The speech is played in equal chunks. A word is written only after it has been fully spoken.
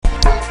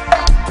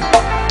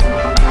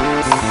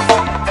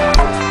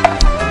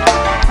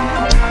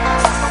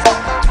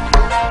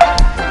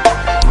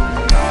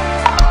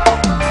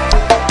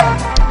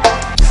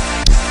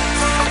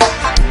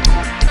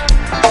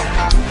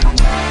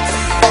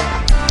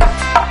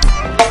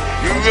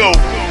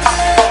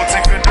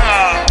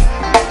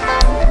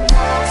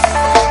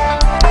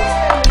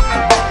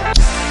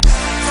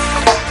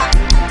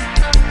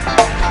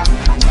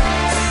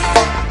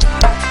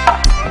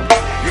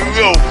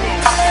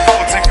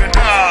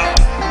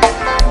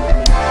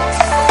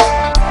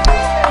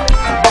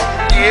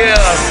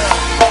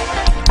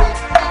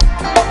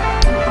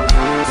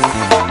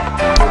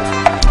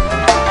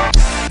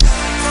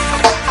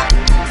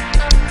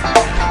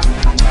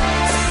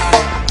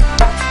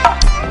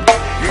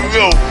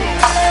go.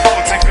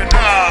 I'll take a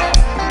nap.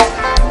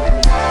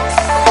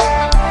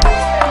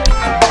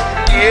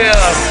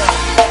 Yeah.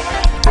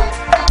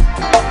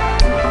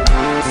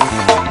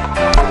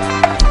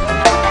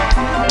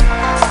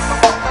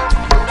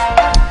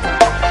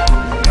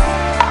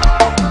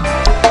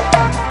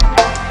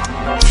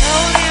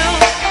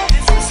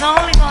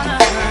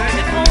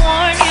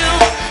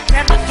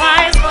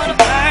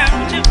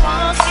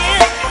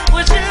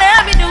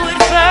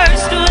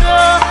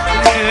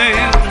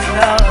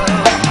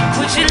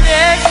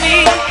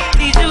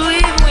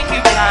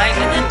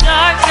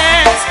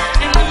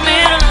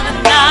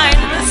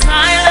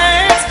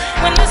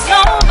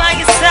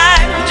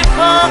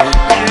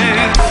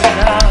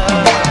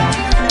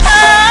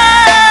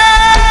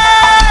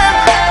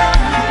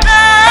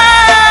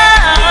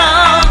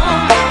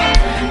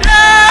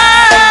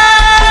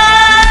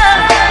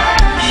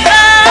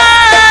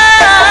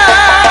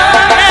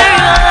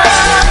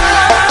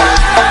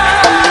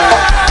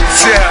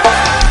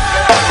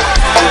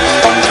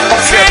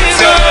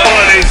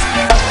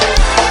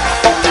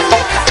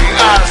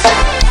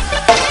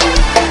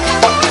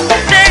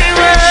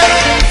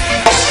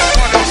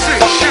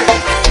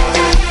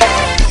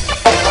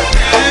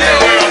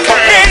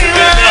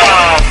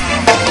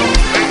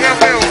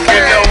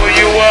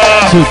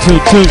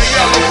 Two.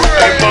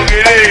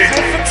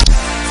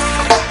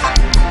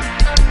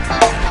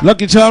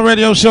 Lucky Charm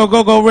Radio Show,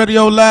 Go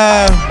Radio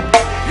Live.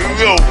 You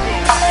go.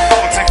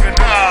 I'll take a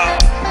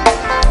nap.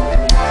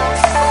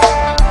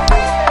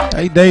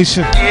 Hey,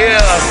 Daisha.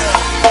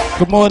 Yeah.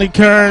 Good morning,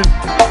 Kern.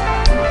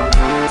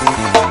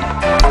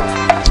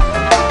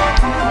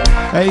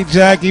 Hey,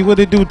 Jackie. What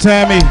it do,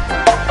 Tammy?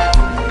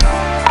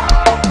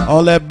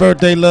 All that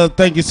birthday love.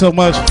 Thank you so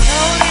much.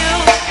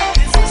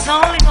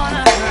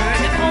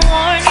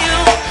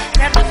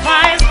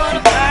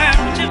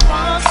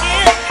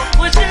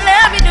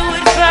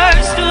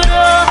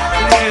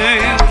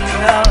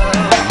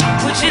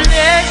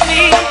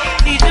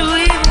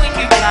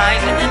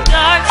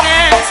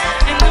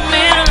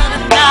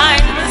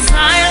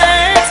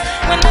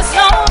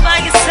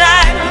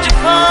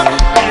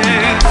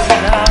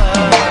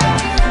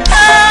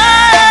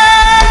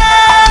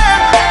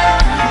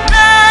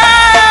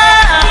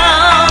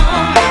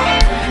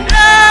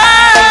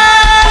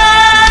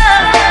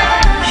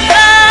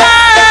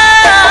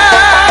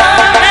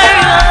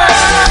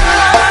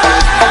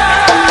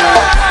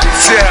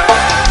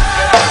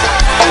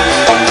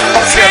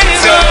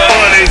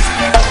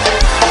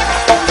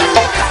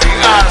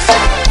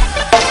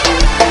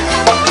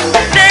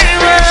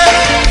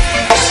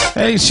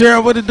 Hey,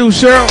 Cheryl, what it do,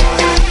 Cheryl?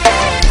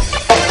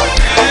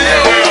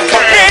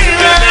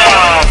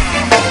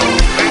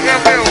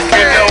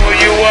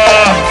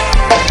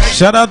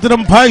 Shout out to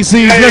them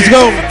Pisces. Let's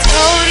go.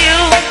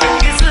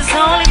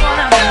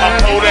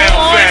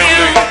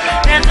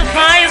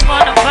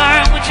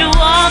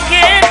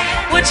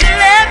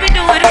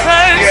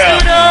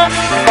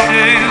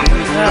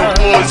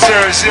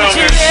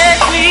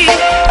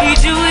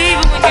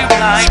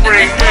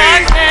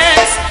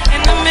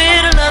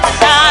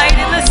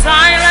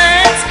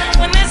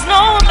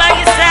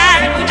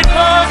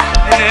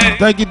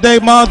 Thank you,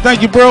 Dave Mom.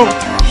 Thank you, bro.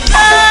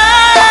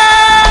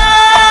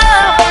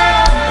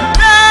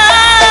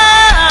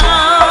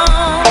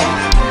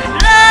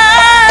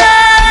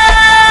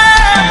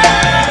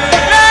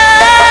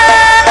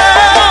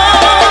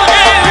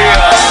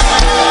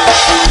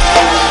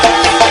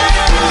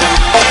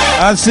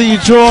 I see you,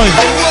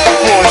 Troy.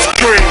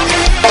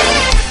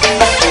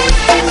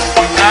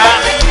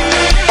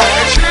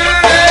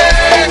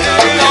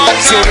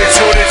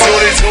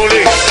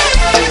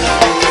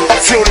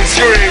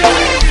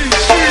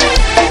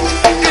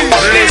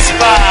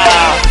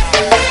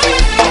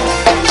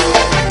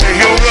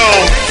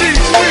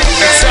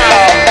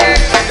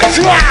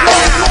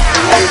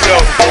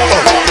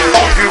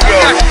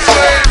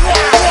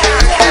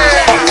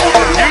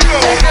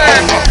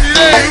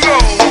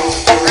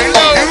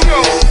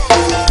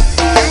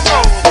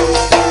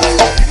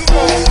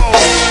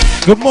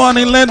 Good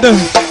morning,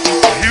 Linda.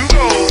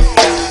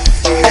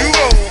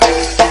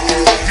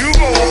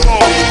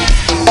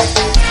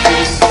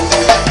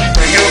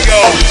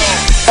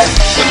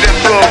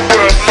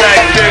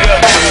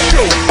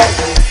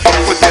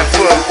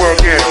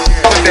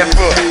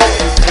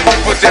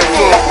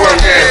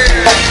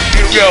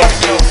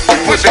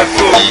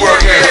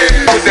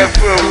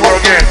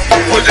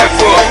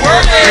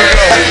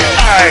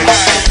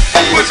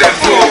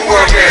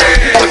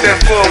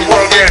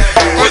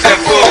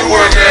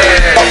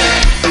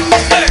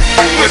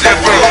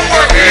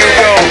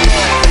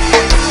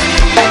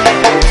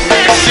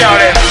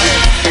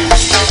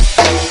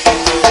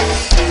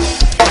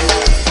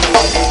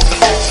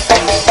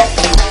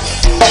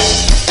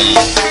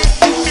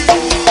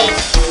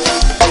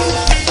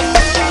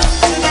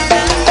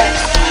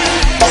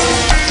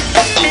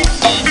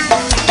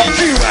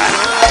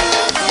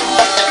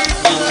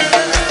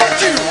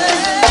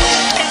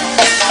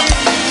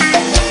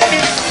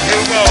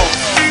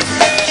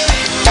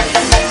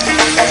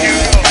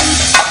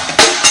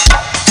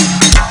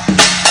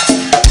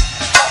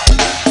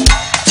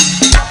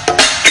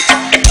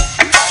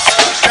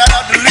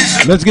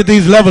 Let's get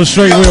these levels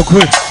straight real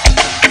quick.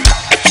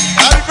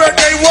 Happy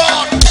birthday,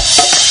 Walt. Good to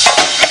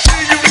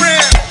see you,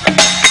 Ren.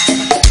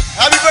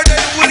 Happy birthday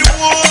to Woody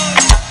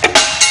Woods.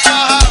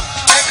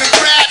 And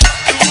congrats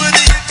to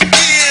Woody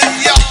again,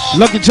 y'all.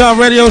 Lucky Charm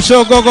Radio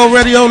Show, Go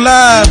Radio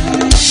Live.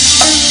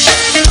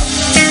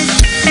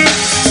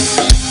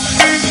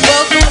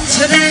 Welcome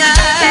to the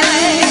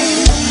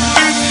night.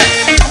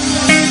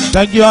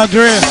 Thank you,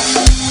 Andrea.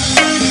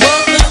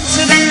 Welcome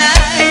to the night.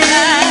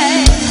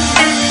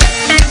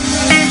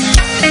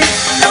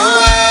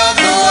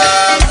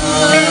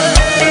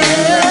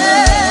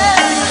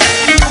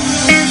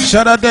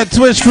 Shout out that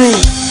Twitch crew.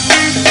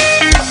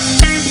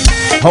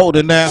 Hold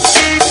it now.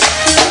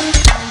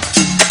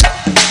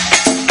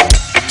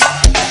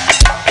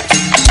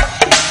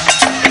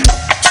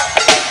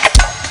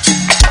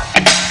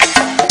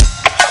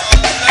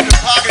 Let the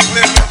pocket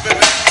clear a little bit.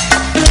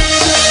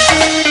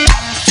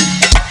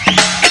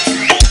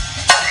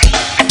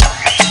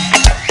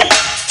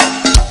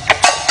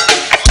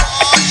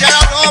 Oh, shout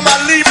out to all my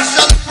leaders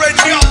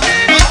celebrating y'all.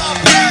 Oh,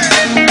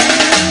 man.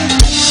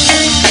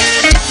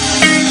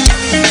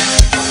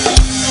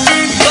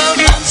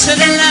 Welcome to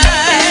the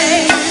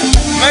night.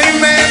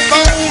 Main man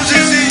Bones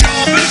is here,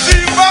 y'all. Good to see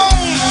you,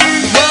 Bones.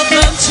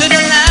 Welcome to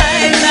the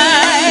night.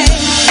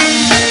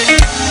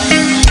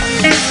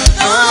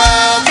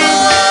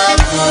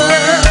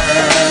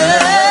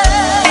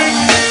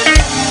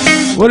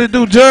 What it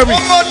do, Jeremy?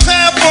 One more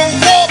time for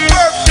Walt's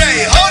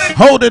birthday. Hold it.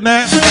 Hold it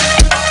now.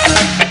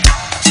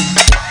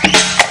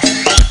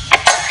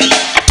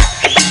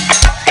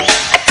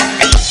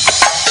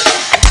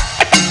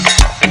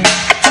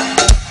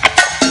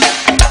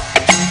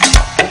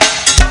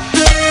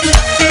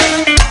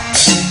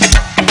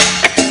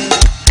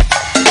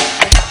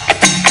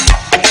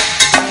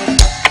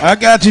 I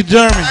got you,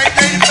 Jeremy.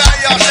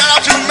 1985, y'all. Shout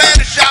out to the man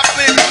that shop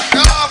me.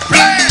 Oh,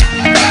 man.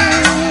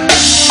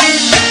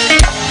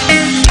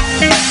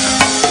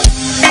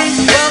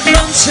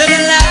 Welcome to the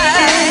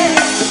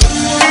light.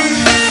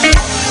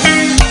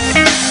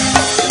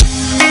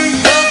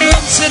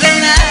 Welcome to the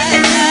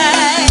night.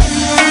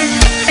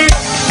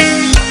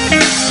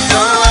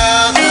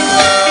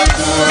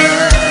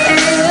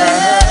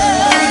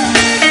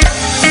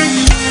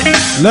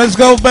 Let's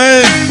go,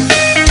 band.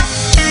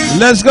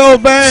 Let's go,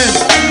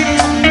 band.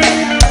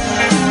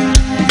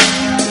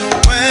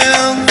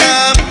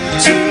 Welcome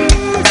to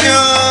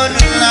your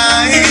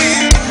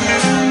life.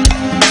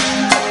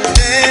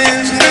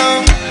 There's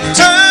no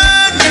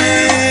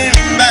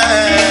turning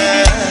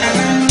back.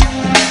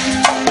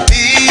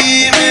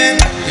 Even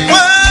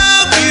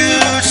while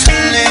you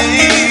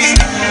sleep,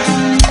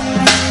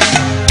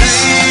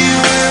 they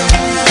will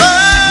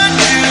find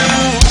you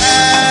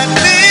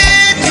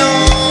acting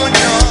on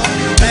your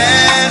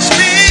best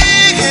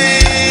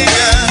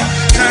behavior.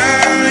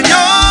 Turn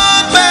your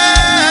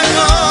back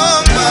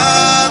on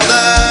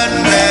Mother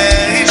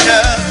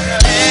Nature.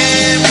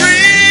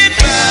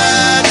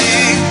 Everybody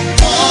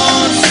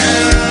wants to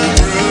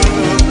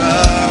rule the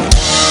world.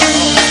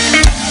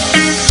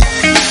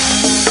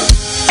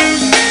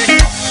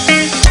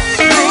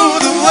 Rule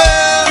the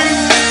world,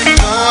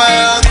 the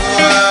world, the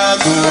world,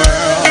 the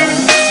world.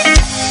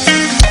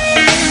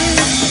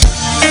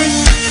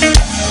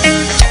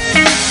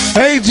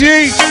 Hey,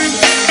 G.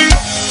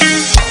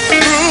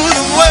 Rule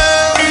the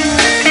world,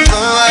 the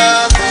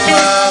world, the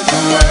world, the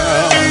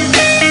world.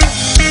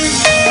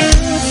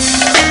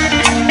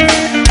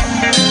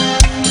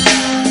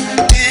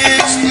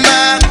 It's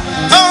my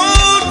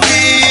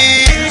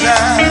only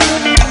desire.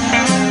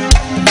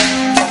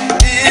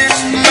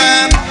 It's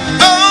my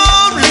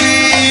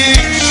only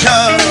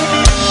show.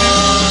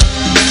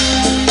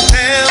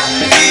 Help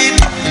me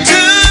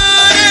to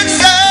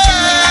decide.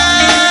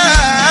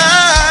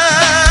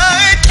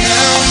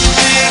 Help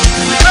me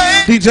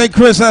make DJ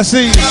Chris, I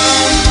see you. a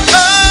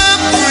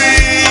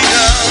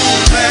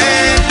freedom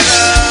and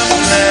love.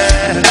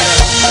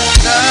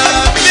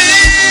 Love me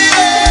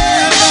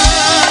ever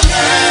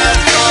and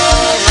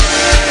forever.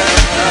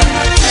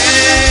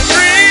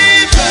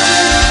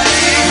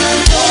 Everybody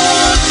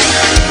wants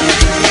to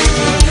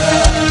rule us.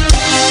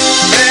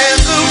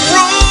 There's a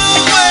room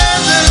where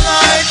the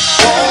light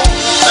won't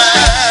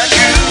find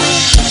you.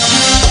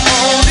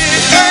 Only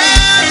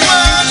hands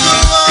while the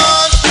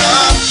walls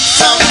come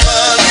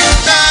tumble you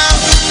down.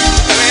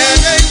 When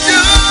they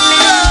do,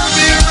 I'll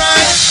be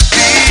right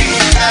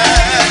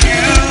behind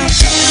you.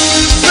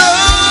 So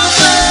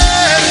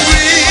glad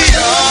we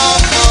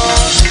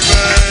almost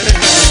made it.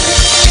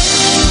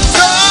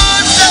 So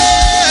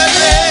sad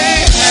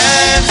they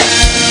had to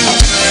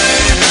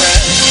play that.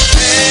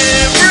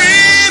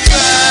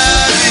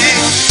 Everybody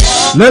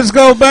wants Let's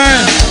go,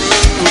 band.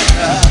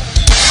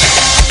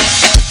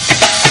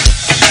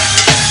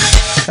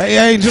 Hey,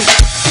 Angel.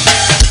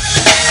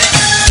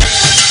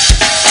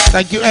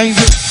 Thank you,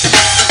 Angel.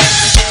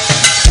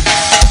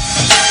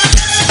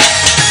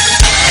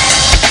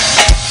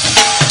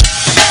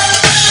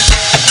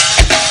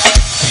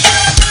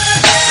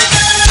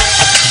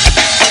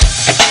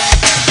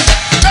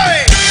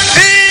 Hey,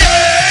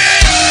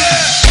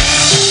 yeah.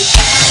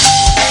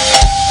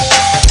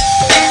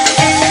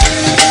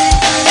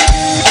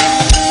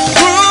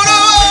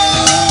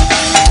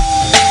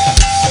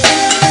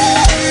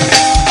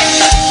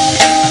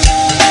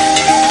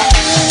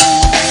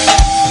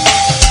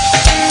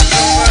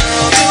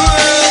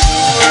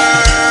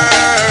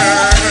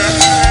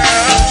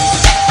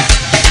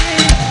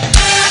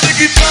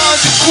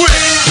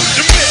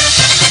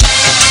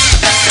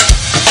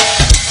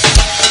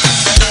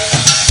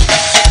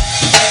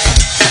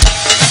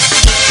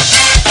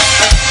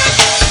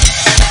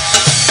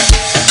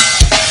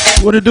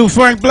 What it do,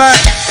 Frank Black?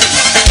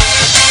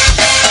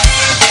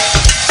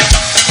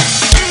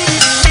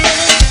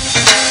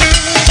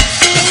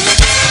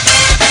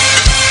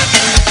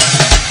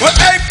 Well,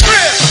 hey,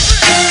 Chris,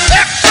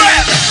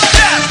 Express,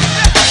 yes.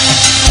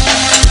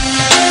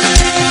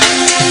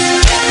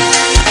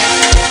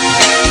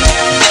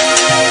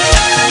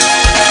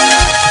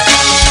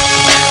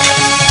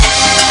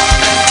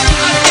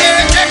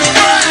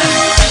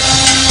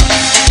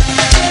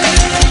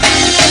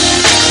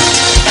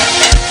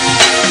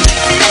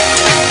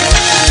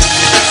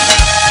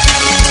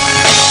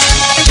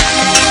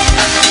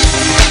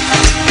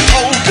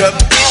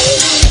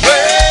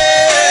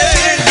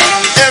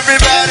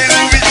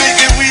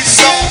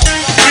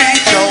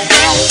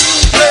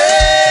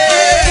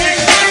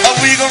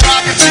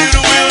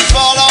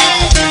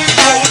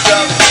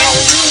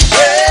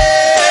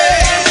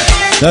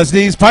 That's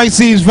these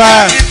Pisces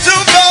vibes.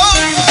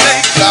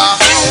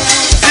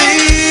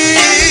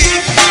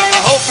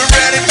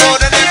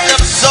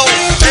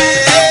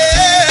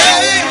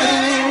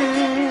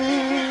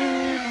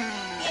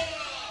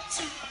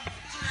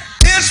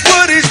 It's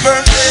Woody's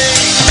birthday.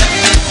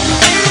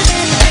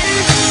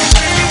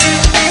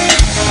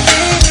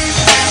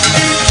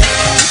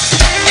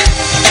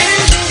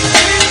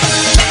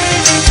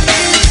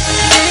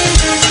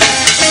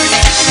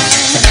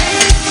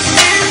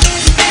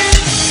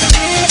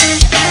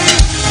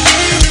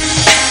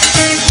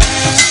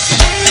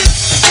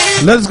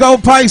 Let's go,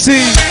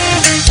 Pisces.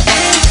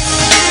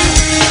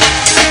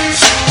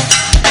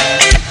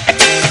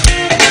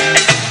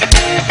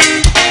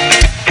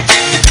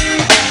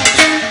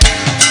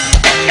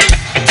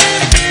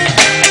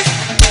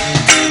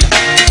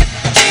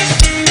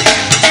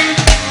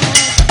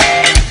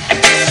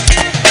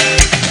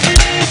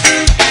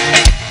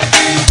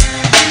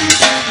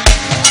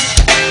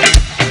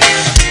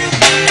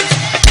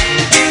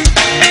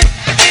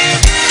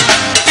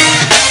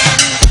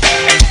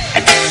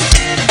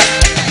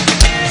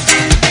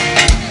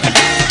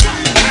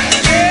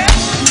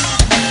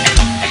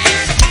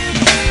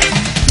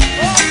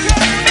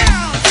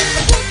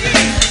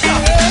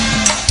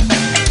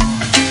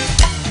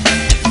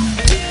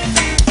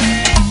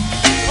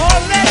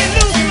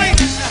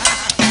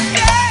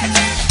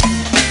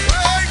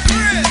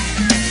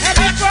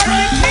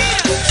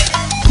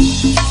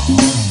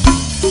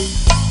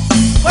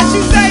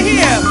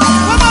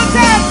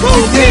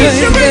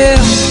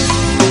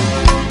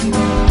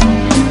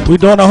 We're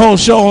doing a whole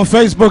show on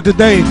Facebook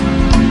today.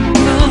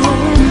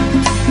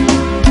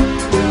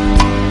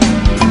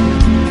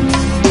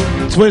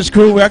 Twitch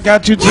crew, I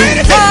got you too.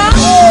 Hey,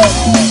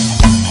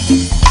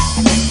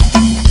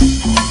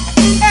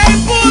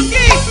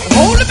 Boogie,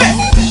 hold it back.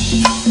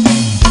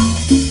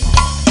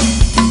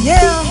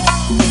 Yeah,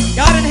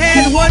 y'all done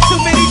had one too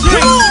many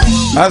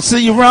drinks. I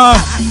see you, Ron.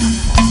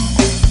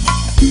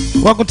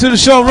 Welcome to the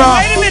show, Ron.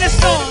 Wait a minute,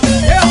 Storm.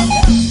 Yeah.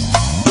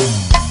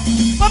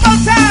 One more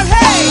time,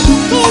 hey,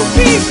 Cool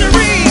P,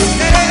 Cherie.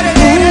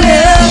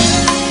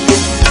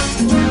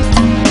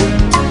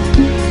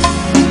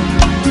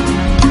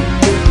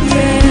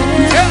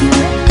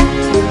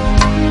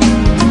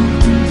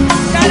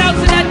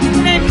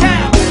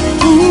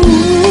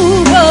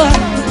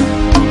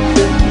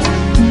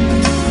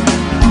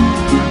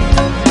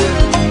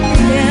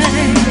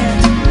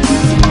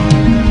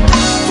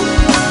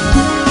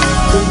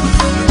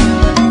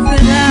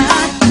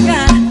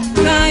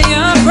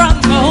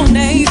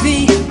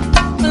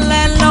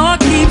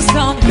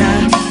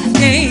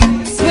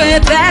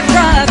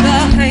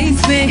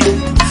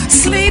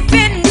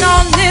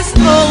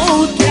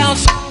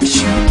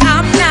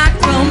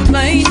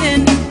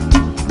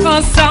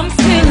 I'm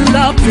still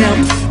love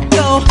them.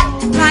 So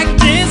like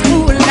this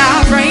fool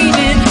I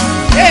raining.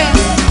 Yeah.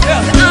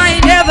 I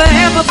ain't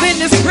ever been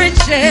this rich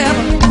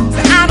ever.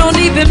 So I don't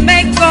even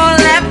make all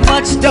that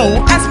much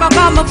dough. Ask my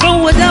mama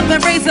blow it up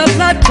and raise her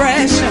blood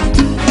pressure.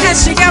 And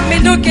she got me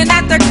looking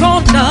at the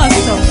corner.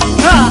 So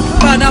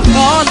but I'm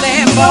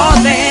ballin'.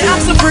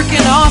 I'm so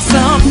freaking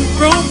awesome.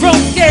 Vroom,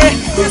 yeah.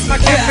 That's my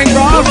camping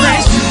raw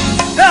race.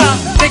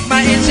 Make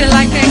my engine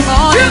like they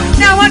morning.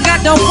 Now I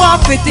got no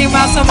 150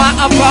 miles on my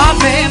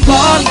apartment.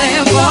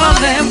 Ballin',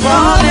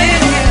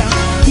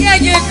 yeah.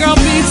 Yeah, girl,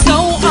 be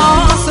so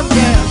awesome,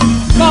 yeah.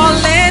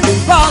 Ballin',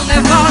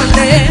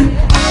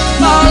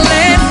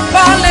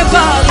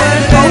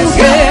 oh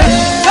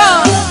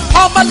yeah.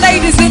 All my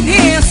ladies in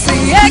here say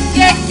yeah.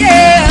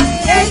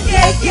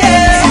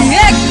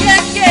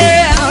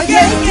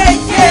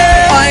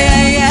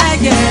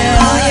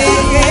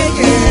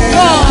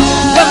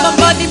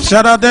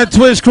 Shout out that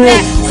Twitch crew.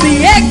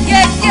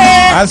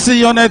 I see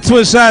you on that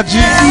Twitch IG.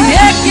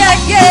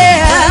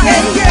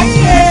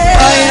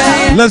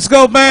 Let's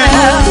go, man.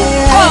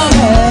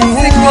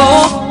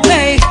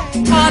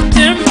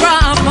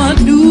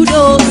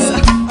 Noodles,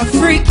 a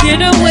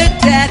freaking with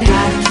that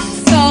hot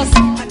sauce.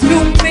 I do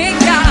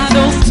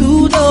McDonald's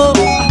too though.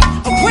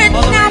 When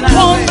I'm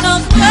on the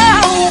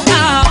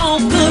go,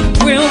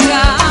 Goodwill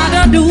got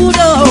a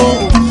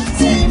noodle.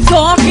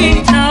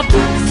 Talking up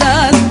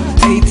us,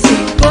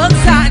 $18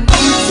 I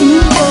need to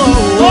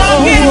know.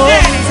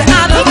 So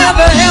I don't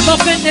ever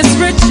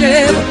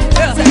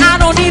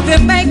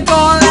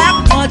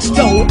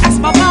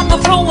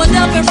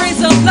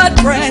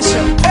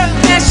pressure.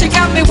 And she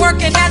got me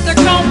working at the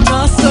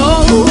corner, so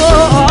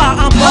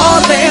I'm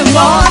ballin',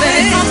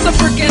 ballin'. I'm so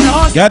freaking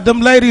awesome. Got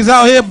them ladies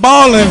out here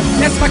balling.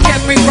 That's my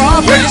Capri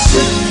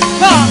Robinson.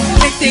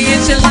 Make the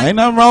engine like Ain't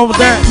nothing wrong with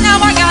that. now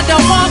I got the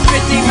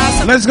 150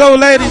 miles. Let's go,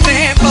 ladies.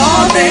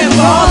 Ballin',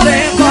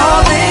 ballin',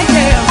 ballin',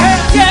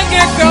 yeah. Yeah,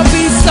 yeah, girl,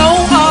 be so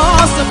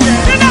awesome.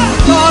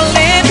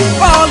 Ballin',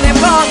 ballin',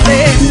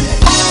 ballin',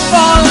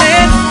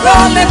 ballin',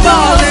 ballin',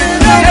 ballin'.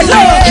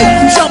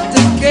 Yeah. Jump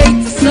the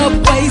gate, the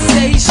subway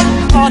station,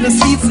 all the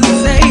seats are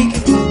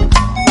taken.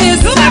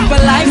 This type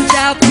of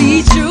lifestyle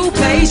teach you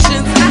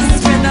patience. I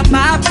spend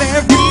my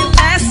very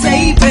last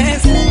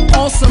savings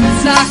on some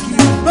sake.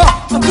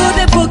 I'm good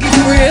at boogie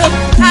grip.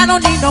 I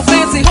don't need no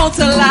fancy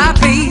hotel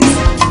lobbies.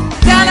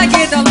 Gotta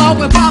get along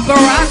with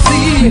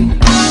paparazzi.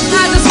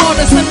 I just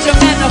wanna sip your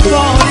man a 40.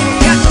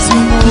 I just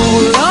wanna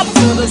roll up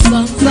till the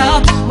sun's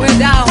up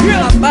without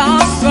my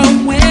bombs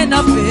throwing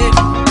a fit.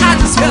 I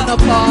just wanna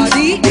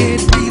party in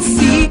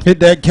DC. Hit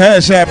that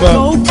cash app up.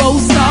 Go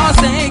stars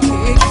and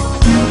kick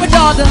with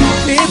all the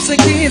pips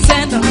and kids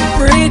and the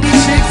pretty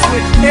chicks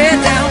with hair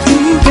down to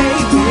their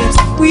hips.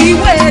 We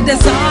wear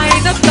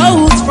designer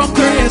clothes from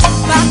Chris.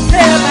 My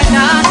hair and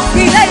I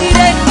relate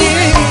and give.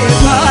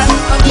 But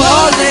I'm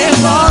ballin',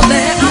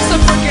 ballin'. I'm so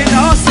freaking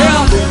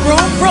awesome.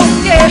 Vroom, vroom,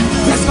 yeah.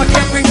 That's my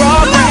Capri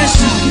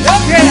Robinson.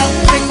 Yeah,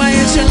 make my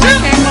engine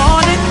like came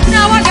on it.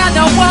 Now I got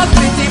no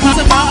 150 miles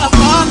in my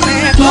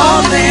apartment.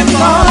 Ballin',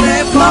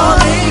 ballin',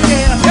 ballin',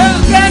 yeah.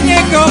 Yeah,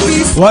 yeah, girl,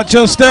 be so Watch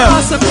your step.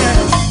 awesome, yeah.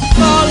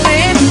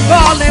 Ballin',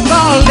 ballin',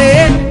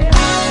 ballin',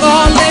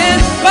 ballin',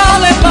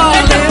 ballin',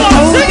 ballin',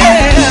 oh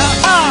yeah.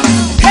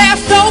 Half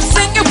no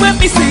singing with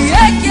me, see,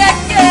 yeah, yeah,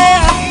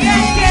 yeah, yeah,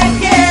 yeah,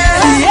 yeah,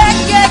 yeah,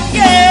 yeah,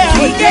 yeah,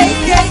 yeah,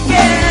 yeah,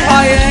 yeah,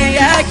 oh yeah,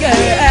 yeah, yeah,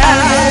 yeah,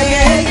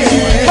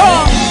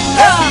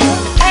 yeah.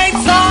 Ain't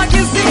song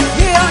you see,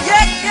 yeah,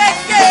 yeah, yeah,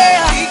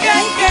 yeah,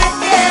 yeah, yeah,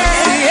 yeah, yeah,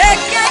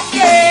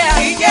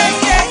 yeah, yeah,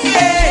 yeah,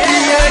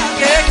 yeah,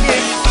 yeah,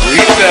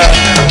 yeah.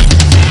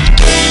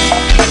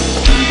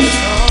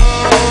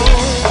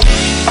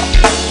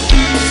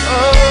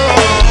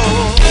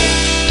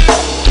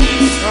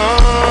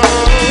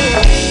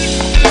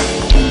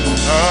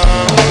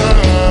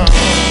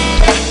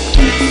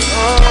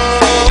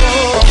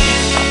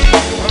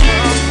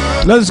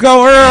 Let's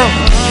go, Earl.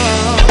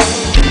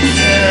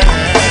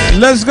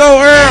 Let's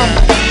go, Earl.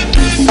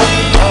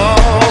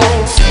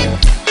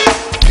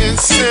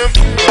 It's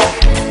simple.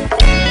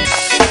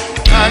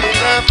 I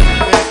love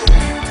it.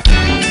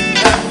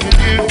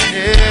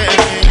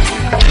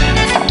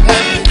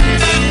 After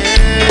you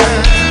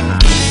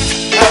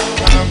our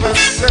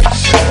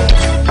conversation,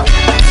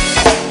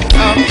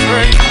 our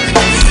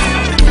praises.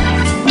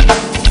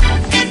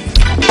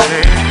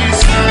 Then you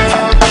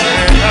smile,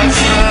 and I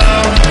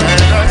smile,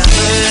 and I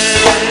say,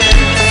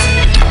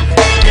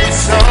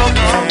 it's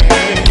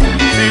okay.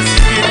 This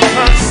is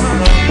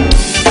personal,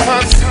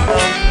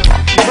 personal,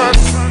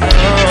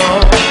 personal.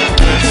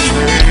 Let's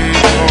stay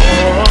for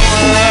a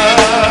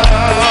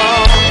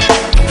while.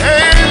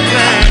 Hey,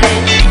 girl,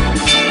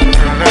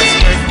 let's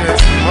make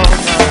this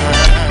alright.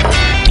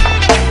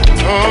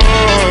 Oh,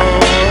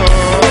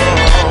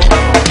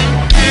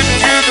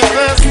 giving you the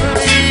best of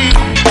me.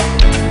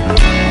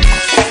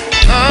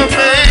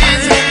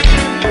 Amazing,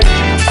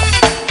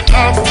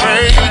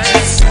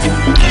 outrageous,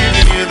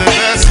 giving you the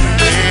best of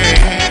me.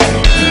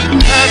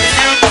 Having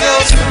you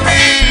close to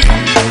me,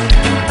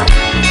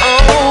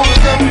 oh,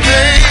 it's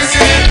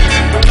amazing,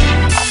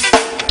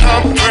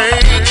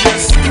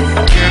 outrageous,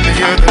 giving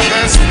you the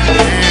best of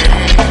me.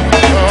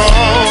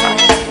 Oh,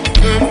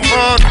 good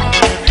morning,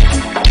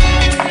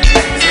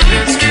 till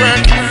it's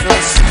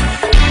breakfast,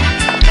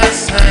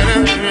 let's have a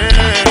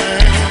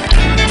drink.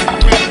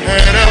 We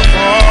had a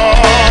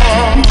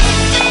ball,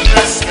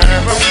 let's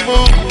have a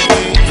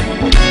movie.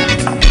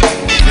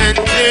 And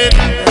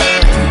dinner,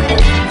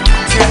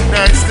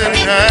 tonight's the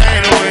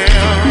night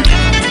we'll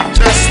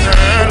just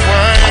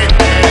unwind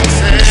and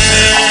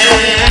say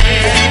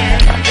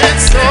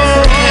it's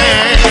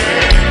okay.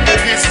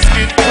 This is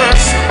get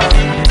personal,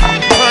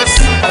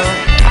 personal,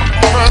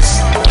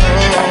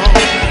 personal.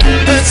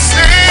 Let's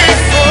stay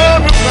for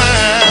a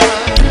while.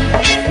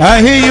 I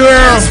hear you,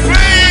 Earl.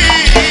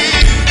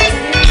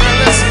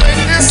 Let's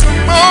make this a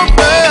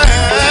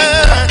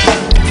moment.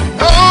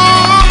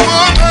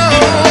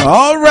 Oh,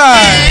 All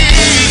right.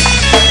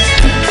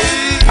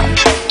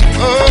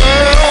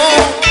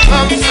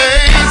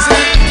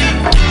 amazing,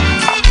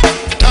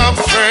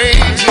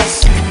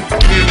 outrageous,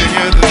 giving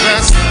you the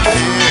best of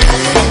me.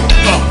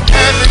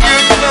 Having you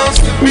close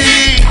to me,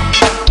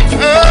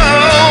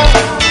 oh,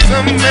 it's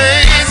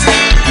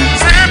amazing,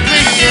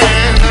 simply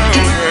and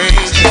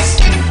outrageous,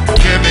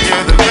 giving you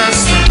the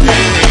best of me.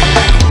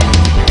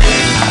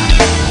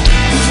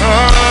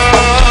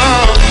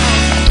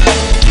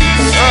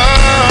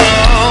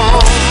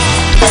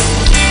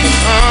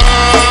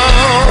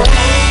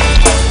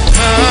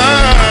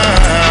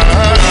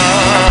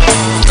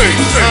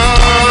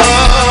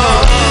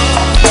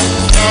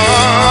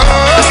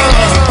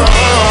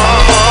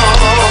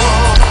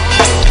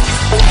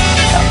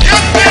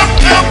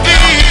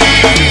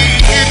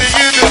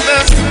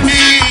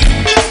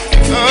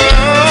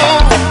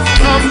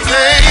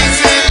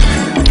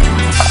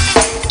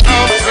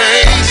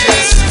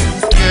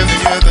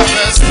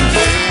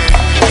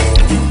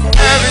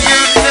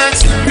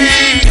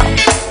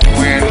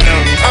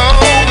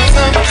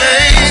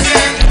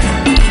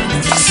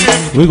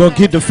 We're going to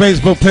keep the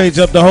Facebook page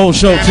up the whole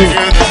show,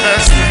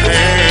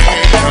 too.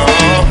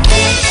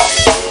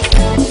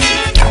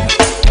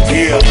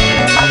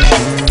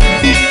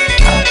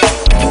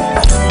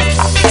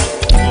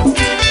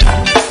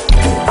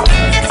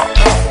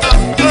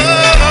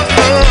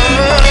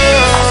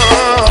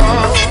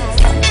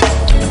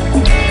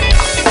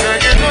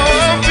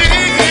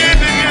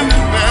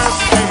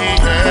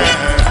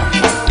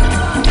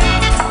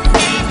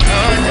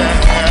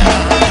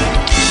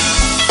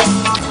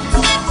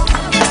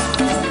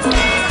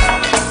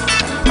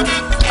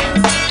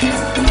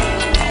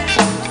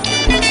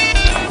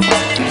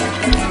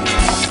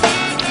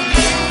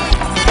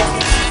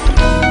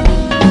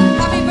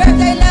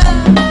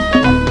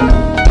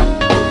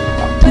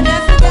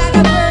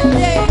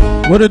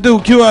 What it do,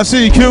 Q? I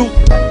see you, Q.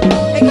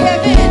 Hey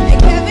Kevin,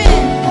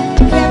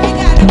 Kevin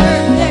got a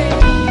birthday.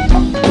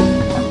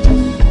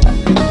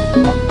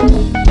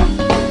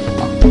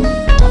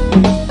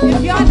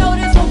 If y'all know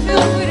this one,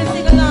 feel free to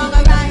sing along,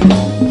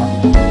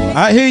 alright?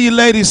 I hear you,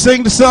 ladies.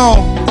 Sing the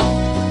song.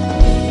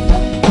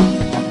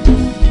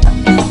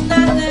 It's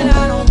not that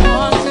I don't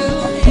want to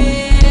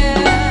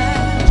hear.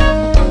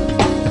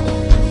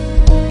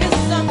 It's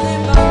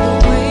something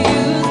about the way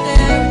you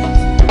stare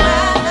into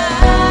my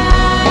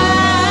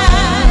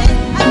eyes.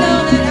 I know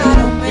that I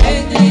don't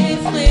make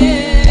things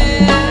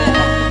clear.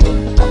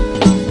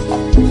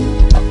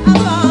 I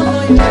fall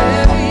for you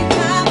every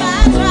time I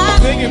try.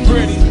 Sing it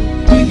pretty.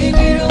 We can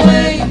get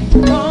away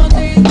from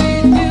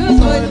these views,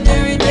 but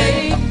every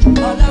day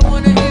all I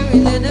wanna hear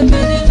is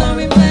independence on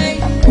replay.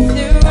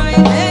 Still right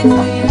next to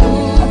you.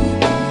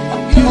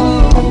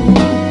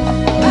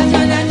 I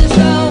try not to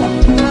show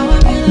how I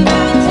feel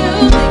about you.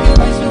 Think you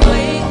wish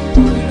away.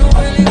 You don't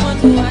really want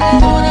to. I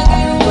just wanna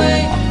get away.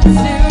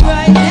 Still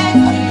right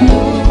next to you.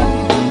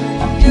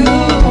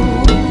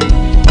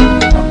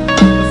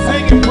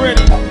 Sing it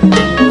pretty.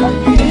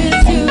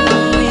 It's you,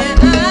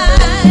 yeah. I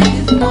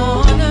just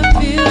wanna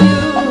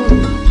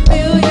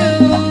feel you.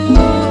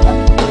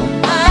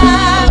 I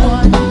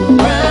want you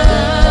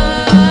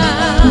around,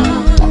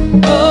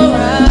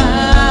 around.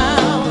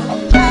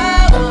 I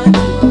want you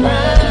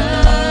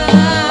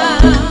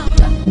around,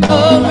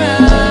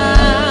 around.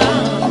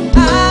 I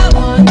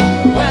want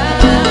you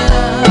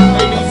around,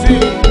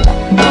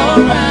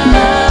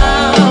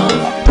 around.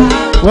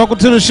 Welcome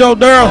to the show,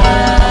 Daryl.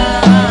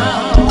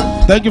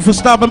 Thank you for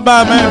stopping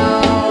by,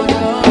 man.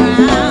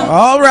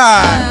 All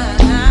right.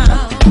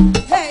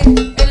 Hey,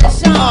 in the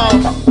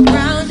song,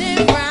 round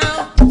and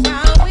round,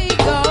 round we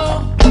go.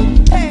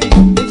 Hey,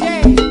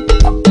 Jay.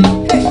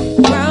 Hey,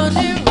 round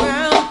and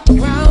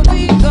round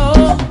we go.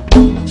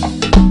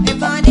 Hey,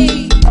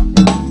 Bonnie.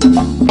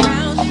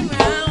 Round and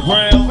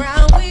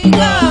round we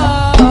go.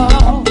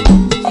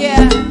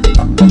 Yeah.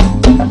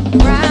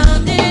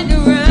 Round and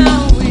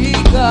round we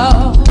go.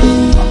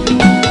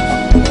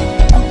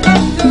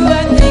 Come through, I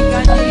think I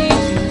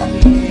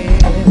need you here.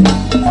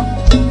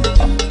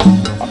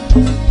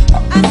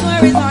 I swear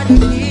it's hard to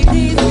keep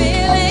these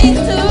feelings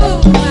to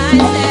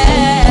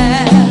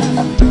myself.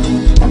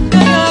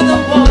 You're the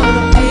one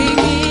I'm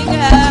thinking of,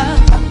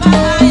 my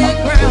higher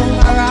ground,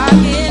 my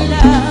rockin'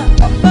 love.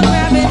 For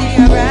gravity,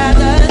 I'd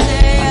rather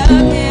stay up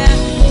here.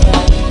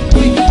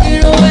 We can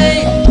get away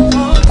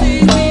from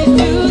these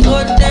views,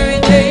 ordinary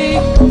day.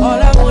 All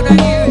I wanna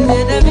hear is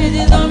that the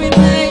visions on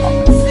replay.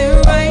 Still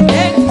right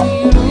next to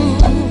you.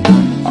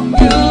 I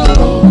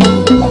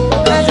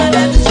try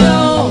not to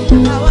show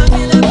how I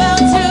feel about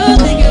you.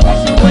 Thinking we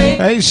should wait.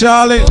 Hey,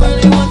 Charlotte.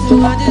 Really want to,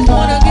 I just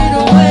wanna get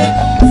away.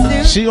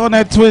 Still She on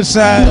that Twitch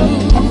side.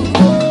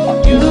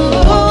 you.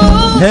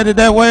 Headed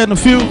that way in a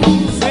few.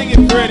 Sing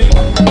it pretty.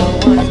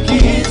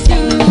 It's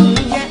you.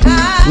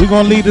 Yeah, We're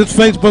going to leave this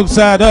Facebook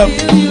side up. I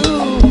feel you.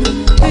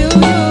 Feel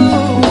you.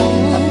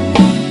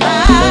 I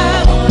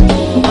want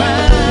you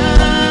around.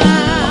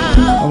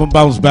 I'm going to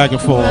bounce back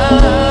and forth.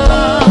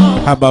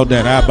 How about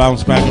that? I'll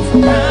bounce back and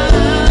forth. I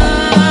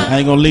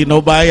ain't going to leave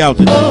nobody out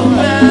today.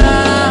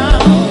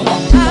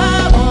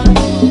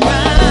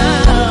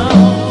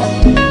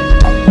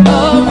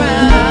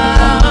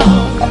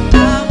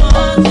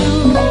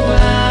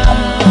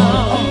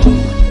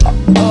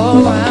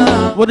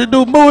 What it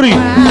do, Moody?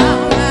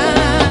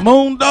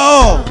 Moon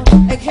Dog.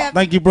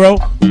 Thank you, bro.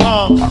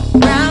 Round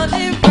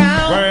and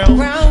round,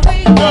 round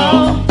we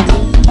go.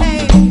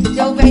 Hey,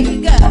 Joe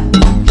Vega.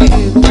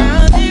 Hey,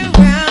 round and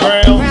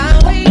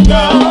round we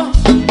go.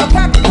 A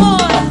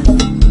Capricorn,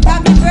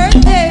 happy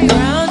birthday.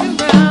 Round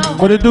and round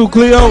What it do,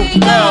 Cleo? we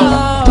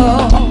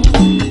go.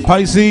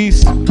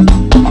 Pisces.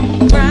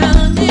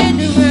 Round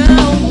and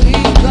round we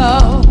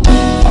go.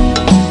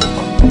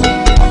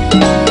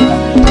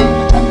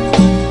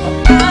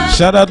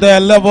 Shout out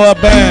that Level Up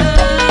Band.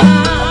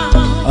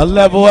 A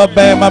Level Up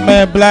Band, my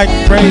man Black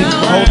Ray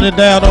holding it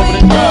down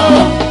over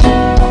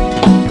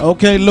there.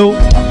 Okay, Luke.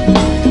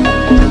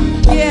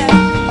 Yeah,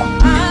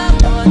 I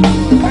want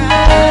you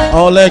around.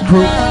 All that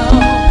crew.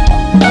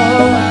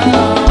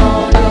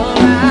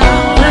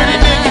 Pretty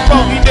Nicky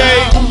Funky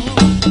Dave.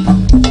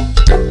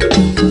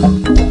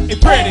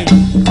 It's pretty.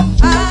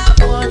 I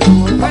want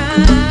you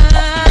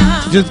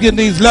around. Just getting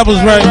these levels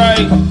right.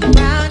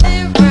 Round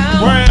and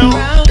round,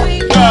 round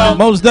we go.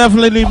 Most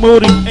definitely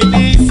Moody.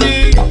 Hey,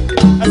 DC,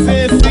 I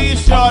said, see you,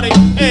 shorty.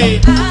 Hey.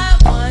 I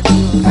want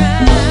you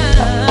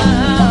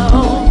round.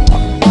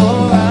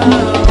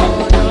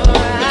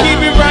 Keep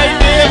it right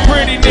there,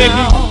 pretty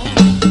nigga.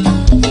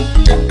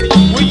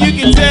 Well, you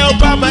can tell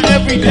by my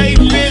everyday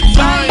fits,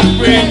 I ain't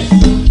rich.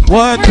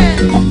 What?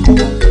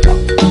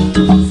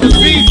 So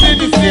peace in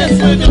the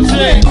sense with the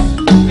chicks.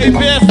 Hey,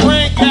 best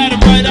friend got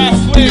it right, I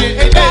swear.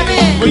 Hey,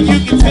 hey. Well, you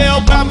can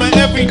tell by my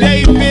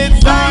everyday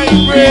fits, I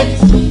ain't rich.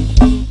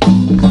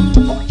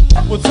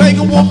 Well, take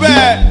a one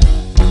back.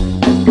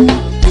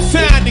 It's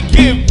time to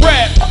give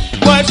rap.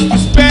 Much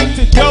respect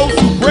to those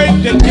who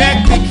break their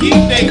neck to keep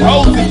their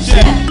hoes in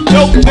check.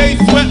 Dope, they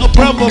sweat a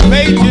brother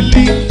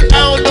majorly. I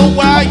don't know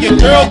why your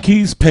girl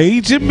Keeps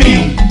paging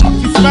me.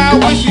 she smile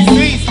when she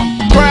sees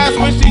me, cries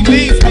when she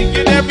leaves me,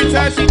 and every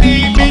time she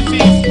need me, she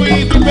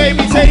squeeze me,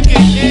 baby, take it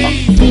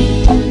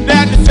easy.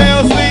 Not to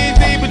tell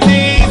sleazy, but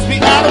tease me.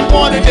 I don't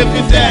want it if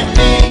it's that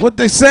easy. What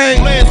they say?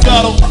 Playing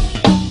subtle.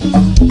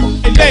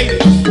 And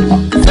ladies,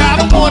 I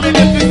don't want it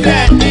if it's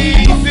that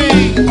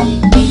easy.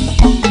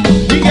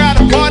 We got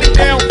a party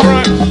down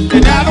front,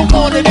 and I don't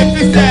want it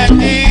if it's that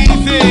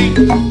easy.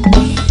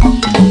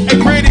 Hey,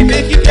 pretty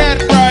Nick, you got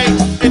it right,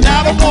 and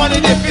I don't want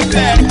it if it's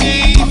that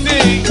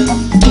easy.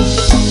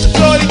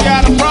 So you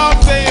got a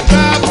problem saying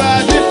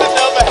bye-bye. This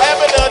another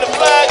habit of the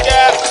fly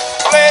guy.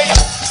 Play.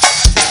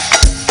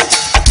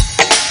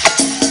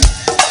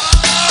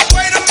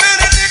 Wait a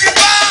minute, nigga.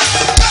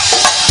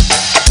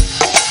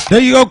 There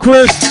you go,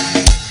 Chris.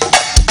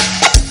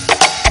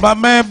 My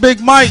man,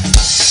 Big Mike.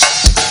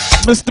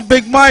 Mr.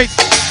 Big Mike.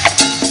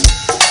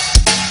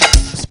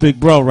 It's Big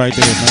Bro right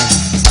there, man.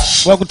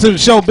 Welcome to the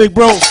show, Big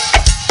Bro.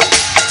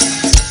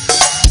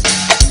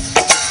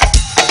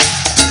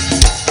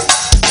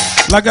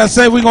 Like I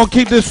said, we're going to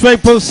keep this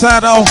faithful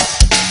side off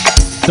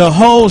the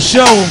whole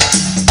show.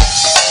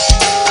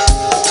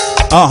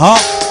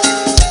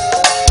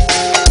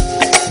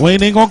 We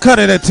ain't going to cut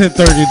it at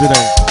 10:30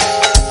 today.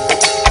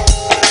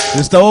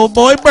 It's the old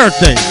boy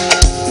birthday.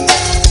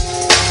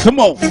 Come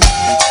on.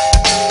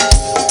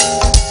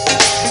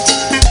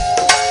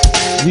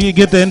 You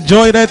get to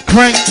enjoy that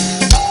crank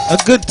a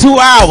good 2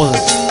 hours.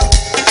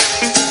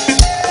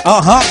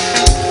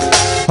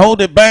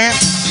 Hold it, band.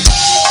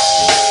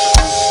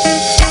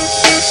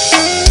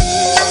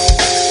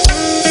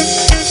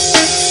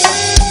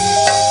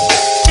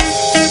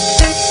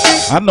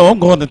 I know I'm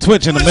going to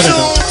Twitch in a minute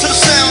though. To the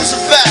sounds of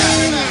battle.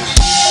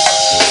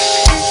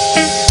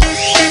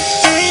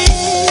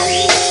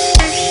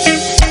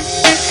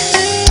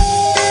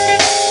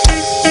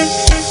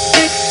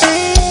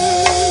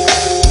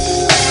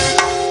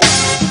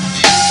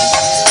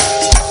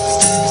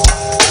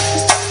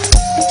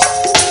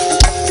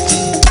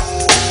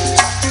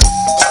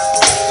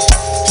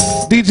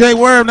 DJ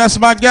Worm, that's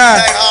my guy.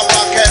 Hey, Hard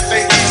Rock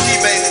Cafe,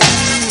 DC, baby.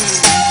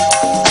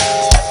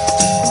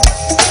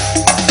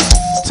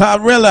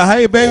 Tyrella,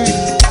 hey baby.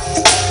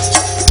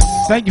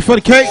 Thank you for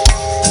the cake.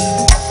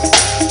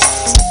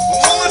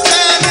 One more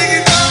time,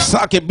 nigga.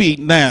 Socket beat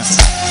now.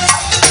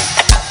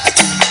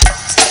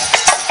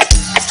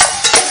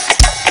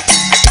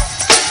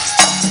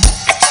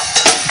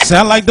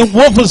 Sound like the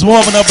woofers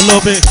warming up a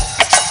little bit.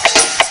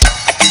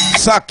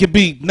 Socket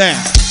beat now.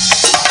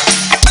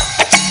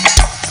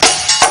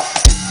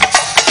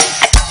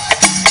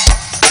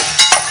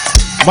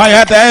 Might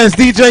have to ask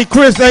DJ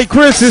Chris. Hey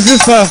Chris, is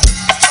this a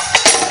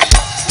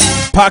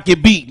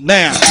pocket beat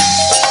now?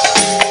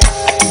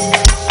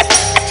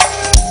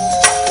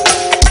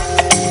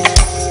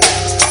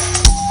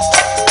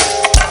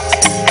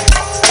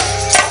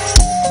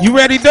 You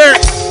ready, Dirk?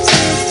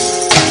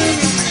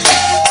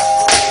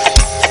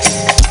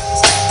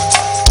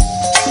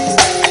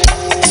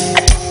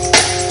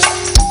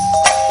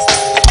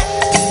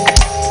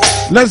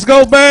 Let's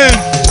go, band.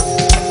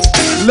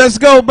 Let's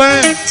go,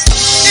 band. Is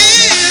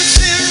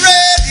it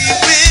ready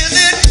with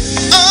it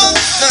all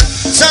the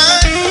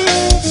time?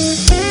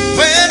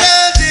 When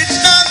does it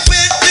stop?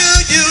 When do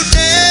you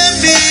dare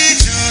me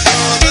to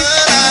draw the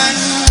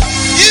line?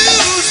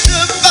 Used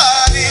to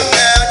body,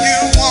 now you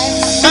want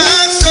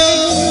my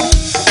soul.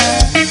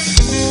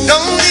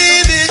 Don't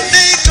even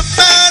think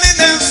about it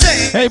now,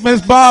 say Hey,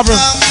 Miss Barbara.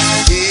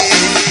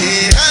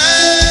 yeah.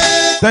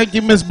 Thank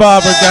you, Miss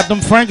Barbara. Got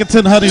them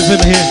Frankenton hoodies in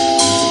here.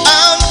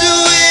 I'll do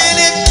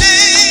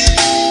anything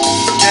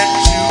that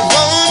you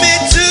want me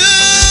to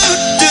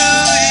do,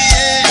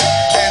 yeah.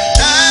 And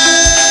I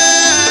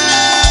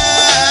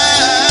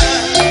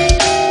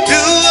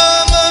do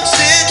almost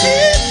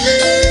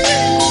anything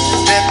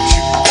that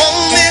you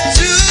want me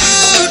to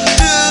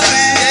do,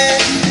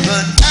 yeah.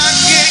 But I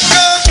can't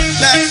go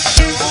back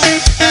to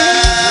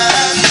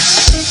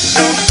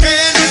no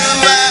can do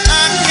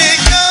I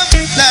can't go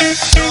back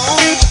to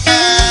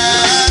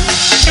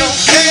no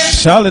can.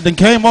 Charlotte then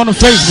came on the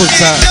Facebook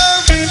side.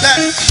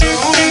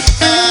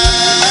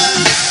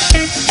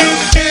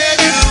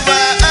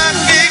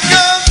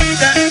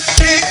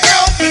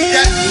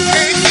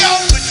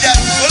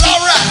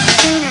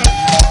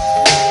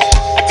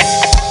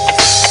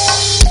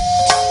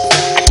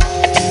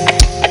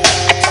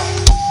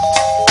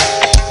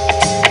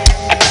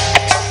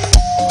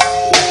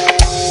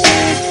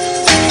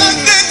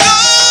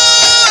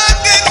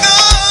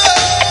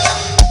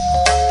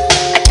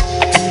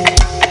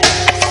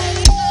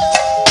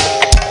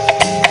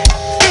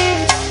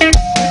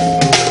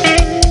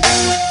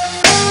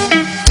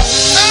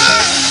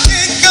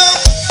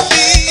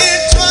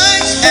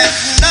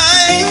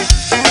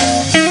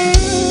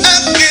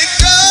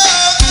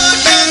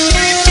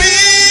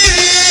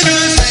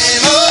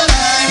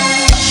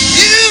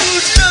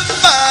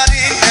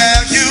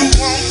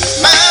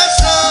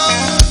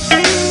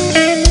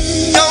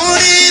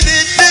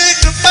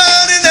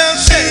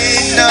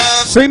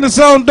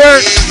 song,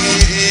 Dirk.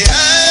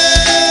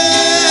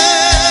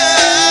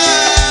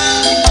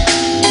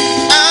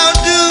 I'll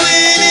do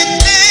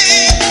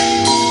anything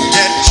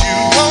that you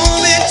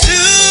want me to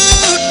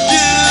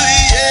do,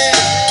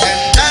 yeah.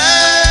 And I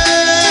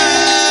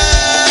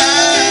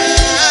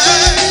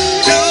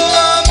know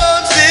I'm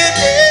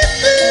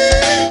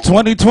unfit.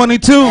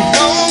 2022.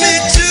 Want me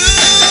to,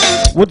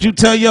 What'd you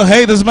tell your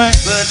haters, man?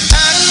 but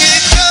I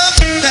can't come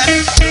back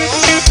no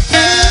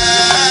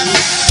time.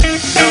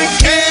 No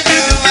can do,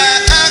 I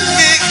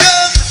can't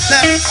come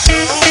back no time.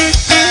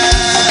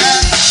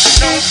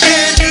 No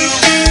can do,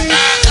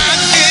 I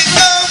can't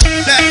come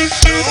back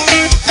no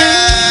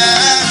time.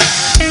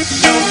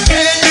 No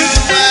can do,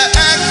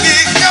 I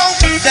can't go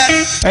with that.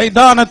 Hey,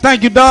 Donna.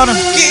 Thank you, Donna.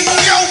 Can't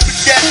go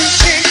with that.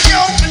 Can't go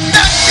with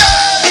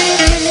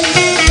that.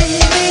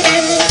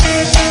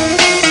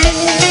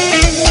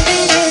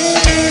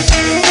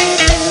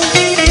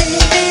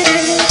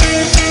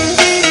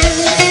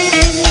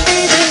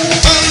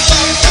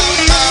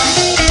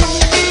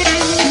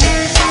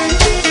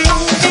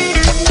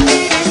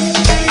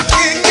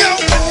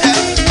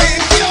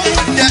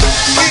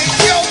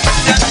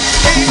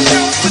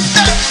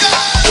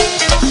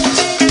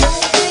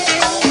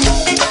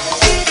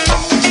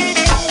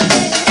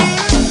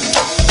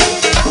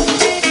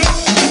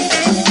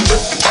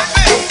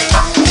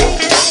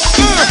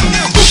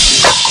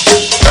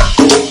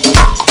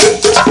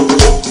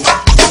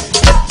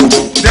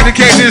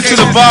 Dedicate this to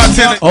the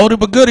bartender. Oldie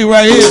but goodie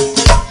right here.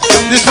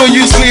 This one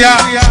you,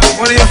 sweetheart.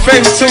 One of your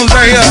favorite tunes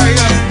right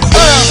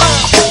here.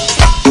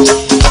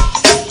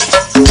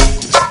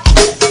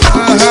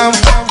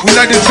 We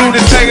like to tune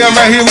this thing up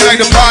right here. We like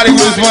to party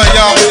with this one,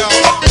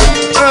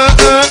 y'all.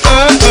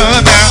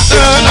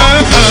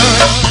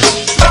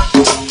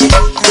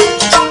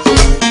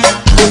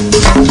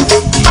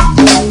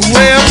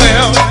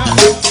 Well,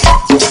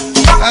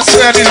 I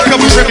swear I need a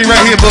couple trippy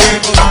right here,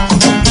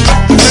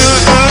 boo.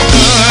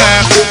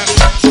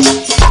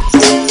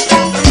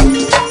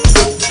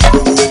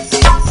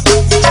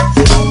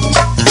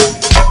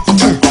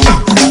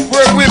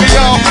 Work with me,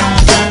 y'all.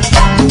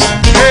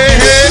 Hey,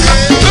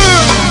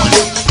 hey.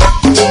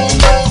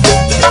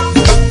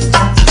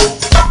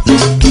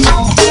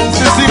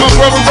 Just see my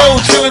brother Roll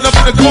chilling up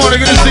in the corner.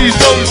 Good to see you,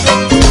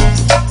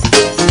 folks.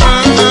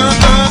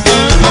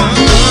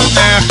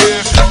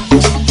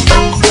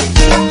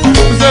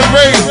 What's up,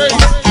 Ray?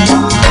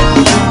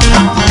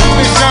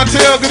 Miss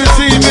Chantel, good to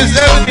see you, Miss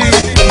Ebony.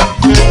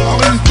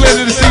 Always a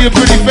pleasure to see your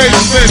pretty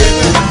face, baby.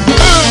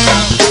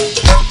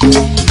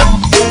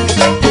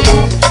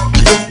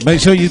 Make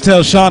sure you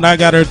tell Sean I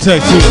got her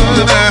text too.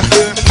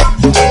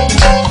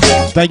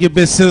 Thank you,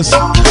 big sis.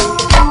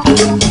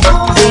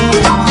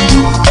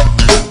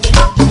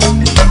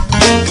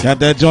 Got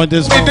that joint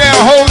this Hold me morning.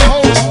 down, holy.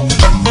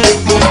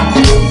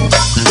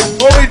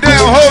 Hold me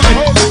down, holy.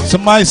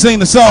 Somebody sing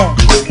the song.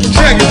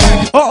 Check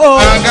it. Uh-oh.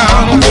 I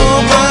got a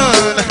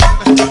woman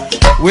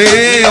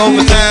way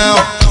over town,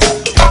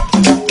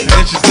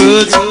 and she's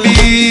good to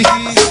me.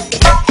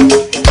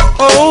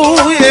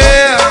 Oh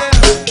yeah.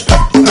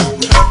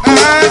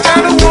 I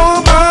got a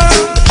woman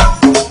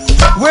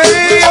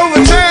way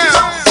over town,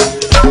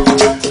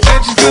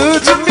 and she's good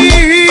to me.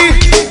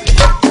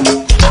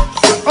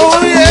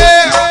 Oh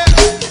yeah.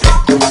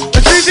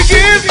 And she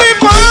gives me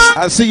more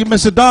I see you,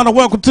 Mr. Donna.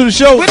 Welcome to the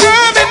show. when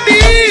I'm in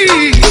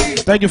need.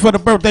 Thank you for the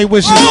birthday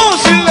wishes. Oh,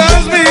 she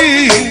loves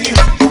me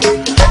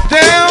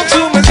down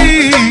to my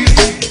knees.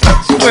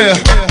 Swear,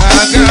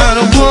 I got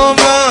a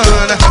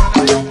woman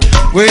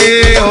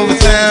way over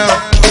town,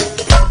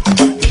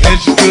 and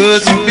she's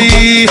good to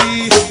me.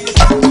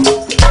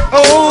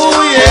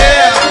 Oh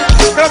yeah,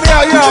 help me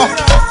out, y'all.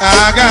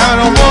 I got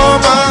a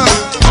woman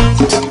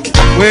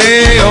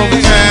way over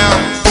town,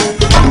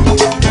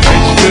 and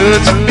she's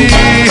good to me.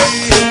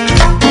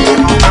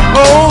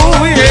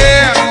 Oh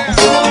yeah.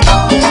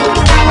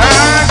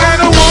 I got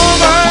a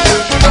woman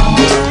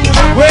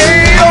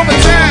way over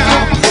town,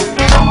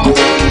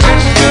 and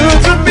she's good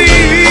to me.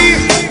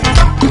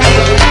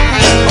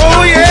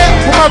 Oh yeah,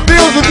 what my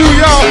bills will do,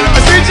 y'all. I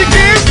said she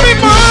gives me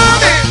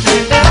money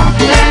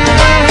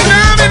when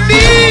I'm in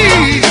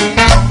need.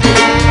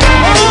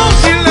 Oh,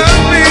 she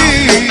loves me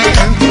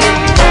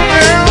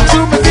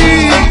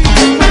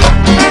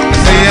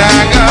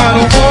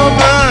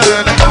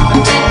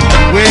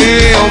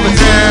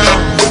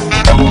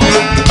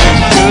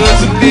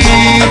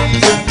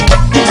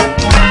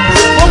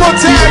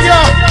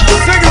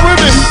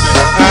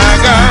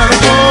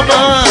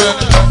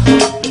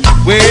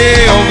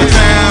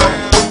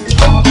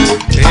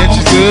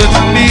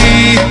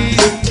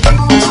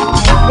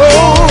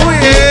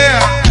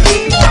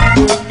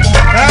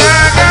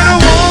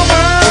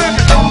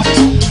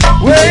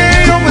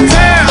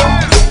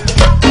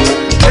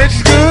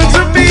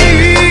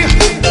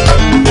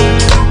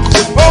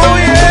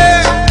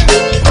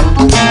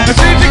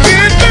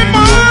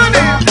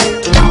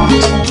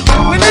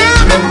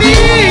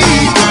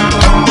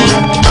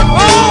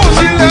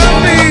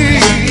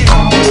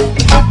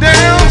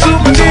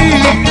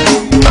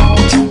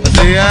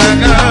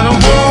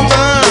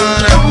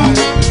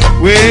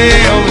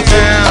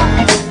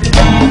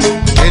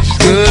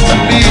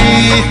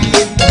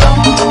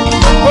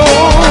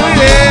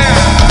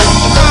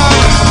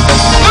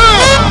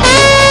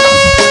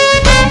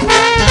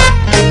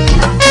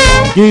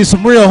Give you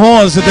some real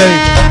horns today.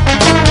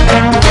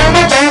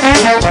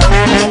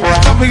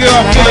 Let me get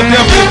off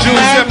Philadelphia, June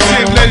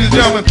 17th, ladies and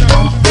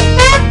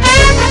gentlemen.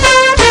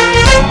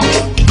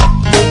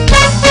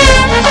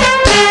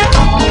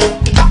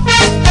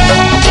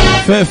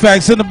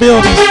 Fairfax in the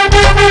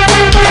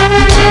building.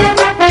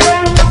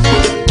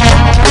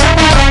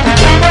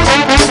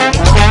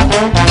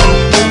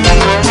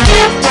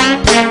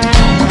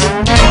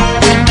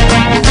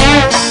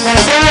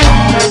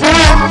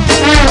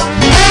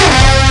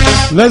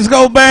 Let's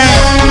go,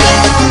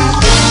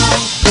 band.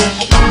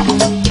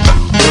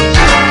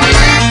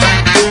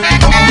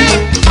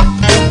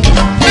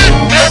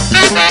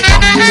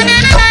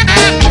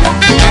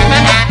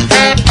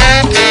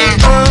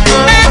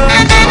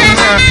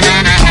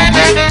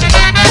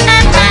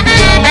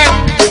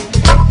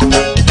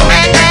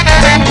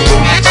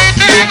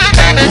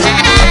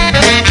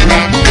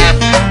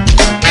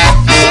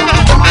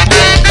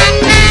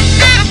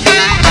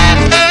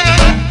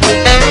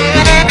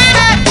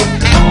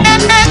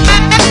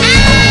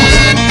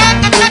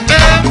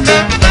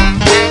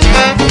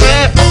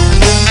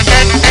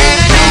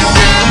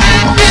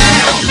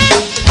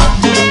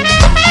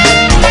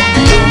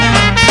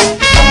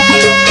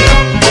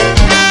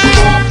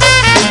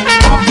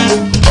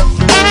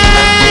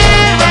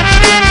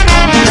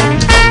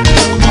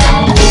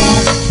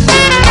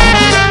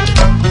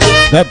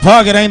 That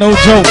pocket ain't no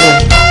joke.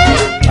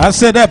 I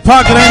said that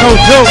pocket ain't no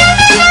joke.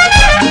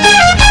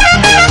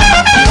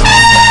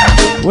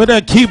 Where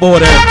that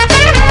keyboard at?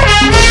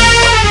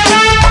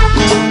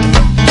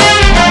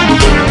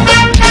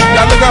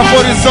 Y'all look out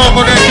for this song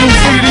on that new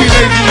CD,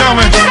 ladies and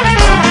gentlemen.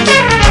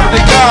 The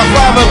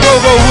Godfather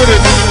Go with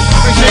it.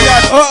 Make sure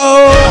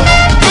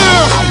y'all.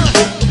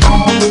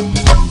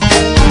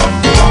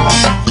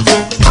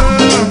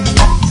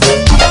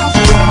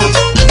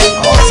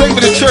 Take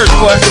me to church,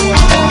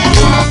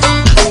 boy.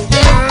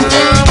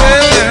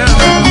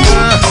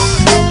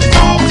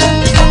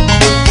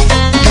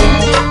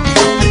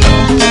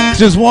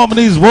 Just warming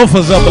these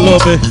woofers up a little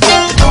bit.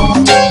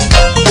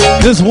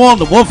 Just warm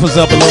the woofers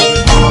up a little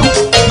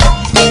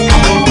bit.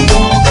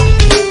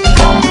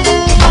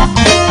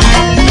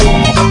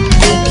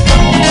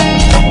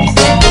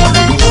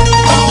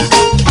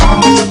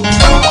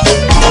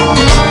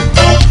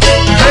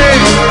 Hey,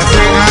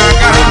 I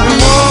got a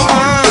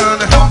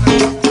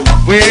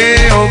woman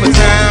way over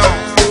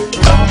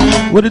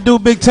town. What it do,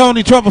 Big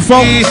Tony, Trouble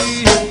Funk?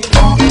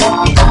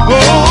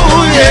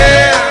 Oh,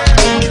 yeah.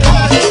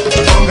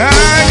 I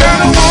got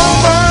a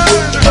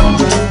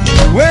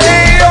woman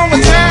way over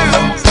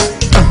town.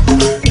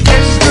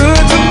 It's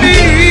good to me.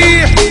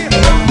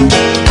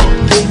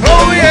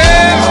 Oh,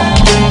 yeah.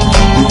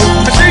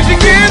 I think she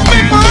gives me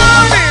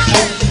money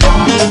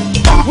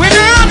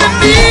without the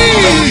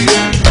need.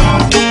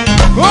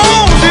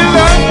 Oh, she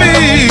loves me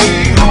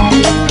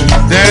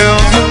down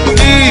to the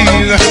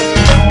knees.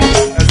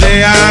 I say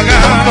I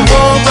got a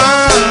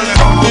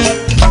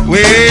woman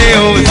way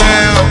over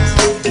town.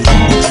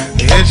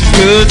 And she's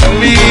good to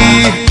me.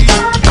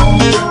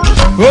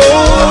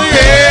 Oh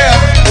yeah.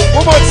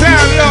 One more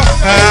time, y'all.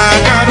 I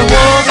got a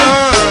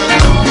woman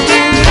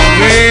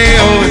way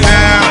over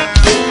town.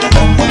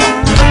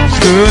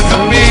 She's good to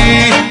me.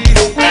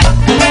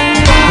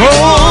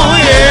 Oh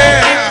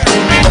yeah.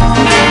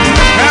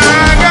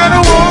 I got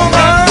a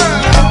woman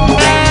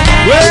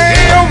way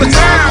over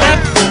town.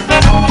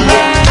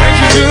 And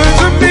she's good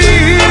to me.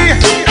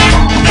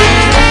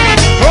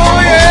 Oh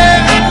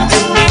yeah.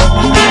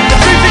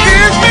 She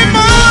gives me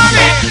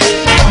money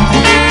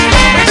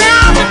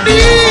without the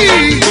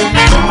need.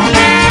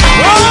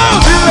 Oh,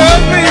 she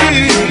loves me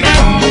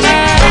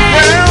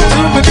down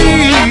to my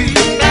knees.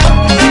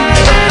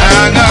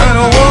 I got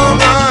a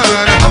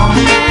woman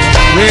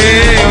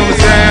way over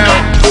town.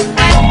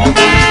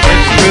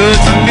 It's good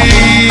to me.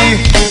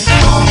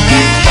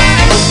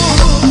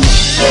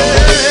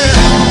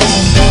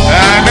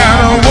 I got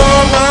a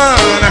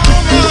woman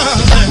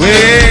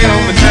way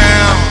over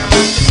town.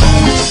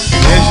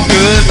 It's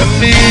good to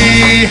me.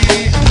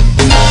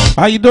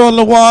 How you doing,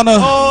 Luana?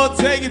 Oh,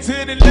 take it to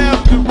the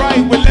left, the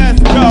right, well,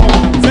 let's go.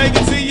 Take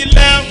it to your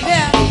left,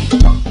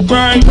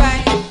 right,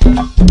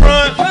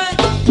 front,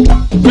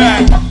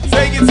 back.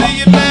 Take it to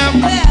your left,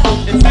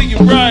 and to your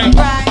right,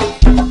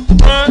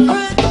 front,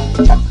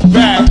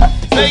 back.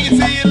 Take it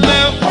to your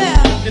left,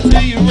 and to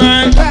your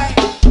right,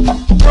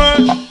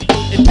 front,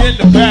 and then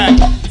the back.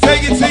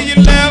 Take it to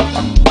your left,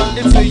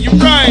 and to your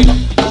right,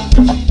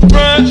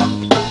 front,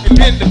 and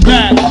then the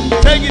back.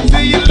 Take it to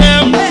your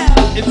left,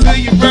 and to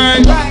your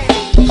right,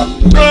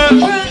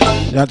 front.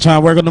 Y'all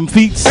trying to work on them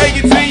feet? Take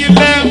it to your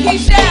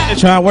left,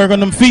 Trying to work on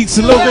them feet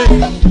a little bit.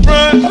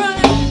 front,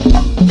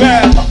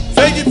 back.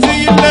 Take it to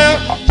your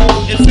left,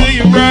 and to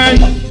your right,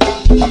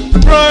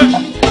 front,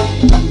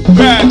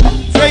 back.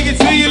 Take it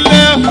to your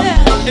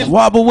left, and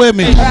Wobble with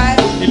me.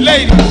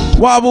 ladies.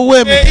 Wobble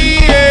with me.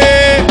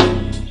 Yeah.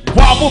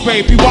 Wobble,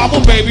 baby,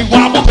 wobble, baby,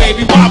 wobble,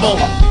 baby, wobble.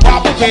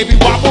 Wobble, baby,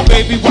 wobble,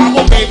 baby,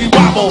 wobble, baby,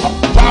 wobble.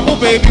 Wobble,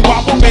 baby,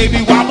 wobble,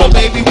 baby, wobble,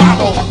 baby,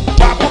 wobble.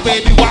 Wobble, baby.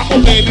 baby,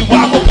 wobble, baby,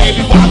 wobble,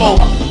 baby, wobble.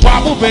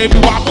 Wobble, baby,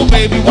 wobble,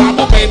 baby,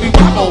 wobble, baby,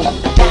 wobble.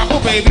 Wobble,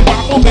 baby,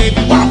 wobble,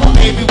 baby, wobble,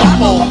 baby,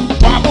 wobble.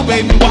 Wobble,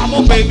 baby,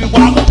 wobble, baby,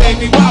 wobble,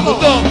 baby, wobble.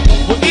 Look,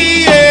 well,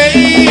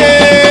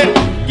 yeah,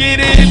 get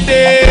in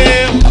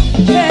there.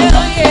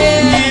 Hell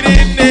yeah. Get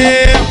in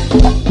there.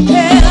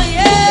 Hell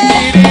yeah.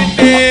 Get in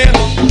there.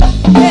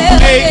 Hell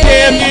Hey,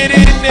 yeah. get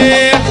in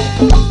there.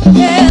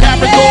 Hell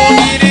Capricorn,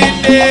 yeah. get in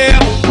there.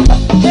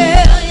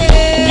 Hell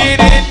yeah. Get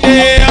in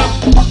there.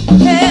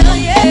 Hell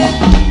yeah.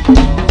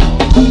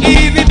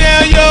 Easy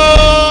now, yo.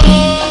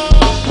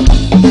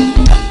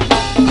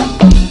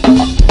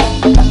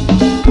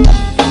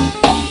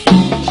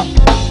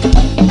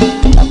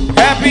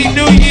 Happy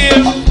New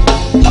Year.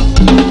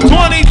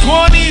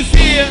 2020's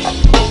here.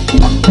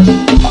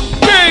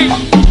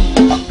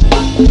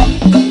 Bing.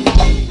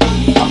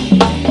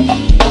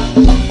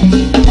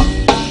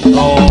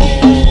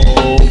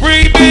 Oh,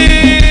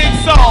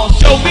 remix song.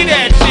 Show me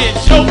that shit.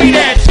 Show me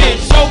that shit.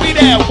 Show me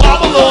that.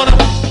 Wobble on 'em.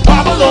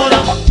 Wobble on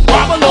 'em.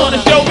 Wobble on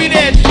 'em. Show me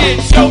that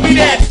shit. Show me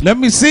that. Let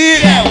me see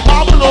it. Yeah,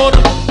 wobble on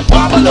 'em.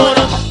 Wobble on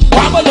 'em.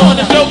 Wobble on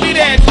 'em. Show me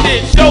that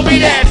shit. Show me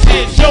that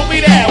shit. Show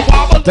me that.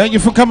 Wobble. Thank you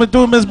for coming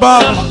through, Miss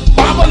Barbara.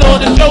 Wobble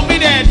on 'em. Show me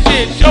that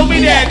shit. Show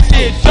me that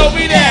shit. Show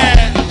me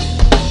that.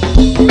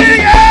 Big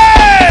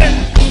ass.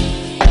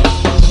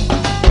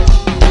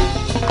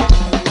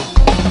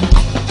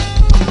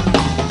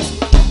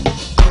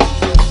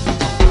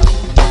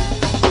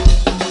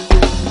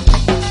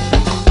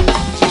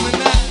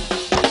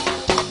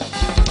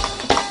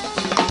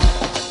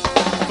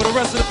 For the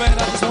rest of the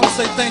band, I just want to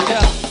say thank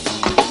y'all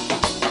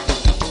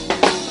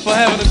for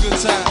having a good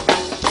time.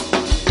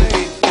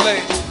 Hey,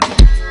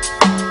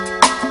 play.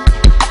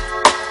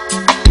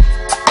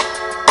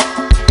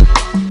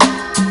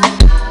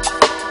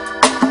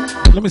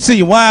 Let me see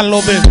you whine a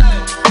little bit.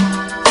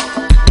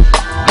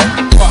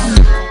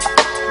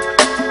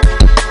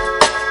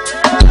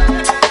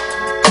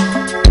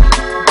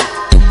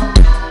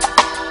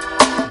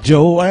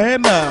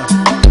 Joanna.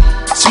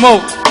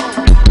 Smoke.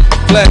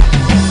 Play.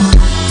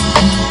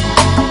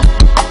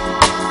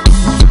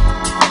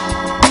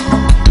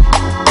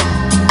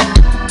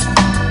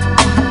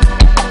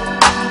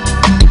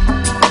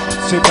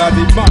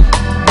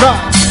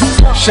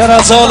 Shout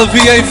out to all the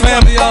VA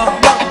family, y'all.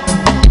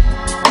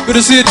 Good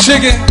to see a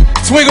chicken.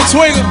 Twinkle,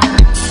 twinkle.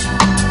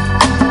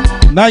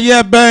 Not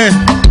yet, bang.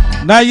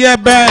 Not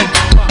yet, bang.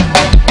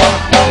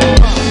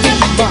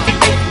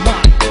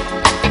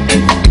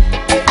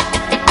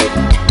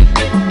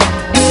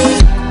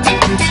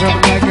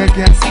 Like a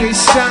gas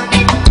station,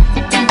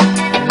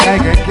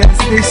 like a gas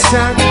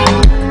station.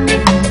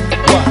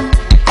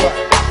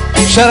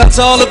 Shout out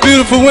to all the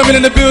beautiful women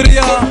in the building,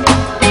 y'all.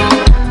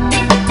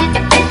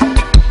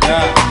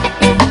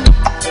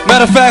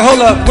 Matter of fact,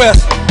 hold up,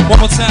 Wes, one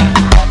more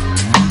time.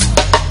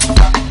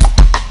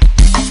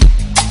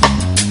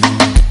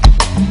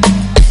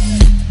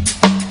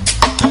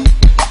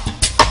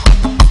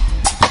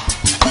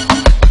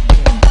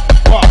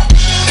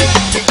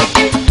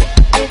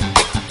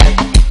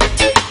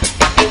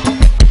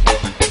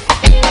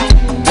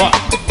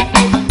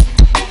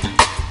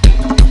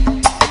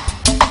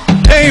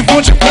 Hey,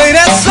 won't you play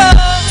that song?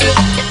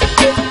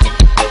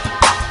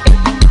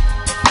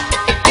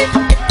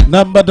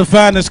 Nothing but the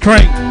finest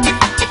crank.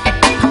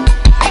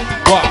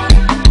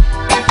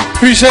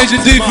 Appreciate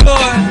you, D.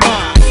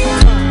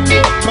 Floyd.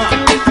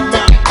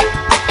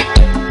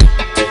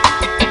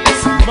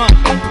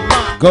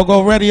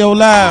 Go Radio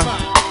Live.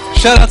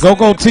 Shout out to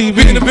Go be in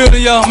TV. the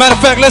building, y'all. Matter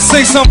of fact, let's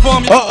sing something for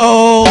me.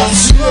 Uh-oh.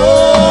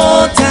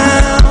 Slow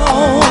down,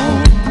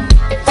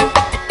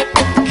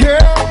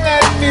 girl,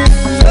 let me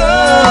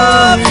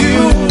love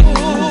you.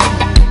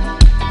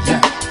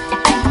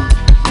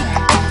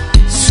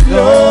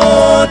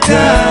 Slow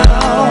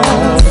down,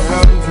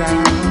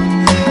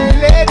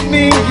 let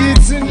me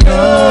get to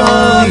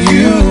know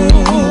you.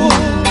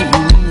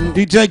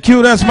 DJ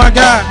Q, that's my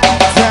guy.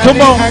 Come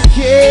I on.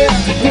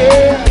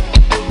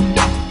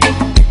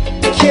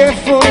 care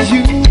for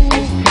you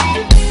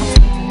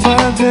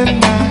more than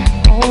my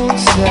own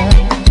self.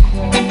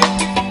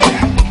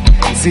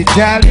 See,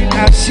 darling,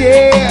 I'll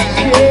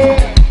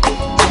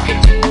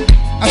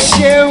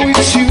share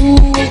with you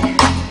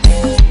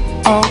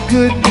all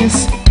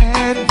goodness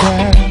and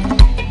bad.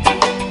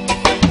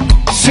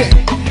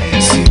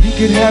 See, we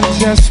could have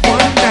just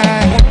one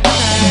night.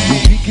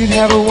 We could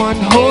have a one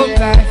whole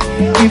life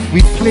if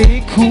we play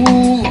it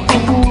cool.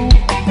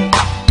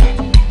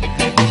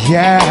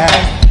 Yeah.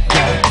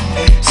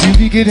 See,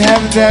 we could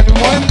have that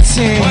one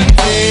thing.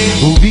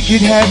 We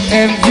could have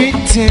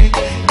everything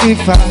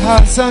if our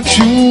hearts are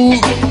true.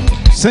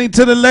 Sing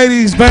to the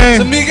ladies, To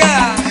band. me,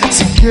 guys.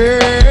 So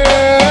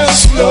girl,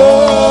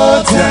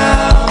 slow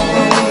down.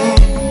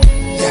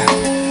 Yeah.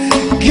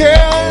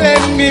 Girl,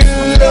 let me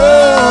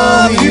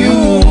love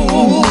you.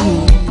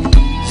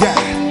 Yeah.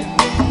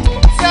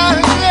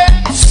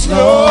 Darling,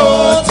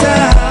 slow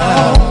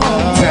down.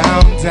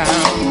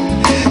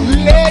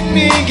 Down. Let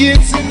me get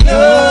to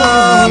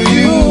know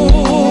you.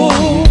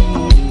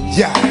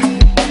 Yeah.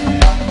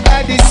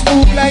 Body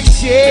smooth like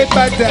shea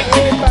butter.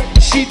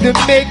 She to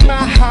make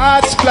my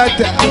heart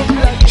splutter.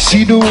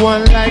 She the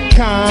one like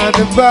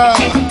carnival.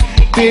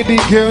 Baby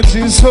girl,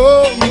 just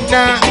hold me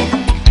now.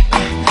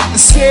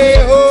 Say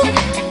oh,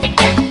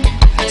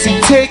 say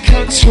take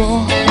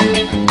control.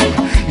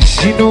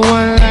 She the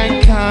one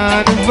like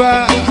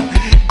carnival.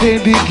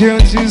 Baby girl,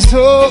 just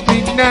hold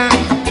me now.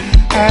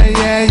 Ah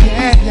yeah,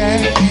 yeah,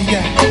 yeah,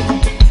 yeah.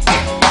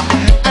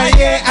 Ah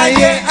yeah, ah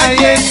yeah, ah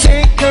yeah.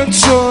 Take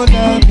control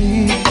of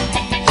me.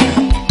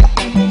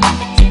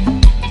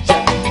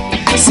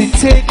 Say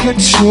take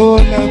control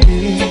of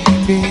me.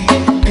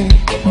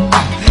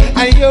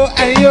 Ayo,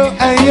 ayo,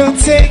 ayo,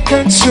 take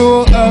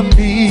control of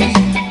me.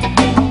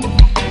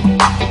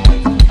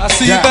 I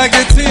see you back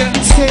at 10.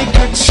 Take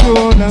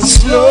control and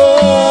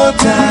slow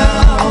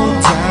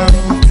down,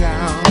 down,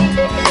 down.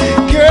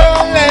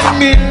 Girl, let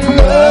me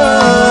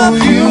love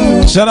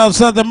you. Shout out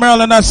Southern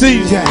Maryland, I see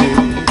you. Yeah.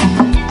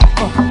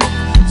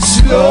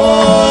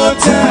 Slow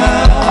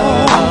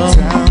down,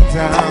 down,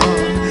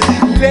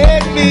 down.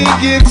 Let me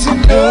get to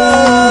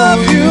know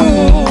you.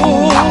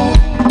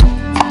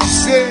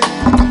 Say,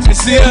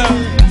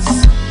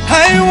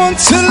 I want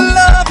to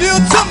love you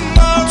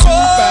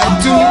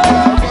tomorrow.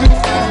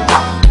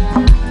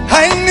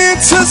 I need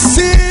to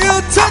see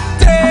you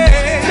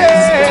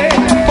today.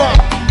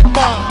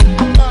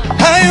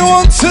 I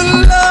want to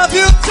love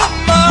you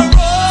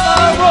tomorrow.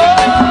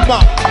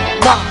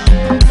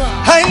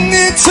 I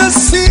need to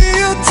see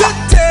you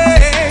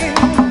today.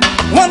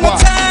 One more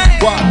time.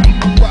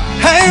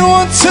 I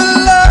want to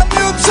love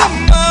you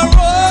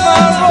tomorrow.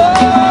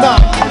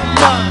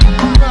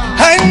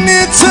 I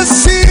need to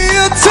see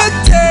you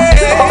today.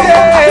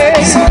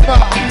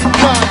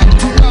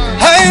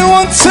 I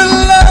want to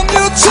love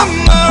you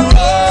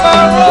tomorrow.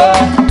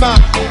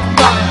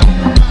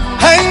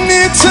 I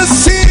need to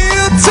see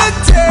you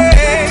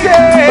today.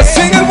 But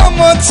sing it one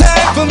more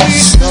time for me.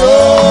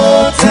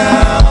 slow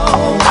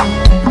down.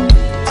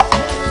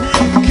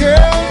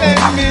 Girl,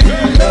 let me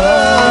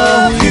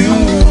love you.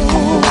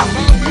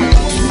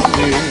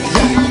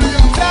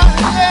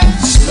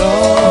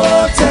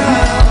 Slow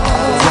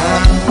down.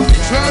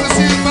 Trying to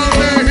see if my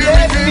man here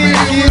Let me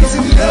get to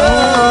know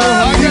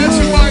I got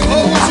you, Mike.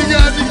 Hold what you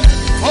got.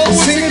 Hold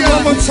what Sing you it one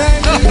got. more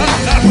time.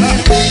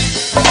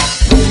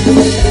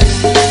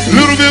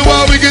 Little bit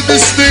while we get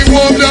this thing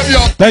warmed up,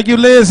 y'all. Thank you,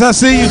 Liz. I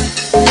see you.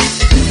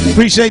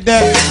 Appreciate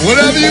that.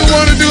 Whatever you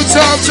want to do,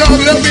 Tom,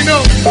 let me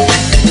know.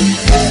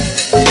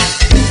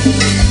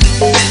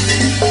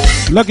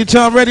 Lucky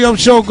Charm Radio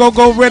Show, Go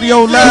Go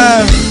Radio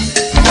Live,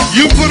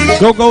 You put it up.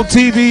 Go Go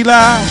TV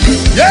Live.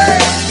 Yeah.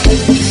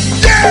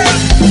 Yeah.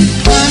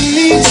 I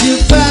need your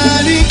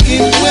body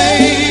in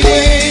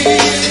way.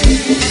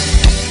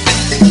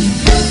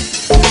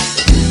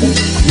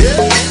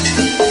 Yeah.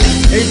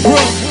 Hey, bro,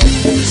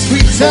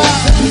 sweetheart,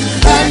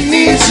 I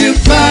need your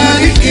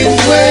body in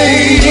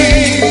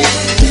way.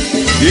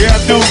 Yeah, I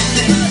do.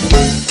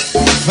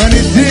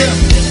 Honey dip,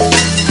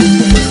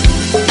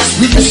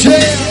 sweet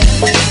Michelle,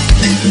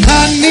 I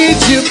need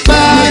your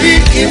body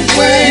in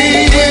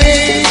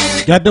way.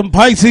 Got them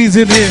Pisces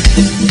in here.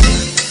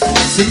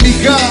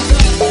 Tamika,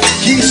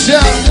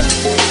 Keisha,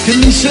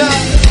 Kanisha,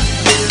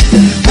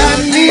 I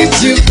need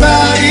your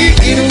body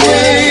in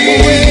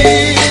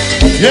way.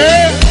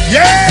 Yeah.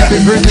 Yeah. Happy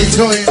birthday,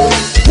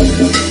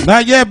 Toya.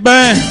 Not yet,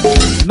 man.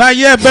 Not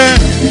yet, man.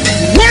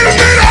 Wait a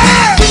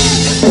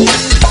minute.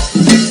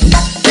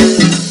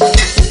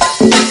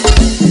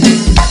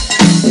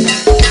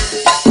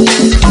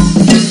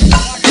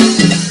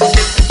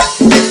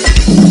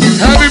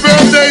 Happy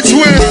birthday,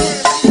 twin.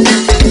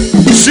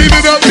 She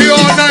been up here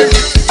all night.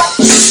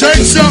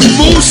 Shake something,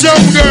 move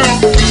something, girl.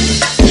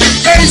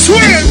 Hey,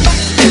 twin.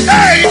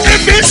 Hey,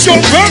 if it's your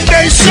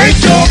birthday, shake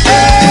your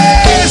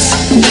ass.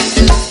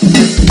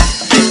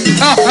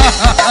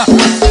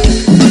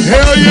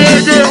 Hell yeah,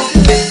 girl.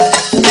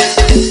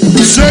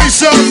 Say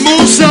something,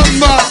 move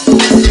something up.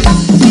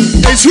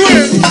 Hey,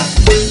 twin.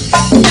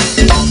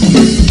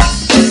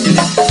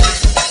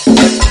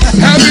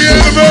 Happy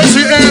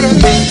anniversary, Anna.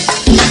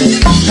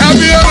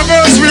 Happy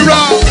anniversary,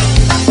 Rob.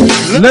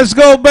 Let's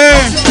go,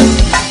 man.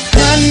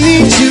 I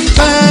need your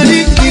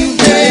body in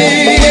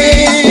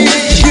way.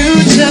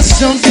 You just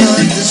don't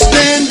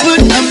understand, but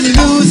I'm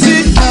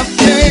losing my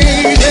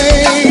pain.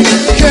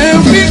 Can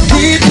we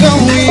keep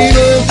going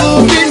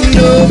over and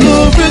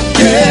over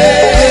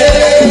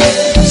again?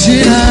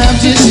 Shit, I'm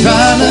just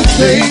trying to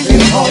take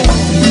it home.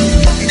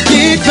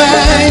 Get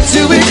back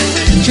to it.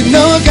 You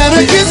know I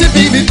gotta kiss it,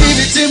 baby, give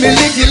it to me,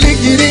 lick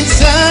it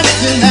inside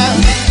and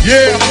out.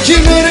 Yeah. You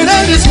know that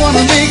I just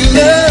wanna make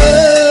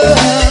love.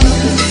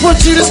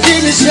 Want you to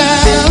scream and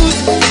shout.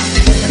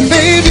 And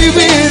baby,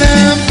 when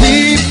I'm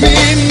deep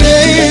in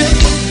it,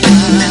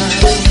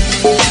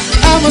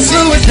 I'ma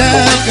slow it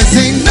down, cause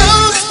ain't no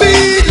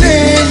speed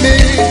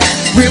limit.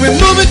 When we're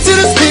moving to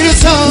the speed of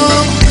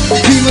song,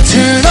 we will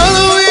turn all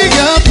the way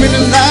up when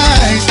the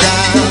lights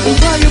down.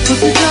 Why your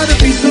pussy gotta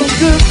be so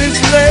good this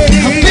late?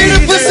 I made a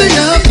pussy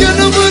up, you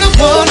know what I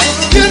want.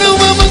 You know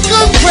I'ma go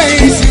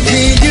crazy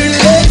when you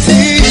let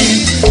me.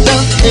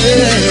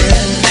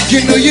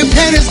 You know you your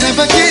panties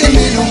never getting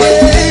in the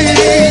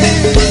way.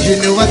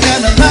 You know I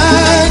kinda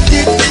like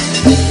it.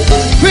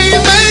 Will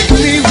you make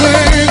me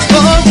work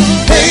for?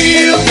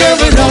 Hey, you girl,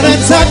 with all that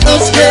tight,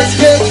 those skirts,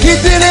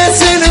 keep that ass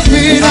in the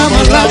beat.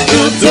 I'ma lock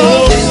the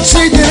door.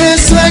 Shake that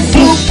ass like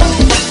boom,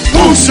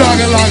 boom,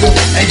 shaka-laka.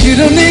 And you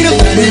don't need a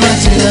body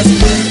watching us.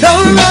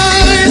 Don't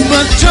rise,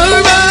 but your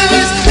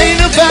eyes. Ain't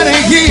nobody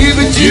here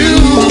but you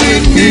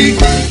and me.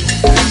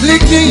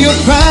 Licking your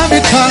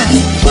private part.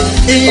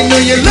 And you know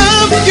you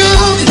love your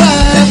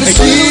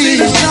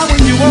privacy.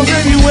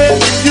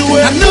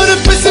 I know the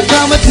pussy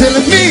mama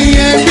telling me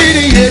I ain't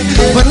ready yet,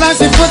 but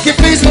life's a fucking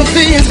face no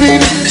fears,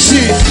 baby.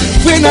 Shit,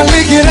 when I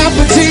lick it, I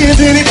put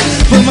tears in it.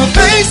 But my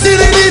face in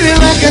it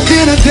like a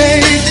dinner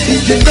date.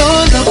 You know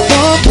the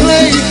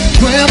foreplay,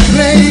 well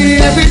played,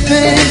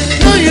 everything.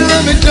 Know you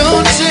love it,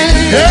 don't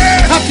change.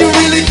 I can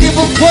really give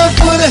a fuck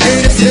what the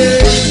haters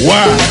say.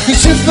 Why?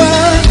 Cause you're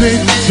fine,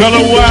 baby. Tell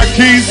her why,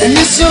 Keith. And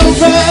it's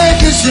alright,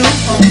 cause you're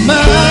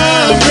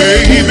my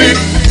baby.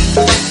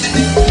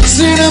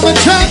 Said I'ma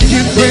drive you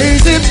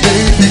crazy,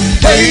 baby.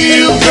 Hey,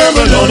 you girl,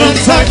 but on them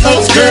tight,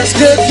 those skirts.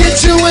 Get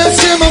you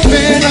ass in my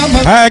bed, I'ma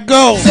How it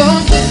go?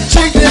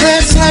 shake that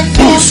ass like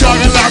Boom,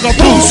 shaka-laka,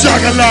 boom,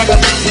 shaka-laka.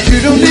 you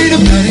don't need a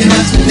body,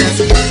 that's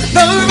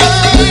no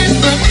rise,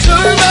 but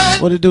you're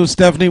right. What it do,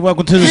 Stephanie?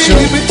 Welcome to the show.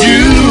 With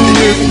you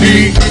with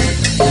me,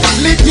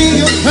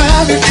 licking your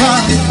private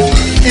part,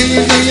 and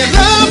you know you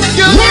love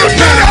your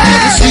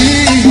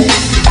privacy.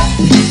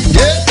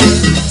 Yeah,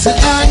 so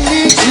I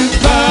need you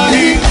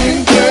body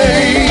and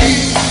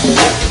grace.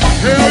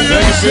 Hell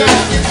yeah, yeah.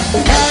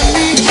 I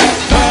need you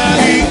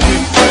body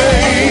and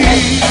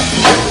grace.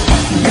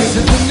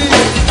 Listen to me,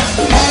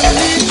 I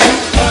need you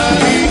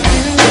body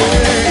and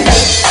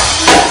grace.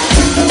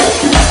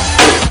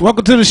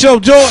 Welcome to the show,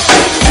 George.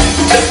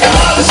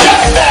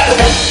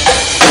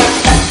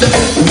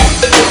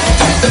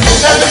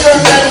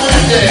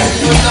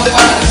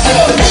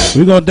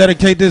 We're gonna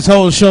dedicate this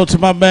whole show to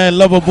my man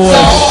Loverboy.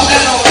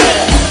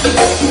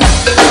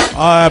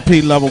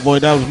 R.I.P. Loverboy,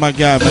 that was my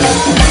guy,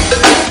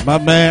 man. My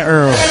man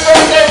Earl.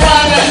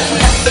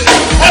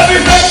 Happy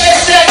birthday,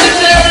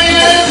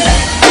 Sagittarius!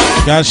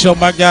 Gotta show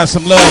my guy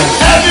some love.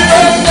 Happy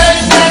birthday,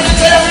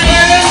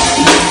 Sagittarius!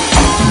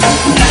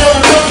 You know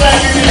what looks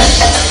like it is.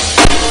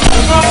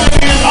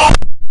 Something is off.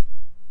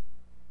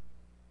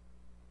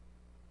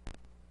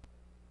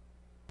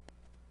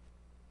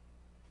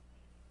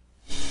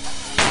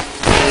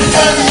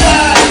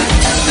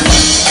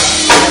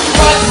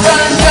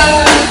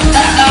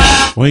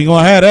 We ain't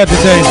gonna have that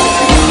today.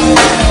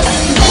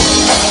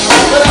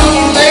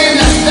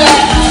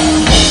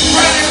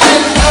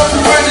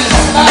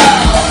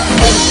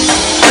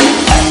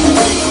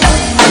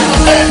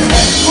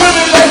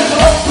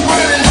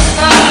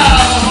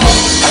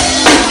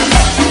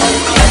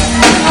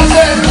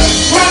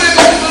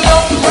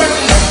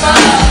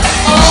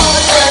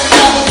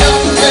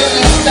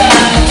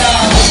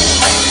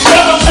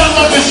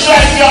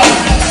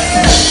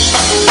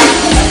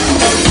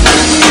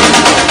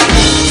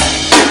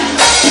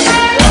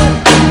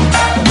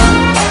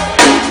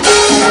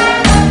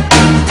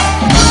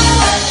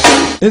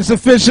 It's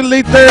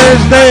officially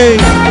Thursday.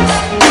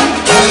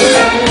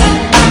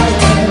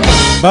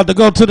 About to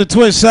go to the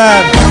Twitch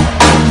side.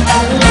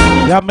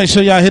 Y'all make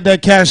sure y'all hit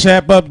that Cash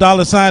App up, $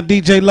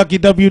 DJ Lucky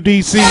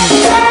WDC.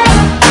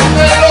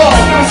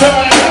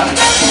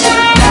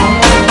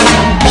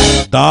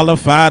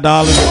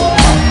 $5.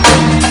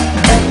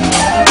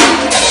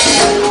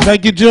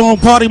 Thank you, June.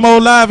 Party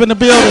Mode Live in the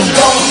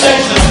building.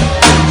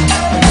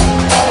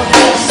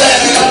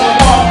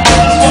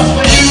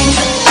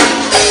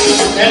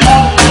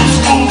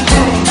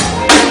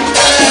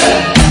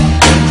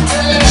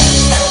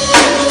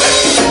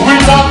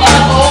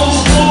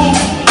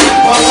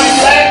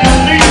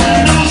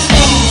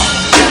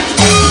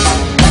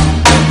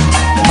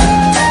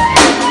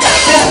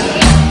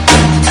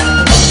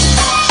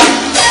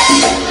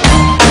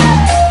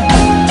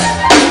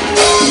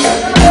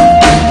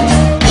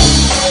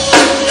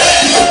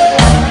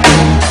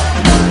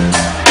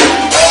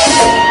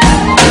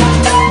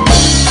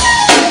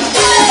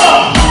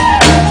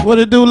 What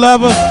it do,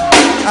 lover?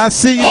 I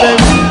see you,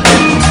 baby.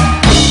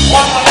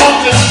 One of the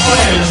longest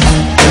friends.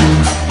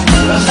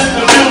 Let's hit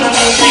the building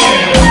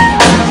again.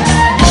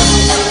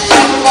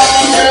 Talk about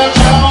my girl,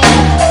 Joan.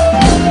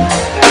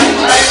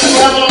 I ain't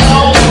never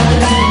known.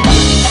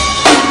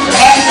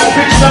 If I can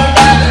pick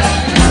somebody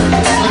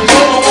to go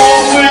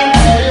along with,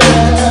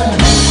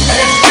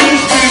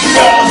 excuse me,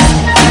 fellas,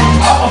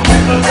 I'ma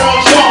pick the girl,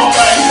 Joan,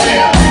 right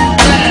there.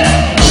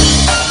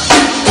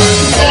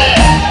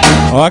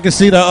 Yeah. Oh, I can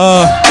see the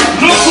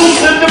Look who's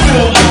in the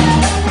building.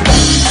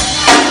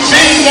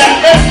 Sing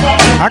that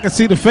everybody. I can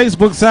see the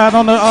Facebook side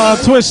on the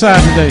Twitch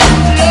side today.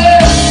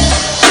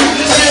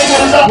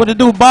 What it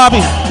do,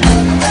 Bobby?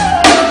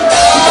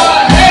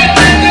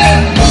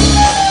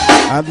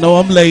 I know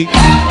I'm late.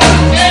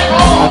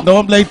 I know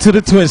I'm late to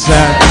the Twitch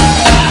side.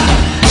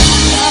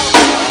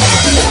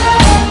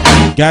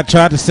 Guy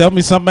tried to sell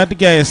me something at the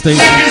gas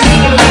station.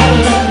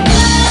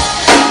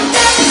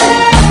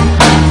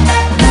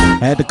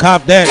 Had to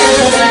cop that.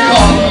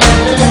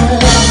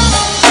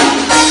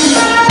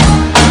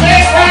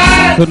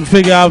 Couldn't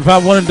figure out if I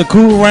wanted the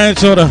Cool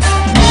Ranch or the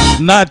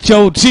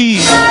nacho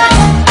cheese.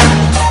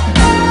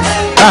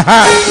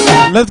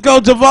 Let's go,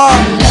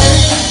 Javon.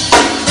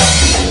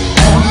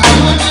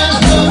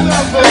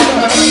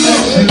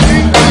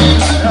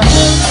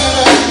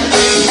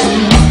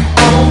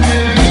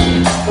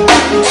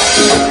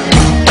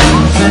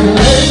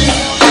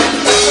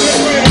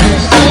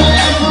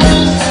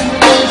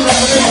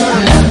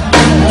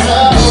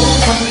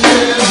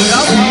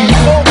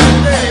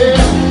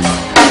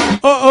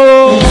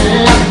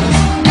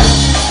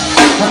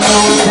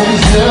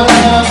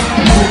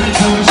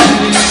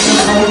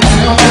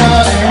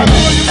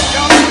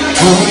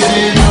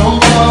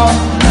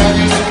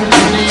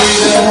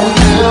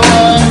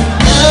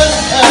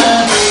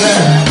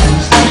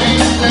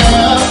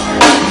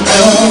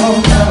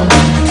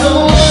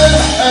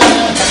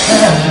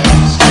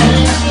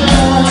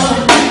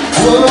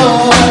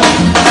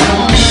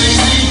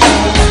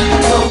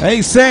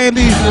 Hey,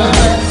 Sandy.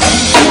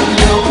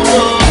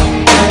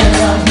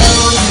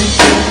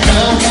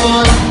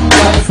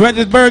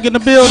 Fredericksburg in the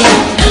building.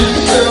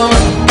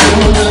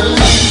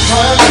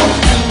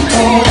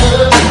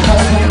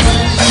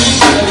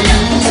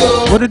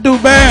 What it do,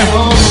 man?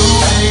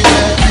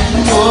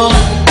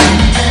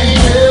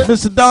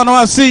 Mr. Donald,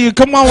 I see you.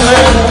 Come on,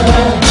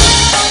 man.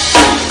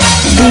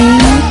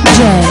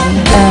 DJLUCKY.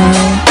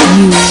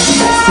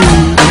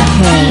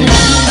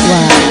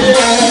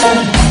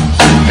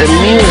 The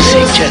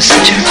music just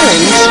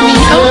turns me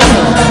on.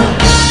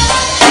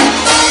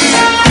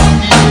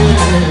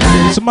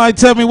 Somebody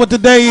tell me what the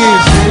day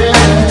is.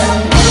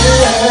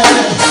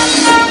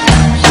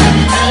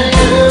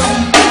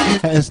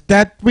 Is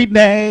that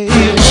Renee?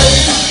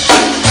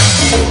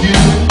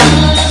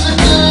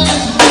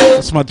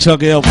 That's my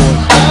Chuck L boy.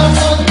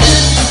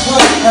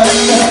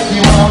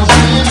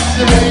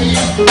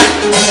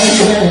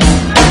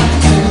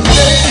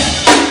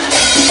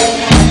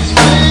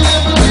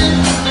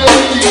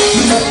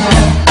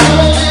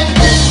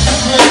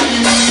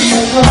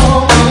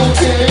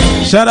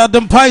 Shout out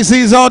them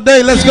Pisces all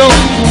day. Let's go.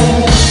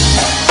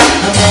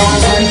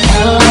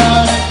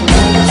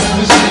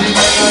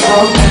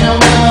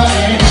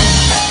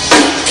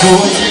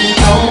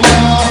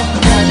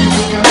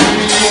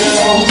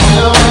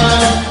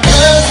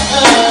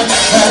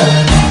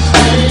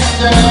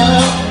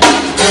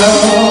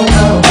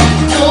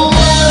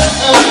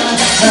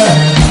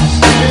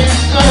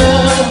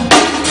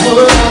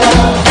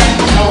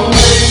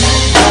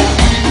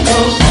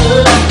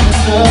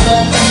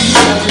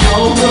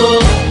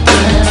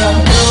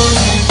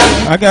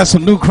 I got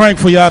some new crank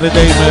for y'all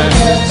today, man.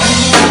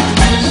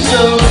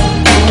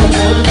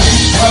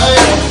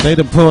 They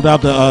done pulled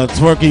out the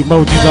twerk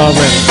emojis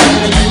already.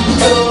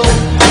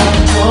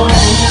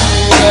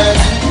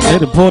 They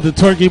done pulled the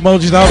twerk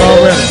emojis out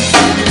already.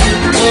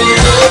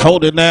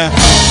 Hold it now.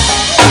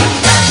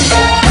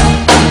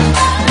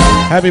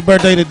 Happy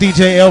birthday to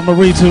DJ El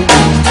Marie too.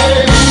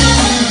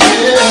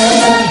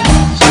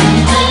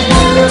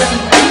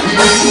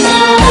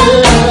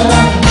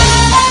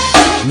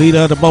 Leader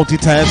of the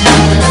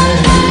multitasking.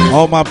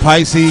 All my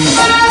Pisces,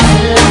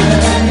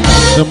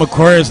 the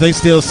Aquarius, they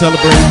still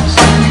celebrate.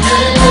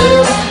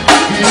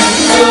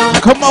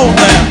 Come on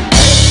now.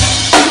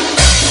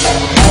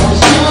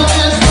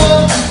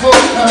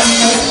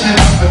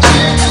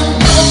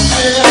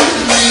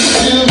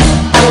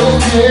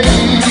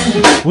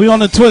 We on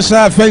the Twitch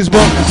side,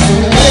 Facebook.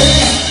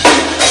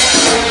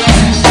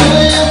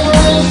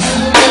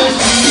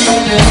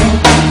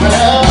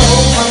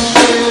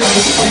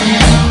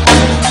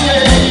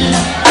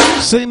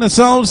 Sing the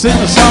song, sing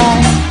the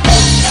song.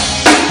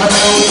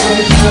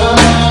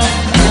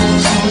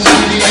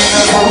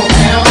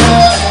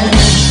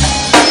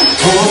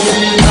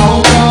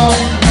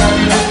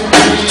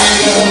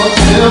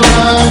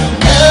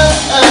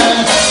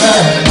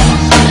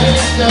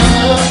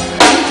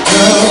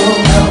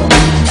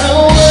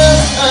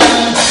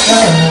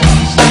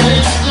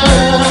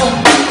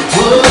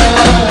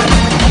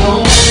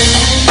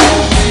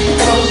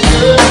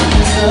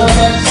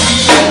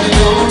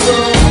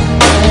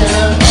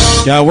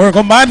 Gotta work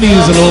on my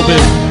knees a little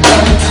bit.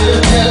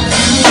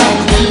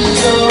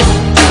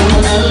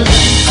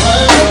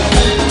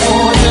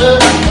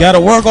 Gotta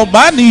work on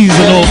my knees a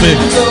little bit.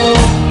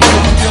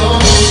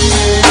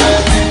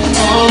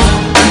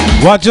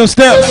 Watch your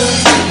step.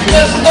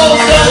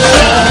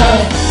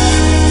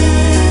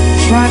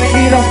 Trying to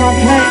eat off my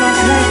plate.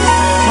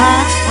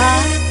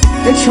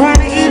 They're trying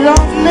to eat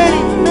off me.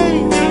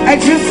 I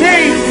just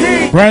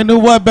see. Brand new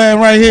what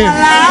band right here.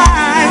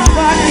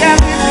 Fuck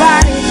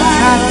everybody.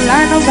 I don't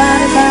like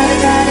nobody.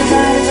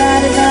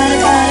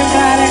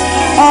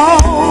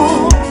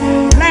 Oh,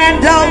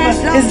 Landover,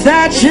 is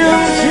that you?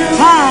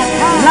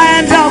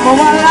 Landover,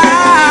 well,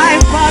 I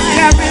fuck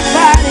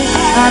everybody.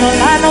 I don't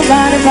like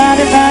nobody.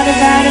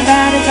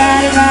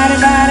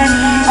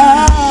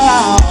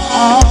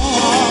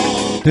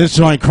 Oh. This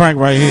joint crank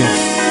right here.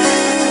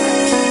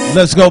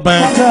 Let's go,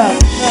 man.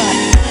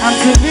 I'm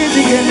too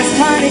busy getting this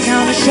money,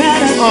 counting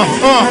shadows.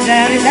 My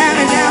daddy let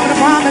me down with a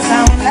promise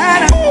I won't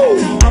let him.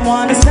 I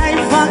wanna say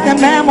fuck that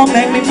man won't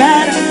make me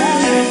better.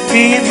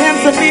 Me and him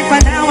so beef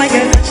right now, I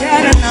get the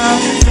cheddar now.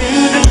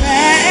 Do the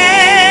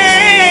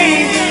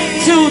pain,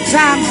 2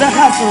 times the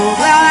hustle.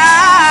 Well,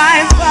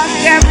 I fuck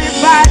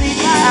everybody,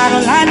 I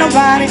don't like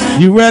nobody.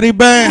 You ready,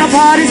 band? No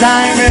parties,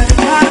 I ain't ready.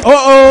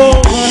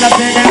 Uh-oh. Pull up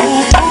in that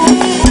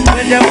ooh-ooh,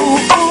 with that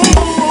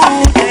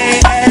ooh-ooh, yeah,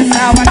 that's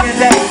how I get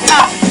that.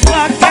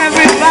 Fuck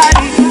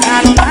everybody,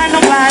 I don't like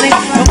nobody.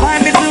 Don't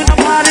find me to no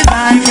parties,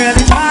 I ain't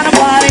really trying to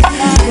party.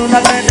 Pull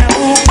up in that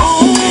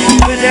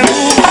ooh-ooh, with that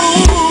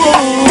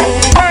ooh-ooh.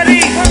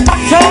 Party,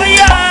 so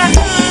young,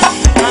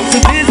 I'm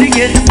too busy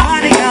getting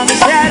money out the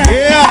shadow.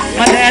 Yeah.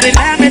 My daddy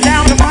let me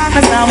down with a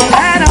promise I will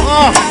let him.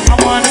 I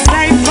wanna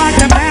say fuck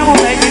the man will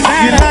make me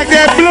better. You like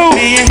that blue?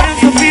 Me and him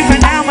so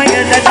beefing now, I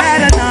get that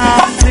better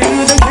now. To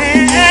the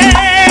pain.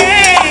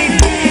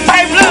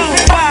 Hey blue,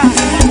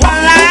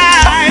 well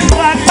I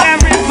fuck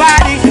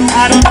everybody.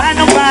 I don't like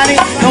nobody.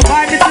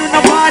 Nobody to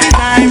no parties.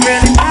 I ain't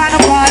really trying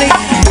to party.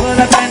 Pull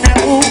up in that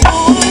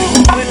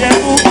ooh-ooh, with that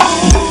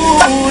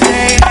ooh-ooh,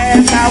 they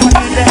ask how I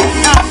do that.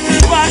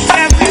 Fuck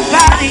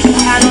everybody.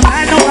 I don't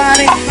like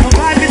nobody.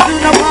 Nobody to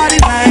no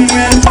parties. I ain't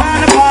really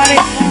trying to party.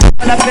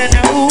 Pull up in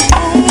that ooh-ooh,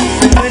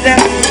 with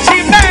that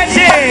cheap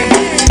magic.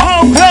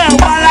 Whole club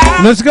while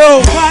I Let's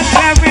go. fuck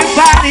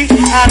everybody.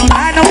 I don't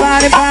like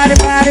nobody, body.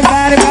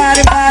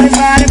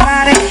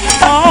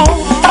 Oh,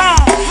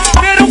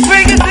 middle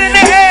fingers in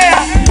the air.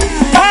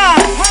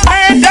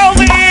 Hand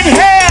over in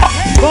here.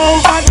 Go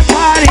fuck the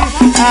party.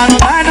 I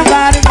don't like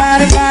nobody,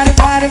 body.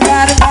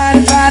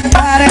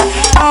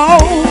 Oh,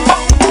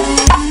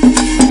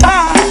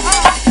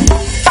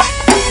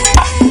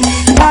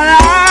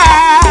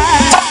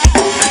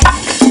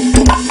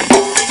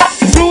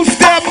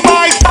 Two-step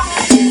mic.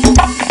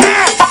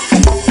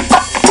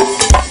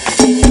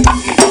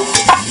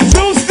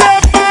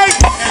 Two-step mic.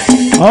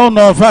 I don't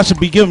know if I should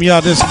be giving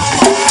y'all this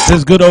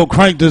good old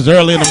crank this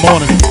early in the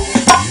morning.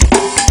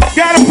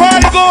 Got a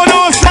party going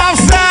on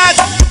Southside.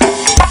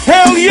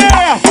 Hell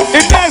yeah.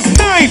 And that's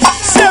 9th,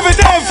 7th,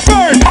 and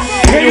 1st.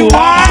 Hey,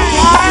 why?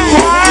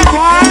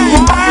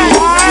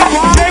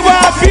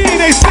 KYB,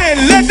 they said,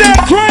 let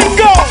that crank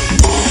go.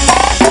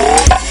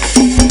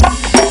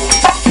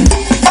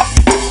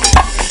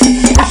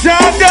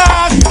 Rashad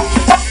Dawes.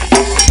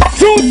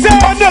 2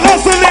 times the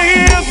hustler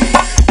here.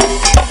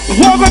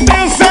 Welcome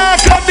inside,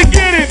 come to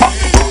get it.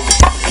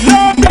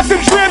 Love me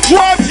some shrimp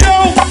drops,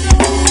 yo.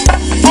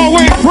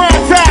 Always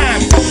prime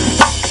time.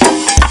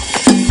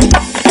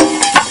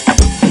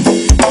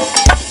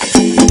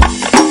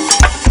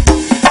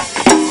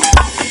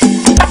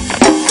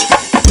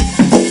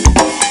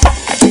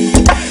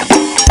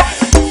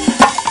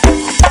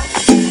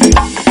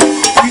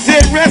 He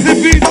said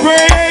recipes,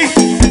 praise.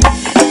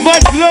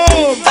 Much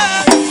love.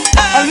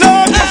 I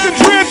love me some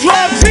shrimp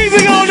drops.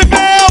 Cheesy on the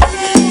bell.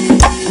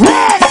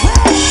 Rock.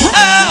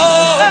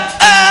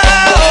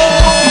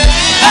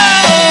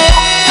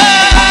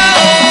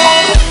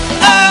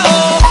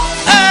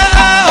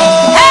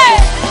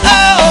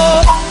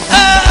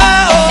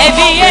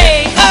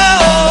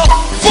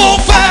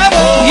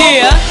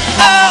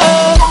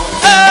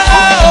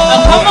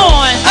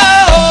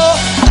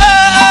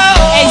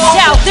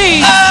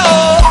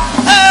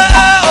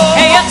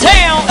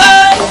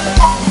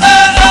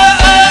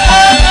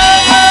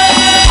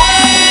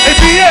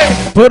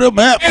 Put them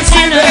up. Hands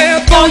in the air,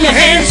 throw your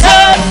hands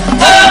up.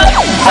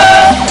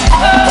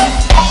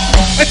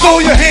 And throw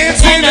your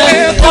hands in the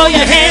air, throw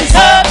your hands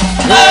up.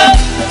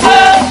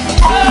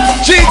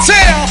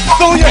 G-Town,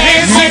 throw your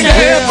hands in the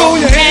air, throw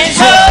your hands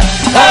up.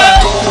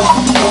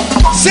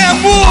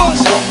 Sam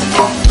Woods,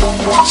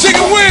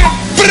 Chicken Wing,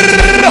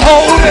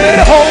 hold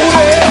it.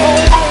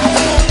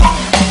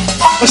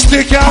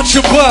 Stick out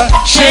your butt,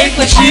 shake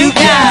what you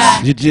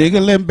got. You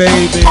jiggling,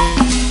 baby.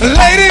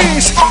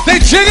 Ladies, they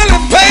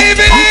jiggling,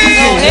 baby.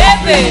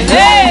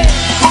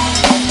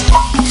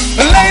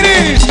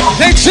 Ladies,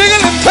 they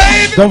jiggling,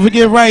 baby. Don't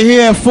forget right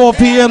here at 4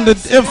 p.m. the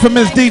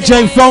infamous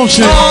DJ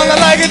Function. Oh, I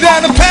like it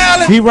down the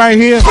pallet. He right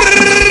here.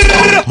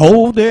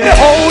 Hold it.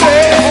 Hold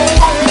it.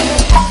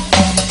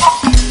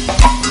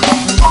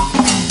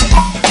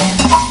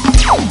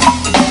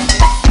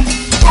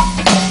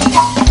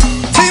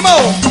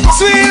 Timo,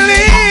 sweet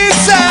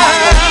Lisa.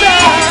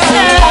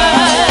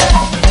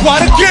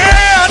 What a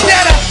girl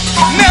that I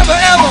never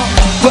ever,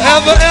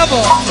 forever.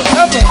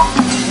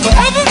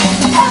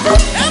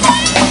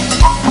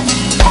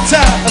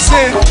 Time, I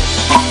said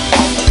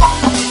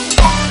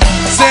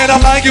I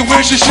like it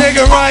when she shake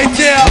it right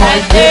there.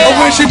 I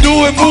wish you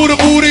do it, move the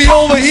booty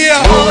over here.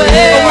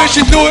 I wish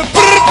you do it,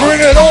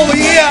 bring it over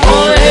here.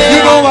 You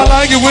know I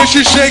like it when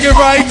she shake it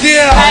right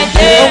there.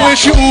 I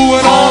wish you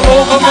move it all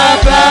over my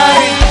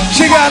body.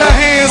 She got her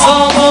hands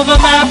all over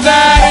my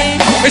body.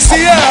 And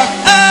see her.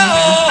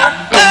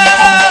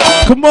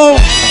 Come on.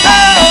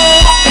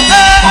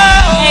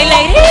 Hey,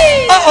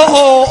 lady.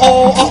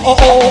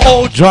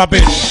 Oh. Drop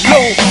it.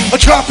 Low,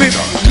 drop it,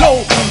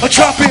 low,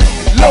 drop it,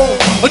 low,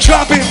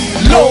 drop it,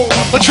 low,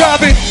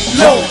 drop it,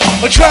 low,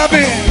 drop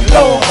it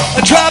low,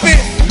 drop it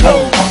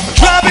low,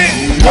 drop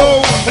it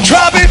low,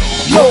 drop it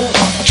low,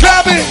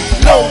 drop it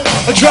low,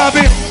 drop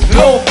it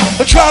low,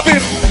 drop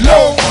it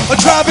low,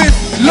 drop it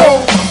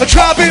low,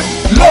 drop it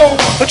low,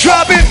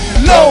 drop it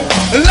low.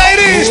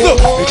 Ladies, look.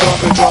 No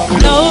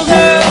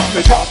girl,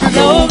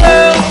 no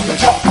girl,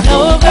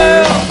 no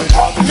girl,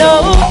 no, no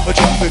girl,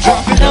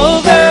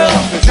 no girl,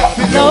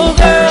 no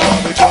girl,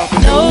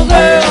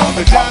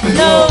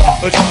 no,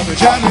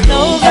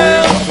 no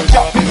girl,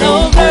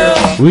 no girl.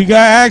 We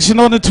got action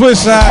on the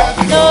twist side.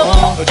 No,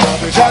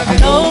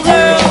 no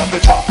girl,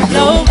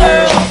 no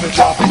girl,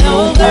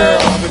 no girl.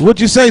 What'd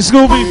you say,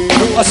 Scooby?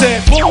 I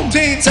said, boom,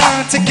 ting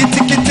time, ticky,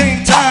 ticky,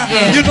 ting time.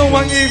 Yeah. You know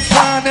I get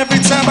fine every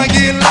time I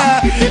get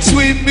live.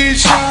 Sweet me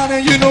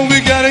shining, you know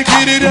we gotta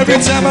get it every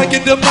time I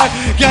get the mic.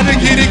 Gotta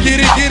get it, get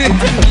it, get it.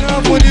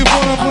 Now when you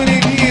wanna put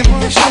it in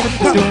my show.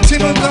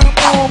 Tim and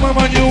I'm on,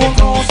 man, you want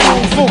on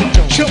phone.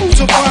 Shows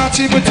a fine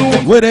team and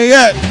doing. Where they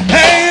at?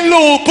 Hey,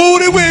 little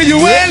booty, where you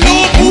at,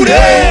 little booty?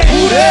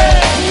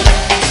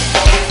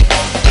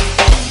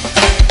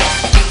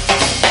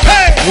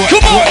 Hey,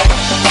 come on.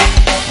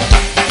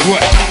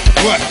 What?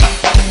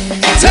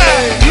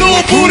 Time,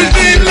 little booty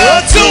need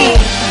love too.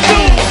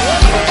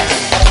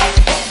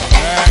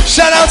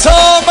 Shout out to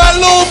all my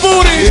little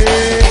booties.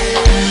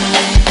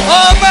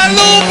 All my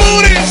little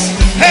booties.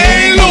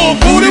 Hey, little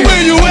booty,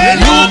 where you at,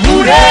 little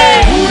booty?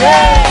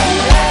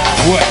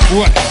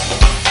 What?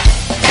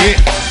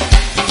 Yeah.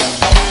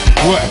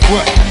 What?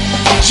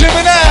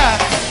 Gemini.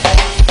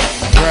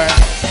 Right.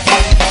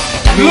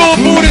 Little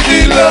booty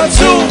need love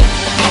too.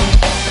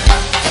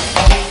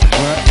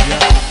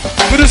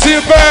 Good to see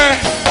you, Burn.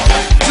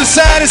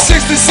 Society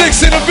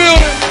 66 in the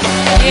building.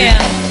 Yeah.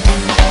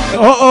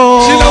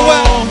 Uh-oh. You know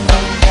what?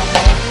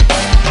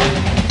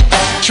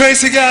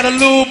 Tracy got a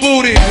little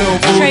booty.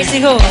 Tracy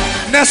who?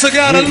 Nessa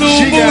got a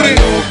little booty.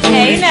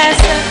 Hey,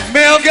 Nessa.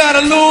 Mel got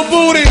a little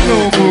booty.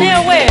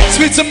 Now where?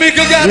 Sweet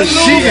Tamika got a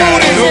little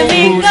got a booty.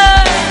 little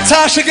Tamika.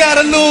 Tasha got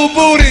a little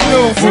booty.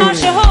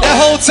 Tasha who? That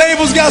whole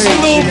table's got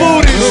some little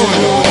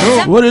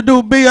booties. What it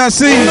do, BIC?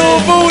 Little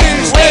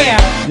booties. Where?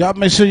 Y'all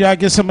make sure y'all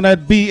get some of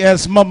that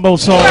BS mumbo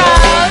song.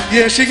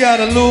 Yeah, she got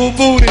a little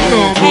booty.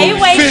 Hey,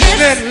 waitress.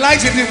 Fishnet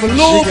likes it with a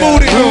little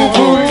booty.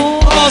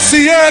 Oh,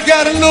 Sierra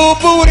got a little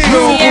booty.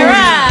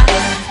 Sierra.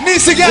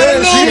 Nisa got a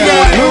little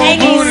Hey,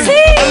 booty. Nisi.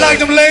 I like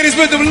them ladies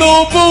with them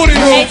little booty.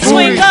 Hey,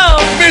 Twingo.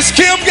 Miss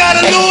Kim got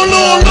a little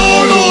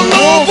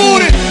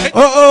booty.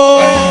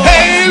 Uh-oh.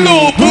 Hey,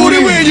 little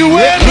booty, where you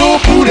at, little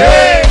booty?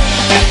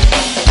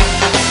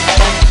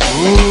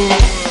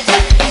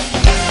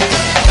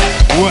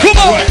 Come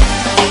on.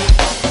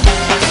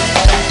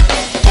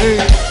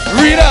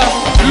 Rita,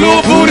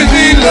 little booty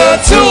need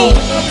love too.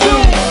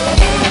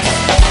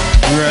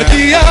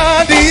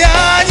 Dion,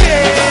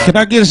 yeah. Can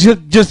I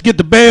just get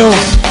the bell?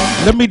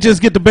 Let me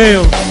just get the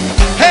bell.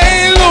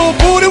 Hey, little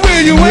booty,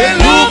 where you at,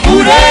 little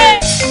booty?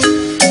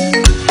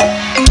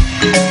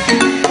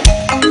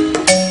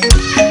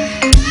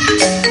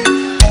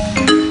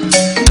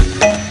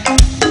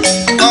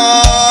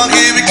 Oh,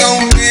 here we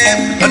go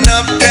again.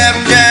 Another jam.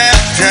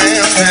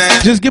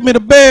 Just give me the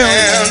bell.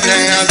 Hey,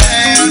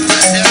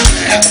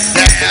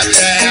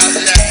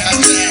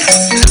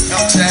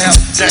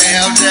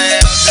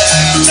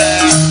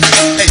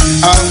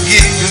 I'm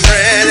getting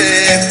ready.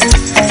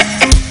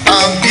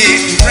 I'm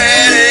getting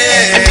ready.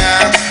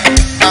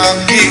 I'm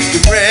getting ready. I'm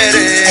getting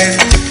ready.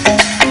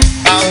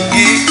 I'm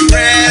getting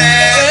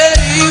ready.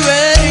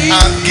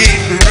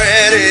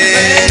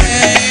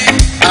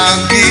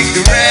 I'm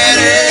getting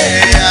ready.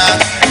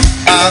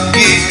 I'm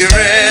getting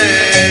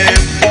ready.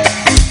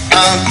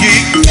 I'm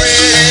getting ready.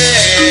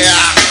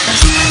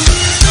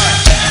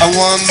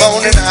 One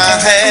morning I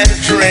had a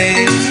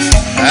dream.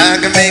 I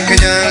could make a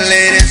young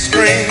lady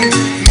scream,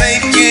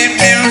 making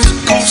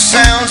musical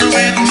sounds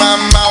with my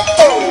mouth.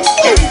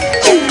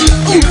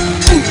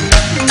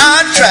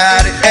 I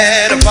tried it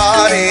at a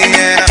party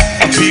and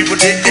people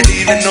didn't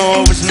even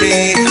know it was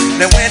me.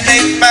 Then when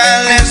they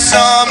finally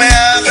saw me,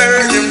 I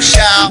heard them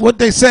shout. What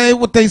they say?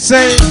 We're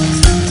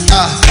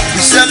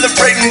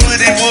celebrating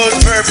Woody Wood's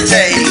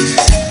birthday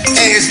and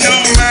his new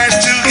merch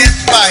to his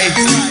wife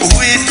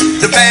with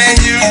the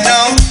band, you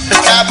know, the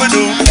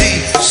capital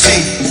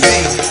D-C-B-Y-B-T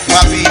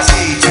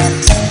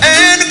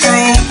and the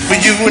groove for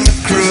you and the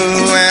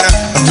crew and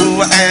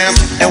who I am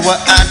and what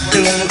I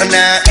do.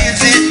 Now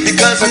is it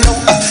because I know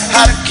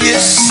how to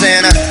kiss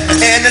and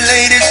the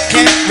ladies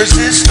can't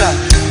resist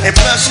and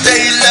plus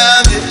they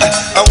love it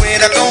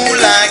when I go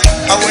like,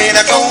 when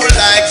I go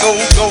like, go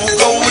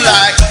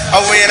like,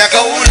 when I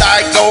go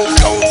like, go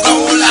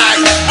like.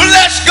 Well,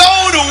 let's go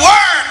to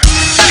work.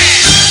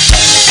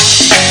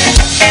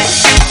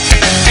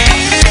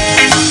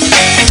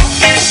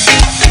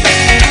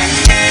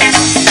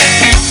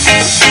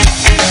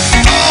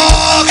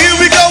 Oh, here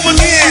we go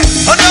again.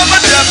 Another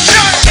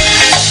jam.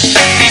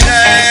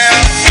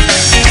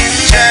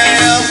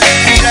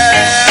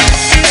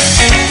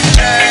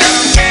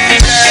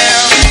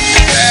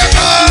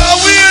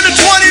 Oh, we're in the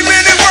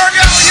 20-minute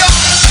workout, y'all.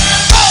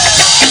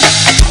 Oh.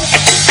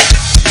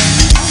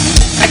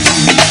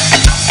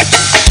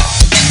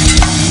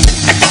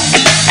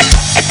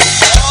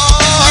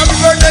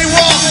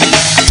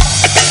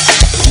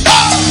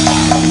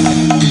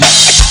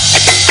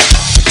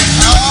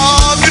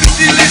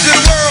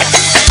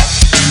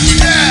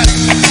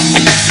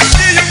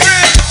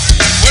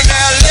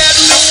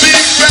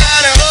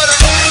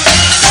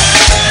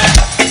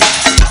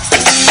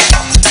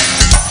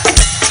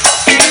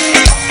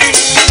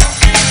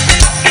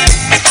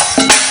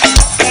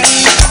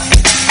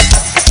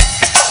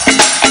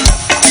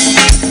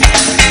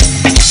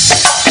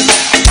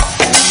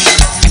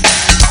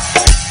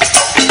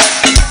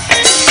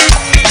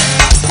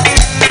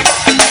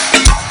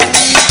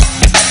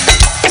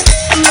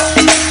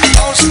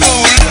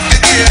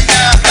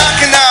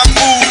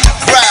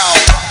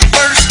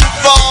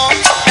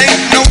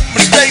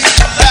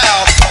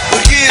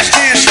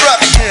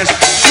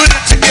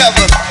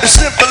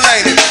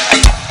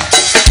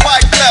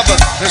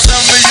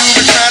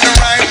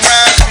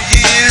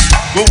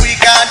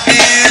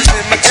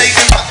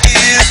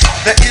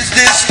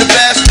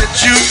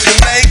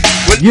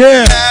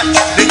 Yeah.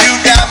 Then you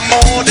got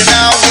more than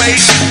I'll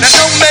wait. Now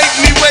don't make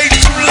me wait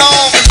too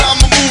long, cause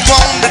I'ma move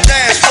on the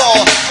dance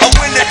floor. Or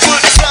when they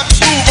put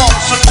something smooth on,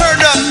 so turn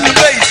up the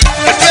bass.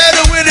 It's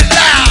better when it's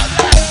loud.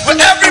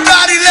 But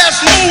everybody, let's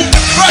move the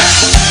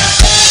crowd.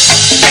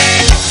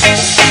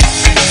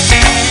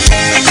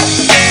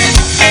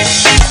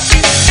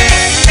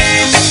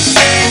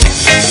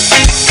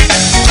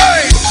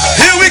 Hey,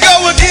 here we go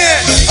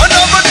again.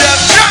 Another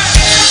death jam.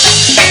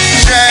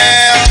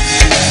 Jam,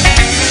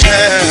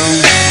 jam,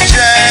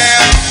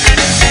 jam,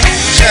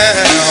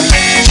 jam,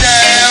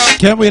 jam.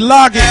 Can we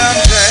lock it?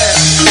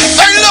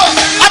 Hey, look,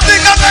 I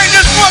think I made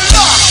this one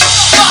lock.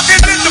 Lock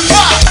it in the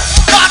pop,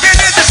 lock it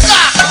in the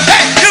sock.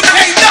 Hey, you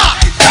can't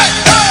knock it. Hey,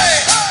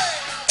 hey.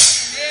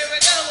 Here we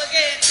go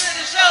again, to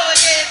the show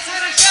again, to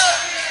the show.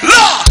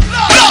 Lock,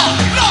 lock,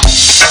 lock.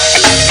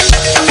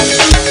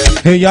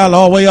 Here y'all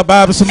all the way up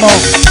Bobby Simone.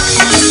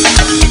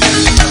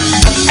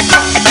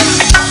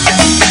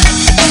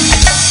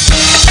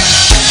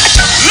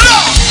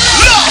 Lock,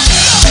 lock.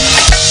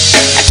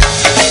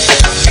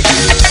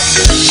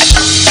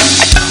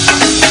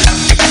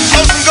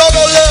 Oh, some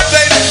go-go love,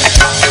 baby.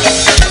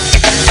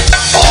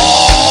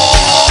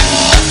 Oh,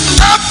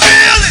 I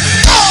feel it.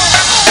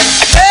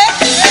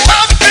 I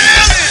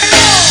feel it.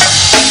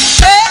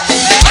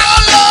 I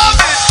love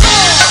it.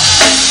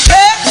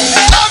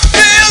 I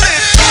feel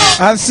it.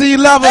 I see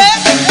lovers. I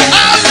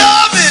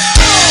love it.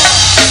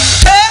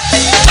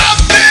 I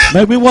feel it.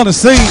 Make me want to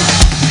sing.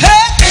 I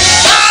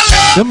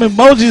love Them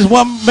emojis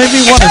make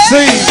me want to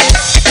sing.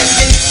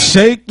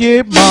 Shake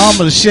it,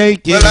 mama,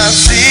 shake it. Well, I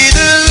see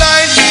the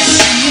light.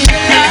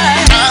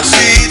 I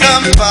see the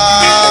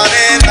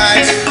body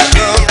lights.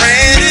 The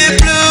red and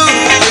blue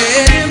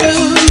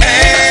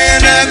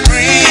and the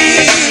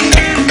green.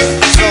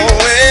 So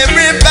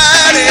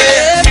everybody,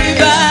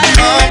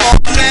 come on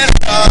and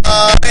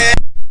party.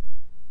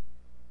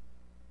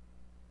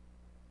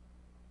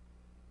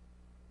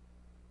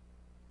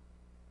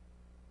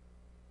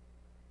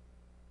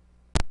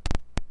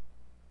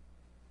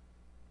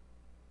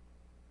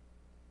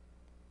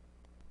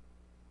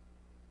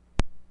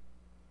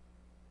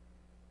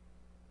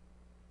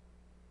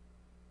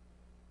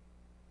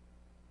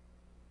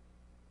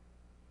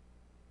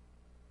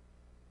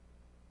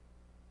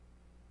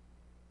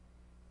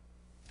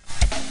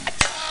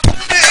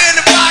 In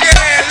the pocket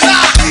and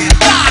lock it,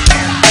 lock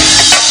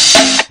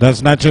it.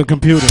 That's not your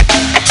computer.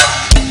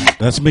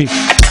 That's me. Oh,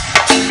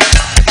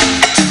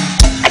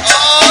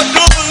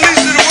 don't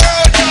release to the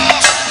world,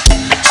 y'all.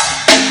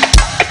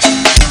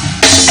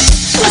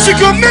 When she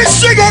come in,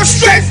 she go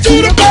straight to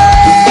the bar.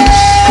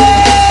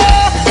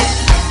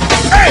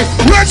 Hey,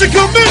 when she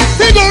come in,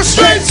 he go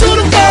straight to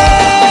the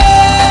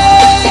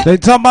bar. They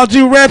talking about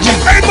you, Reggie.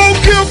 Hey, Mo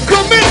Kim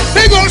come in,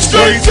 he go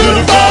straight to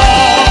the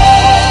bar.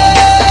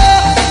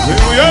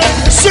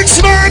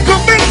 6 9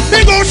 come in,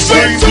 he go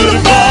straight to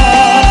the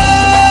bar.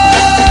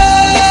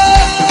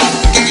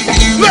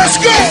 Let's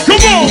go,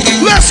 come on,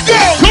 let's go,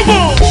 come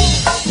on.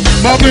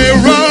 My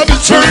man Robbie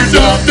turned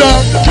up,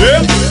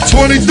 yeah.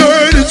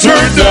 23rd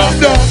turned up.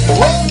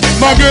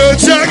 My girl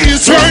Jackie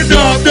is turned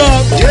up,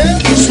 yeah.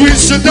 Sweet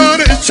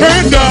Shadonna is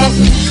turned up.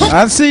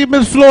 I see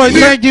Miss Floyd,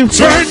 thank you.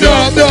 Turned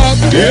up,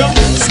 yeah.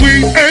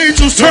 Sweet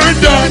Angels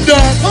turned up.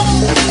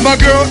 My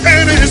girl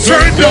Anna is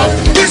turned up.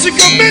 When she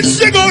come in,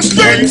 she go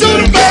straight to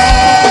the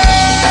bar.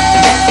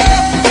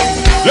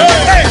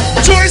 Hey,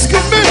 Joyce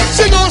come in,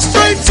 she go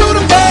straight to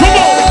the bar. Come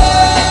on.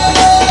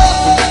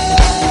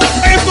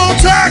 April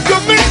Ty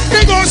come in,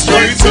 she go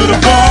straight to the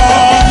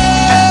bar.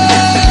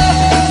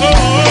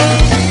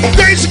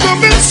 Daisy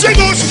come in, she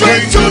go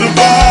straight to the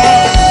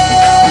bar.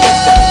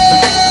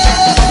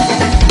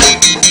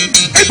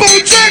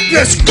 April Jack,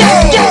 let's go.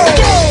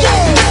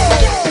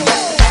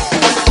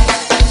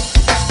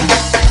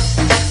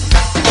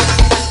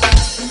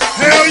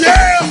 Hell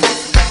yeah,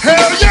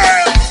 hell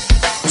yeah.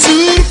 To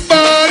the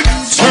body,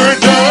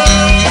 turned up.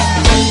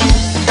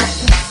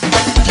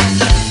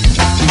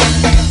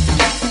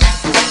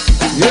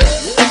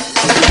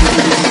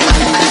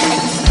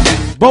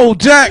 Bo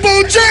Jack.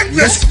 Bo Jack,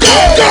 let's go.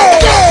 Go,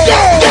 go, go,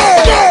 go,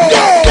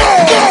 go, go,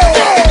 go,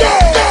 go,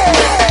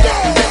 go.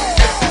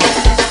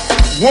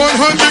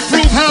 100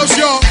 proof house,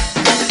 y'all.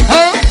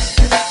 Huh?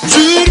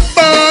 To the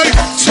body,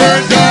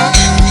 turned up.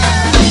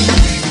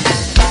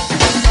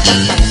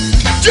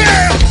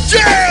 Jam,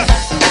 jam.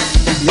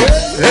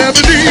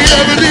 Ebony,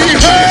 ebony,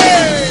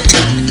 hey.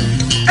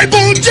 Hey,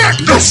 Bo Jack,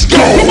 let's go.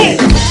 Come on.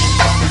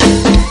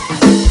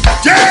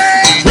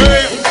 Jam,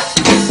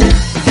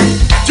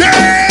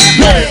 jam,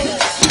 jam.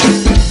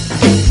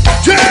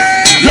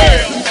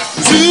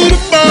 To the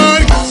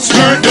body,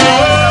 turned up.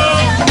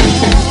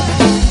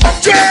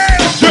 Jam,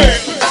 jam,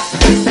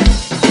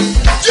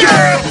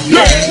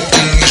 jam.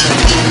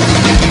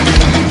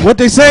 What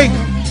they say?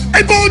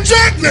 Hey, Bo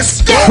Jack,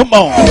 let's go. Come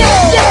on. Go,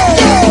 go,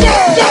 go, go,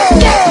 go, go,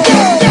 go,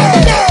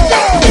 go,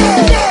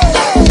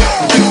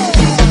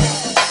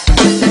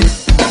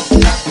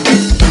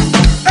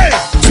 hey,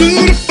 to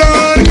the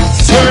body,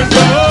 turned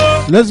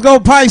up. Let's go,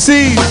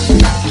 Pisces.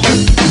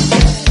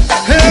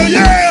 Hell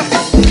yeah,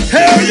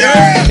 Hell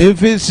yeah.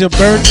 If it's your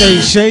birthday,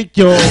 shake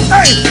your.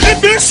 Hey,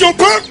 if it's your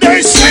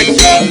birthday, shake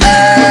your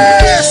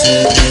ass.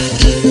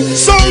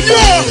 So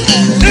yeah,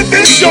 if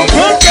it's your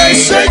birthday,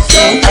 shake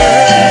your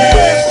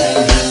ass.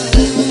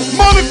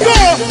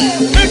 Monica,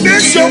 if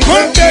it's your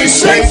birthday,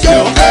 shake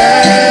your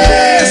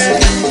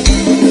ass.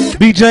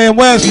 BJ and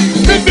West.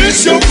 If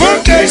it's your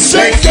birthday,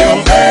 shake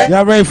your ass.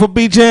 Y'all ready for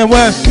BJ and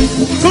West?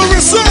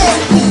 Clarissa,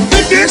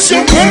 if it's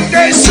your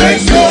birthday,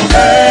 shake your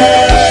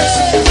ass.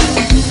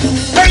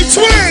 Hey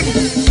twin,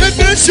 if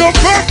it's your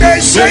birthday,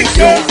 shake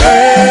your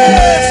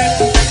ass.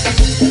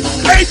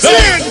 Hey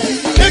twin,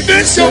 if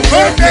it's your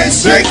birthday,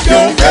 shake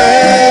your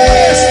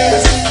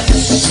ass.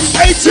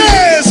 Hey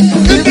Jazz,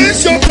 if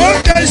it's your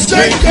birthday,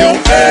 shake your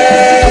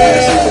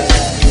ass.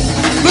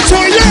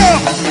 Latoya,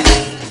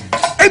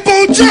 hey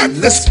Bojack,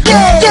 let's go.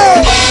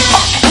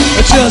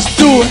 Just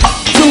do it,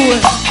 do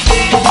it.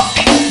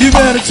 You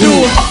better do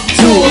it,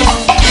 do it.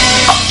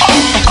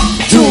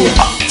 Do it,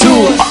 do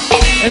it.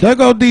 There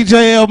go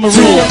DJ El Marie.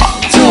 Do it,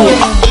 do it.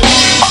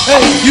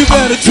 Hey, you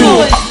better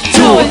do it,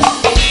 do it.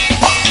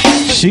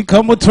 She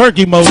come with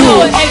turkey mode.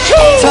 Do it,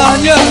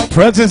 Tanya.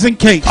 Presents and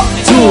cake. Do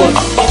it.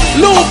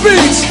 Little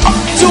Beats.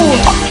 Do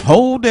it.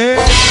 Hold it.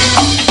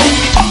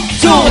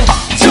 Do it,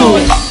 do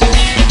it.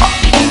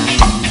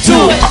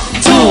 Do it,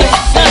 do it.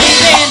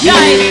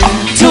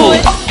 Do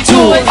it,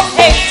 do it.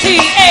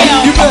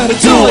 ATL. You better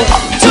do it,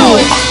 do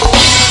it.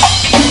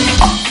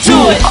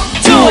 Do it,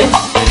 do it.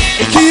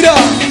 Akita.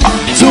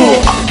 Do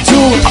it, do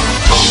it.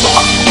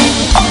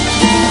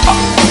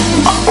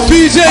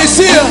 BJ's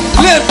here.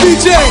 Let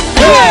BJ.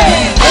 Hey,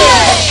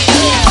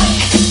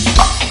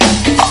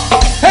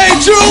 hey,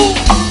 Drew.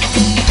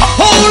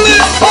 Hold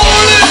it,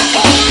 hold it.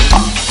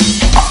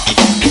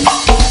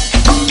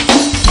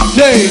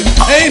 Day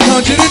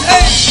 808.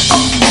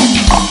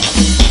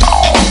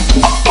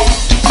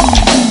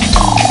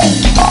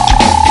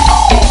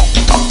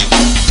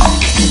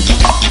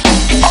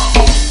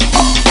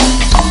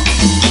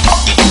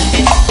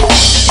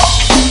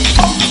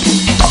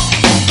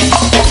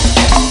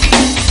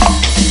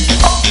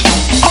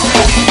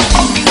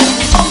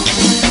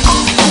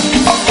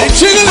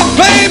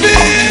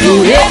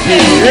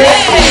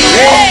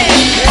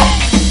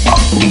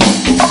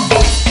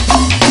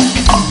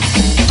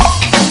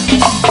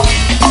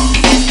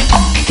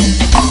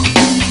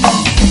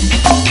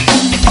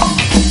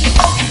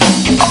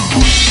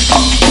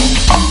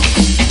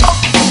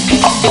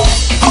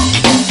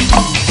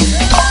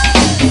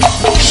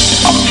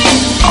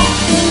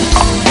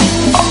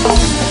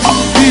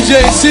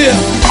 DJ's here.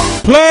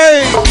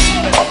 Play.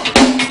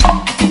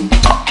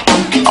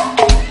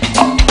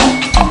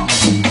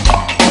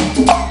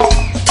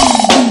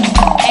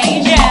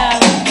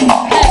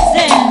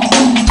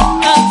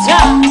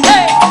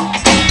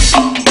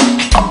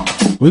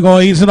 We're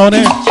gonna ease it on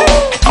there.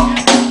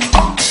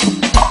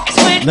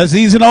 Let's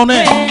ease it on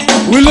there.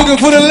 We're looking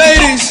for the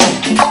ladies.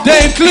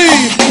 Dave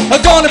Cleve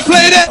are gonna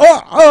play that.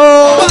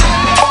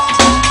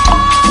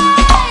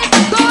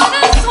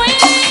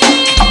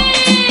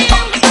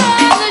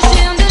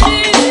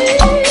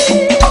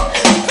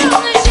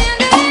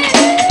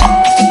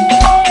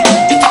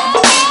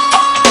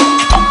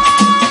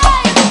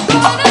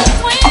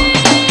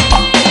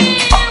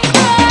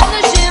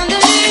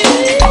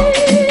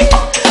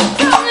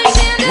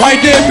 Right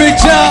there, Big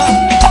John.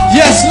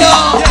 Yes,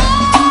 Lord.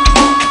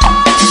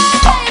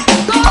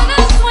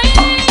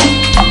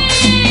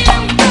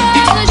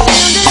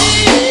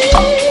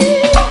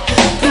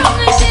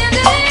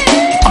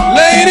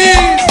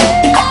 Ladies.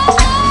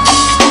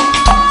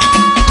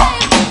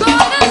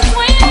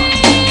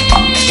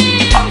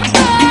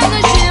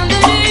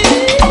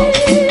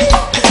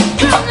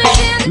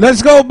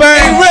 Let's go,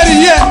 bang. Ain't ready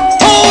yet.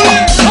 Hold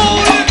it,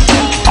 hold it.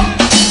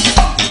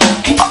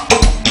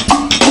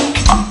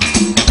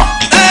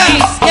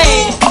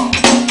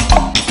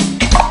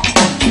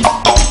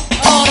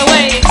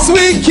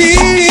 Sweet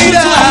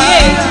Kita.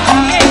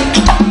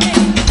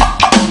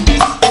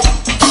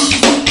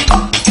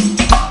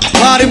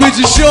 Body with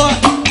your short.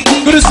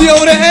 Good to see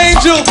over the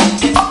Angel.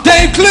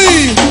 Dave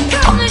Cleve.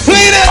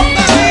 Play that.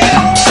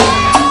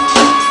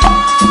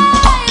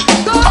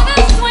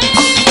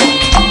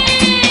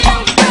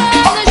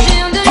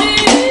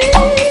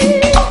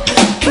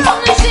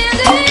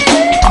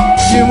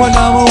 Give my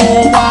number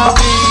one,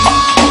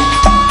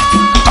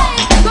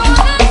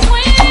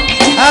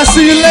 I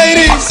see you,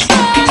 ladies.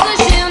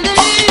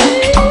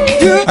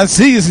 I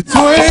see you.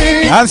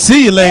 Twin. I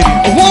see you, lady.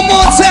 One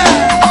more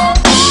time.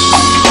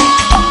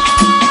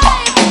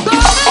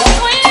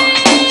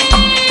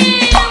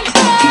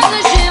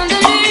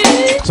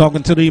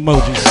 Talking to the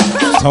emojis.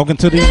 Talking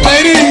to the emojis.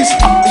 Ladies,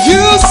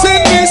 you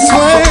send me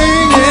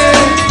swinging.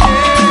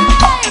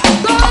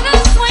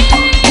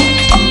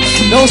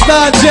 Don't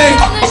start, Jay.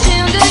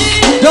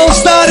 Don't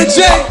start it,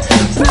 Jay.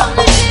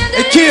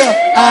 Hey, Kia.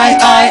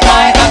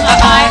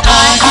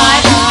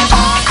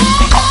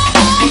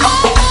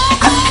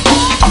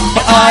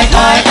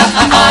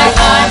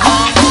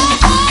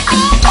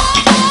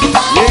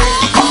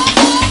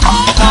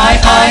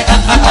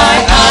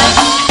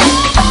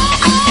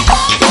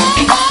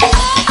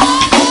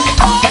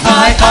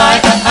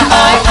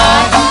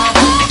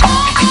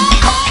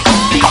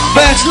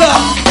 dance,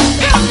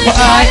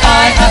 look.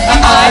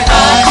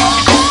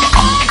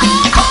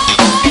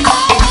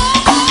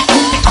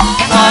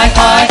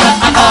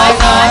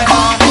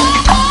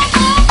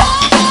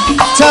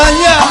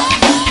 Tanya.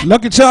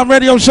 Lucky Charm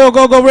Radio Show,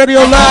 Go Go Radio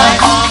Live.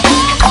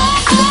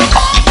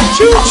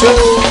 Choo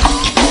choo.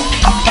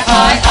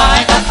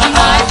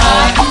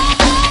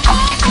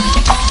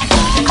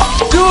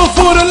 Do it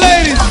for the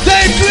ladies.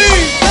 Dave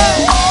Lee.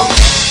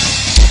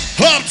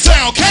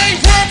 Uptown can't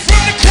run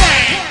from the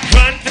crane.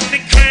 Run from the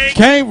crane.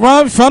 Can't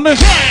run from the.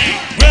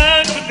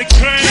 Run from the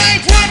crane.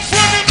 Can't run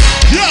from the.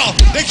 Yo,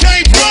 they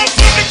can't run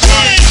from the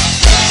crane.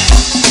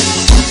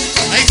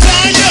 Hey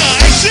Tanya,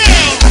 hey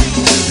Jill.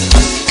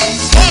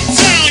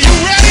 Uptown, you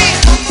ready?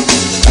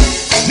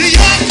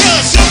 Deonka,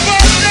 it's your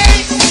birthday.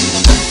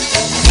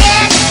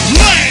 Pop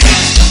Lane.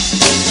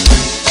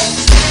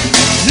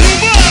 You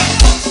must.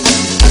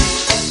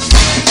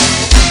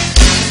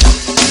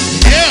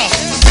 Yeah,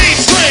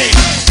 B-Trade.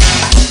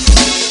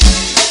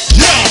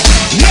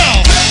 Yo,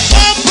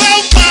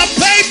 about my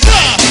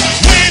paper.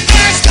 When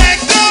I stack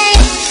gold,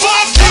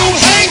 fuck you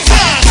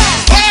haters.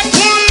 I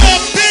pull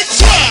up big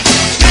truck.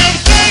 Them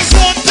things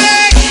on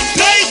deck,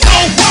 they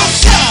gon'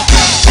 wash up.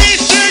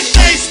 These shit,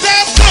 they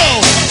stop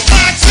go.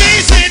 My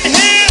G's in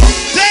here,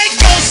 they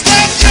gon'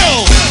 stop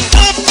yo.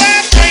 I'm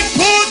back, ain't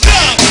pulled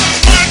up.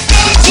 My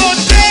guns on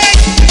deck,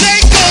 they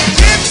gon'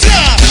 get ya.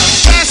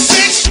 Got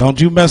six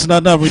Don't you mess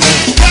nothing up, Renee.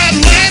 got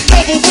land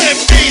over with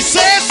me,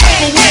 says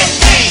over with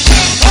me.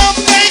 I'm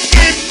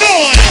making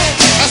noise.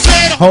 I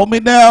said, Hold me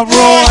down,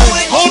 Roy.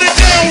 hold it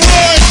down,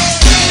 Roy.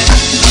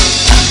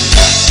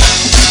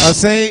 I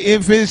say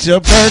if it's your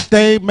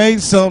birthday, make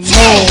some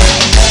noise.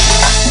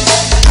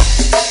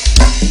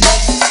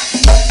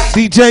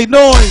 DJ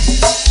Noise.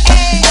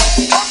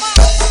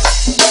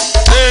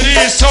 There it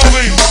is,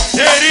 Toby.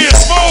 There it is,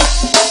 Smoke.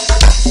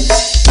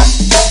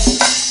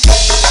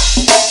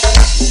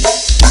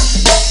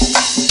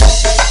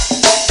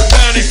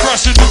 Danny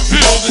Fresh in the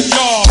building,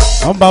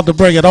 y'all. I'm about to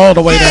bring it all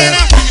the way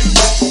down.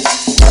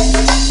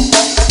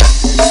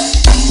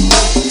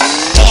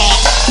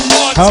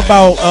 How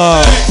about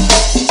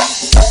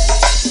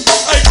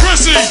Hey,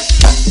 Chrissy.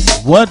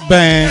 what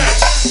band?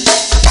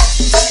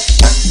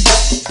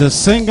 The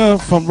singer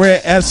from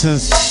Red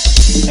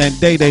Essence and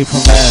Day Day from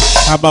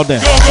that. How about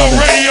that? Go Go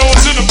Radio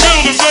is in the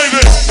building,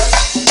 baby.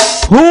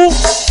 Who?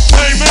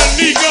 Hey, man,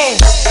 Nico,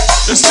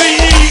 the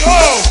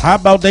CEO. How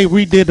about they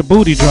redid the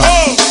booty drop?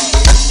 Oh.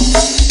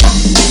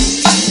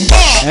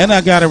 And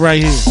I got it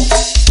right here.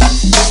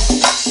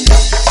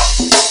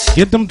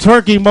 Get them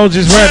turkey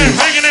emojis ready. Jam,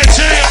 hanging that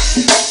jam.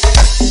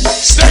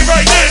 Stay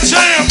right there,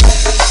 jam.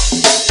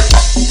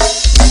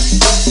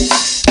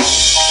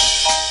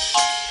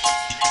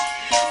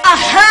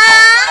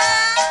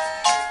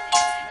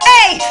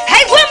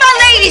 Hey, where my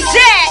ladies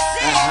at?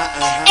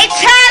 Hey,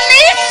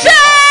 Talisa!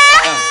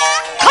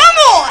 Come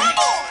on!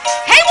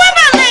 Hey, where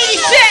my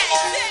ladies at?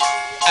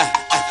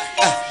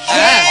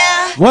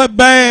 Yeah. What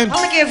band? I'm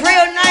gonna get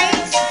real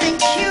nice and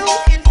cute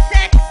and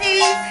sexy.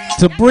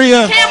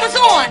 Tabria, Cameras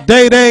on.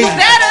 Day Day. You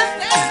better.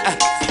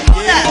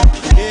 Hold up.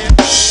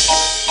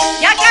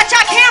 Y'all got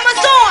your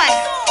cameras on.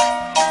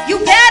 You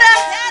better.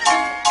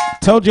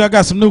 Told you I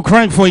got some new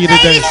crank for you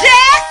today. Ladies at?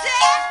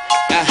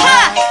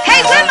 Huh?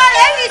 Hey, where my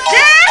ladies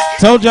at?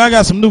 Told you I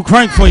got some new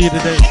crank for you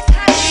today.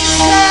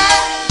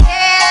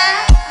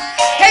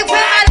 Hey,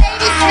 where my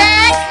ladies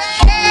at?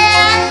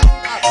 Yeah.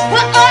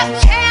 What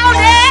uptown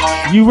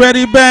at? You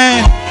ready,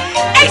 band?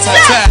 Hey,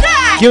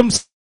 Southside. Give them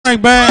some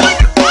crank, band.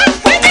 Let's go.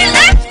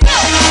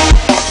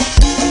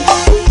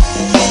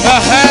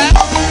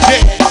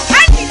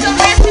 I need some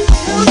lessons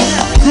to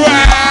do.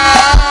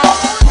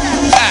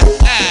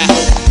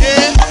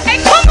 Hey,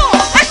 come on.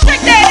 Let's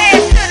take that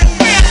ass to the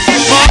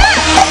ground.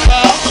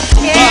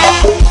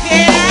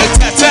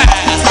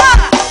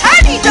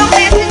 I need some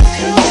lessons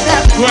to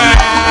do.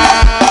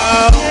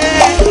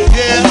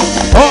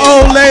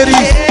 Uh-oh,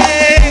 ladies.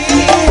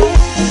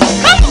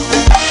 Come on.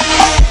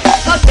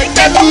 Go take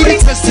that booty.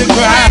 Touch the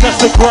ground. Touch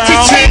the ground.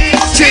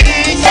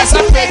 That's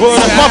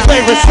my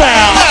favorite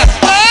sound.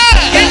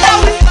 You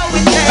know it's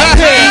going down.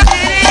 It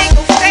ain't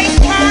no face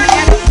turn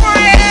at the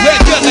front.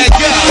 Let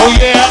go. Oh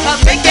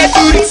yeah. Make that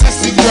booty.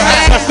 Touch the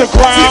ground. That's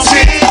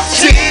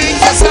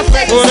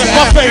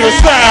my favorite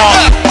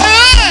sound.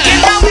 You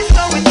know it's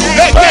going down.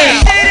 Let go.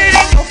 It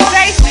ain't no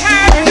face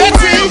turn.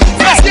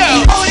 Let's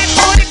go.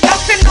 Booty,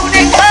 bouncing on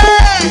that club.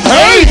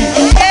 Hey.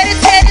 Teddy,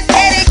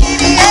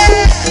 giddy up.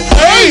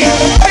 Hey.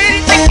 Pretty,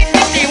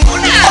 thicky,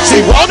 wanna. She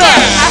wanna.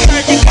 I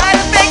heard you got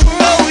a big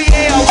roll,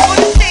 yeah. I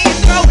wanna see you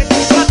throw it.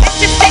 But get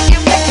you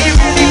thinking we can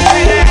really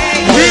pretty.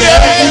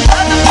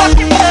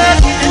 Motherfucking love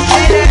in the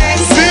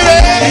city.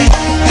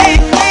 Hey,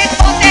 quick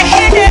on that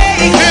headache.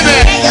 Hey, your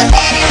daddy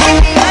hit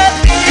me up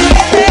in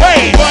the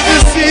Hey. Wanna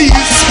see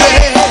you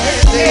sweat.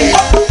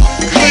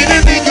 Clean a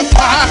nigga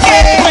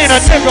pocket. Clean a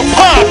nigga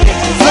pocket.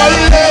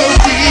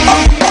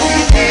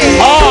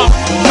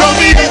 Throw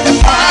me in the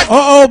pocket.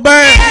 Uh-oh,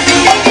 band.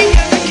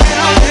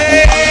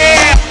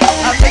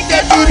 I make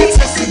that booty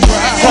touch the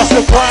ground. Touch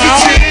the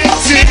ground.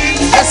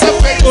 That's a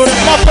favorite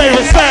That's my my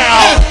favorite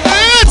sound.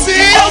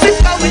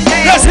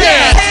 Let's hear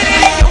it.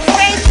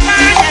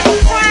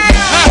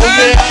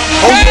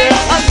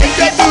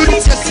 That booty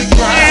touch the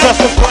ground. Touch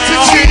the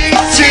ground.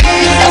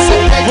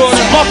 Well,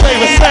 that's my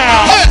favorite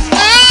sound.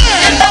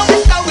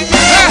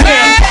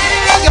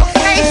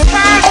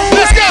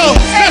 Let's go.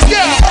 Let's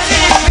go.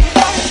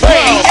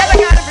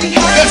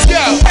 Let's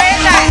go.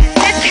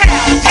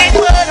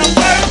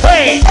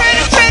 Hey.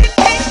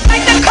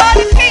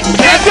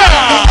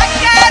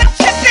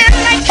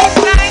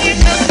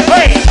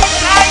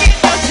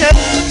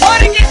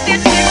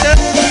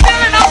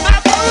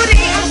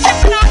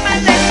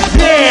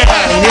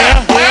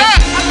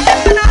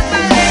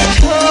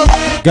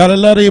 Gotta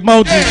love the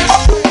emojis.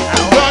 I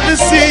wanna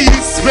see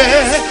you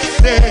sweat.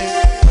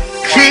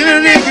 Clean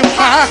it in your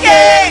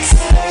pockets.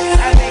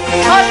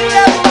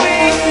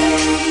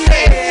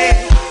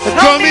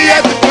 Call me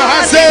at the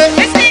closet.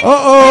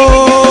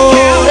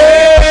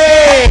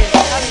 Hey.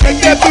 Make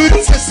that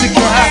booty touch the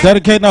ground.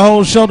 Dedicating the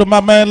whole show to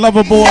my man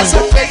Loverboy. Well,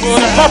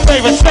 that's my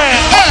favorite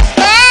sound.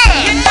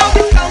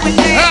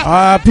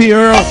 R.I.P.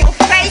 Earl.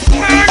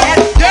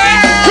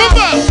 Come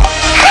on.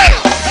 Hey.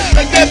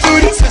 Make that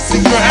booty touch the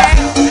ground.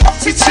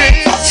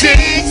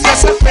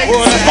 That's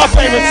well, that's my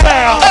favorite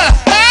sound.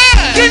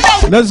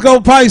 Let's go,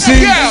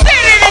 Pisces. Yeah.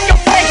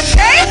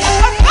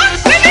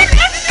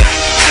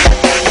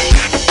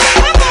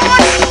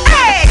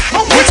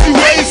 What you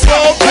waiting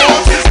for?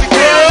 Come kiss the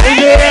girl.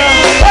 Yeah.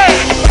 Hey.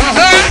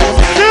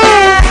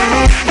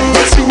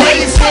 What you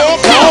waiting for?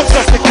 Come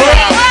touch the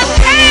ground.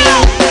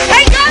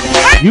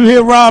 You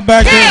hear Rob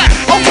back there?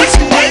 What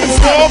you waiting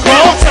for?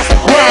 Come touch the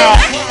ground.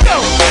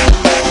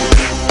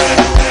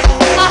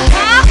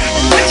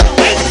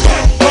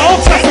 Don't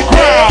touch the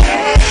ground.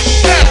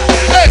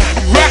 Hey,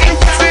 rockin'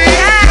 with me.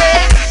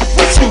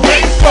 What you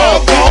waiting for?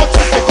 Come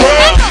touch the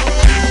ground.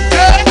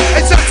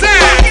 It's your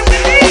time.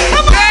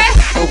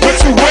 What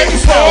you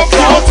waiting for?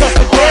 Come touch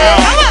the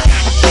ground.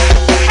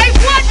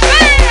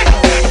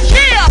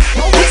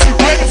 What you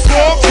waiting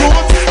for?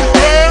 Come touch the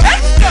ground.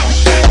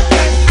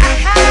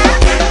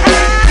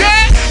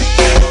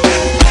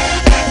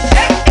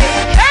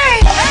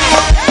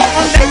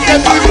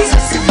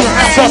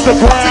 Touch the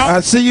ground. I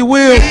see you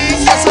will.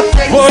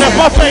 Well, that's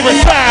my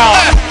favorite sound.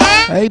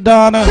 Hey,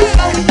 Donna. Yeah.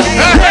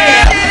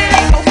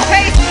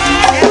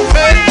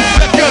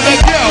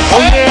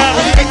 Oh, yeah.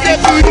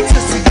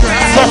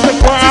 Touch the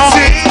ground.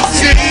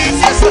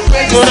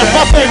 Well, that's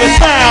my favorite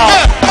sound.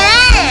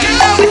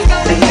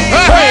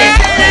 Hey.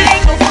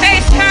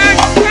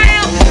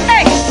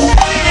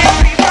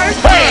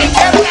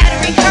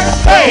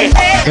 Hey.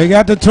 They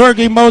got the twerk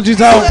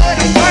emojis out.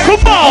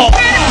 Come on.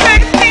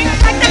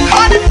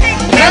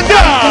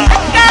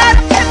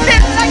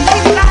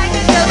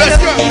 Let's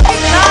go.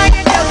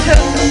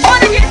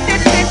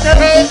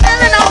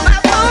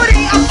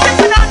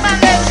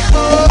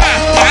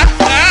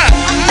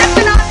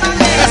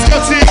 Let's go,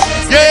 T.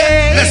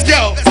 Yeah, let's go.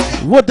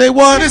 What they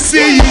want? To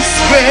see you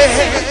sweat.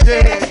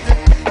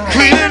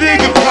 Clean it in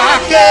your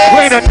pocket.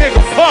 Clean a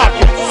nigga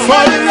pocket.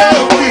 Fall in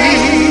love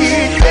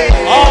with.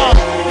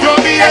 Throw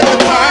me at the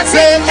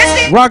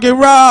party. Rocket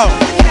Rob.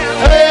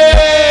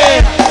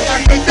 Hey.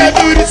 Make that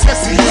booty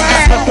sexy.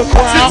 Touch the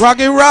ground.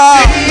 Rocket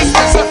Rob.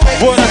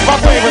 Well, that's my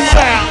favorite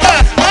sound.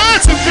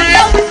 Touch the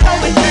ground.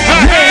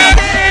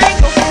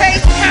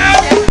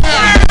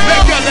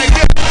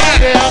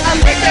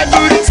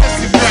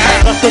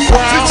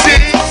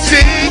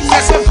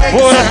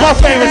 Well, that's my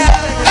favorite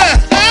sound.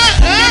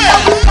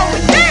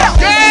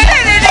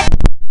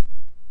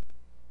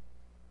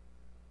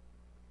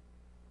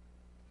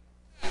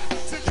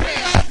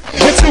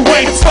 What you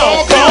waiting for?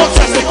 Don't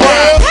touch the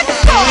ground.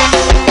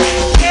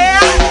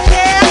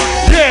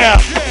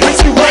 Yeah. What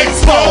you waiting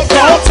for?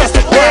 Don't touch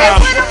the ground.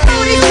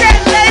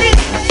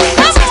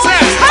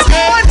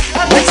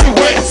 What you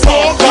waiting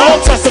for? Don't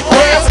touch the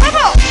ground.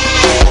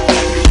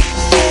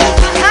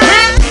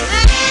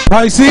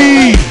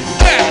 Pisces.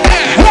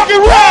 Rock and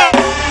roll.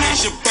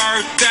 It's your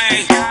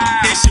birthday.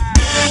 It's your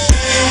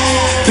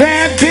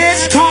Bad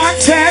bitch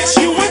contacts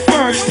you in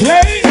first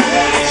place.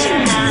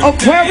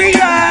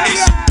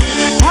 Aquarius.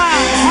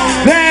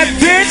 Bad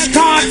bitch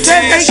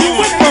contacts you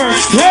in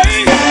first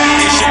place.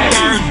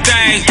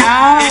 birthday.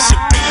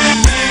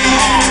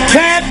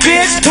 Bad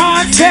bitch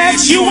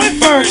contacts you in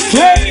first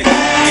place.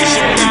 It's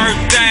your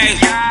birthday.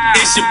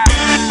 It's your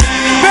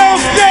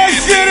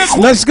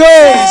Let's go.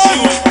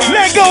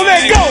 Let go,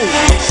 let go.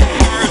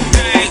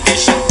 birthday.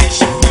 It's your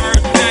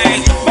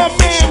birthday. My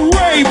man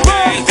Ray,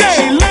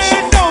 birthday,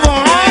 land over,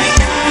 huh?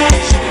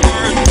 It's your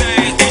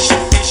birthday. It's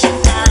your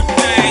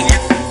birthday.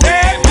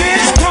 Bad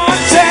bitch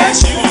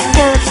contacts you in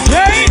first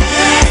place.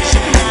 It's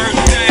your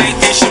birthday.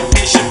 It's your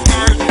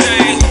birthday.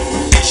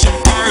 It's your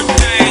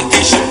birthday.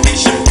 It's your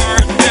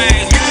birthday.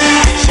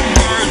 It's your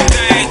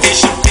birthday. It's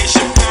your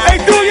birthday. Hey,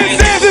 do your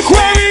dance,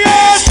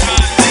 Aquarius.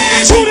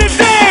 Do the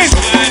dance.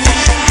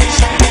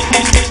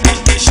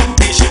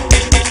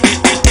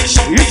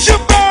 It's your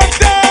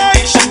birthday.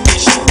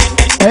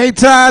 Hey,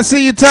 Ty.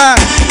 See you, Ty.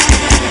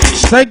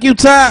 Thank you,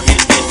 Ty.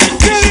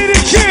 Billy the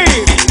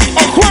Kid.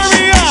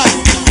 Aquarius.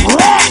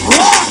 Rock,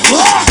 rock.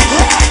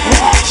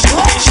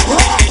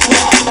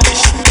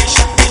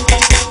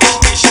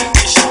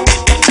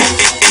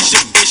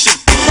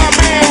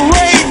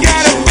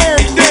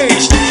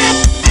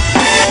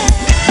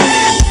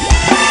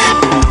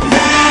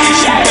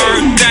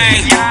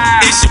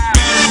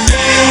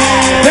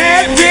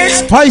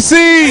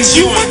 Pisces.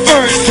 You a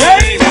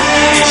birthday.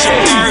 It's your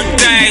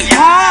birthday.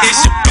 Ah.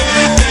 It's your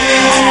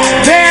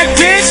birthday. Bad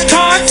bitch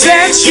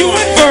contest. You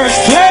a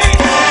birthday.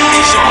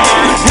 It's your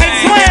birthday.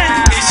 Hey,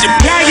 twin. It's your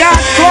Yeah, y'all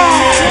strong.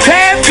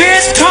 Bad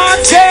bitch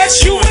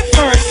contest. You a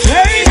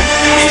birthday.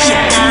 It's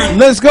your birthday.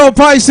 Let's go,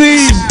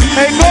 Pisces.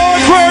 Hey, go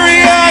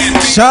Aquarius.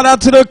 Shout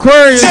out to the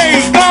Aquarius.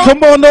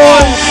 Come on,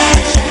 Noah.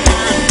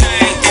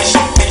 It's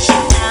your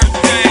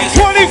birthday.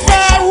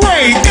 25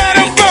 Ray got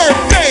a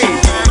birthday.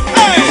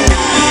 Hey,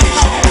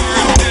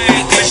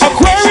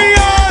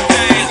 Aquarius.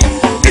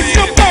 It's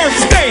your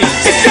birthday.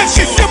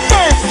 It's your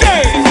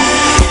birthday.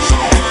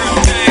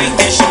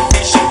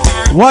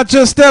 Watch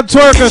your step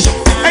twerkers.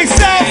 Hey,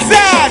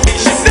 Southside,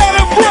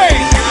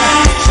 celebrate.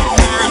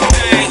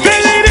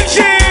 Billy the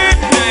Kid.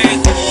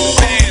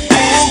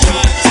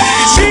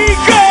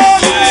 Chico.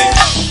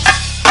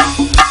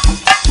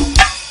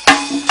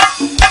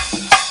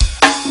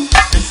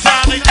 It's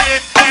time to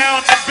get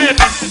down to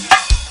business.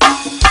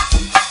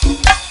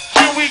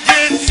 Can we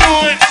get to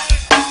it?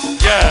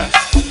 Yeah.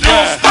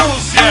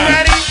 Loose, you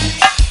ready?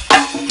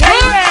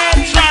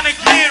 Trying to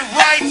get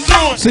right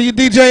to it. See you,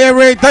 DJ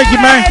A-Ray. Thank you,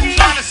 man.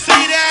 Trying to see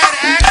that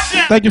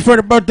action. Thank you for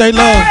the birthday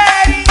love.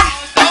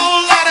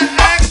 Whole lot of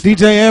action.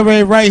 DJ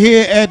A-Ray right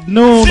here at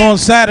noon on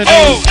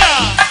Saturday.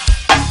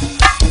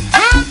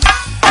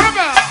 Come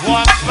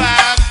on.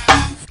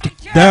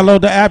 1-5.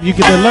 Download the app, you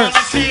get the alert.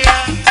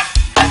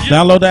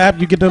 Download the app,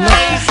 you get the alert.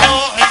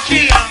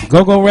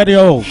 Go Go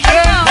Radio.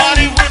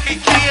 Party with me,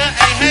 Kia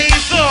and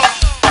Hazel.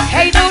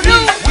 Hey,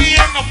 Nunu, We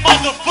in the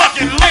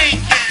motherfucking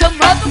Lincoln. the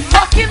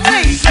motherfucking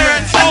link.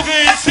 Saratoga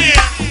is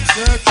here.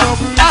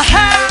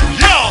 Aha.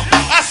 Yo,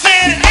 I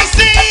said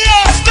ACO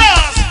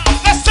stars.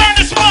 Let's turn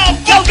this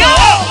motherfucker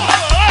up.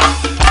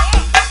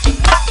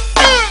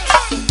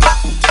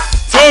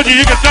 Told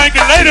you can thank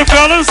it later,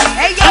 fellas.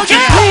 Hey, yo, Put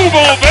your groove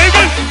on,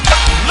 baby.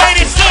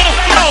 Ladies to the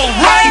floor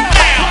right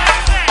now.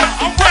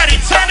 I'm ready.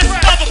 Turn this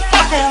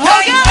motherfucker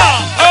right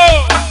up.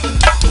 Oh.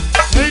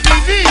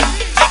 ABV.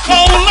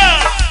 Nicola.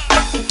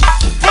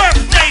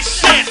 Birthday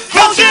shit.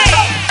 Go Jay.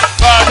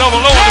 5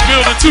 double O in the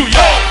building too,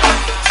 y'all.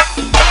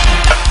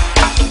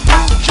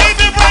 Keep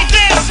it right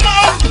there,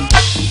 Smoke.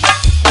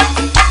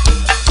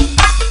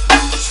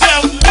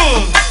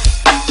 Self-Wood.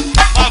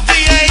 My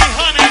VA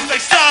honeys, they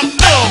stop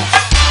though.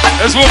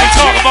 That's what we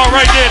talking about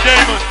right there,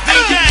 Damon.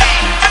 DJ.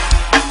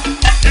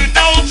 You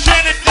know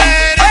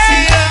Trinidad is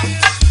here.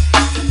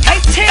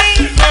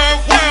 18. Third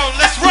world,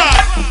 let's rock.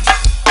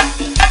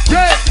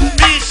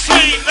 Be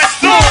sweet, let's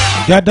do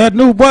it. Got that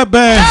new wet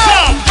band.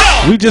 Jump,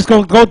 go. We just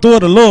gonna go through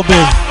it a little bit.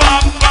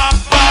 Bop, bop,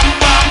 bop,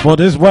 bop. For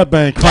this wet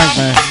band, crank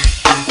man.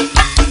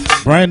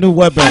 Brand new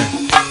wet band.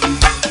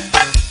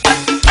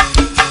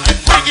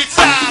 Bring it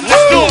time,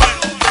 let's do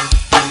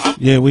it.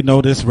 Yeah, we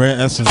know this rare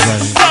essence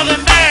right here.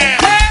 Southern man.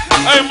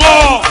 Hey,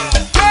 Maul.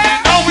 You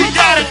know we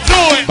gotta do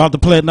it. About to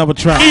play another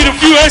track. Need a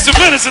few extra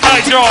minutes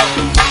tonight, y'all.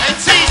 And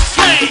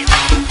T-Stream.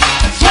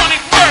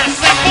 21st,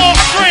 they full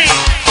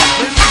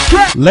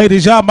stream.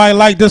 Ladies, y'all might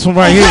like this one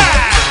right here.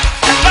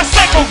 Let's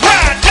take a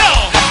ride, yo.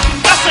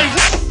 Let's say,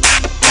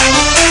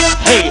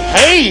 hey,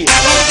 hey,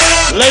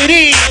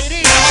 ladies.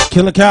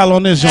 Killer Kyle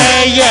on this joint.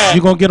 Hey, yeah.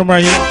 You gonna get him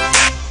right here.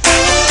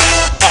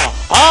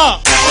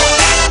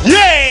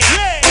 Yeah.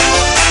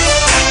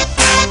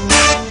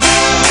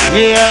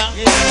 Yeah.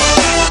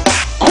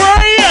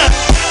 Quiet.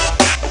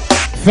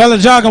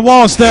 Fellas, y'all can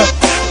wall step.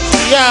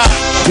 Yeah.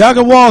 Y'all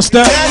can wall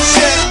step. Not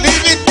yet,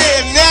 leave it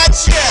there,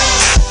 not yet.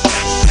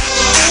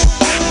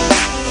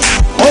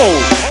 Oh.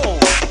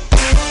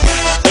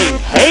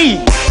 Hey,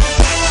 hey.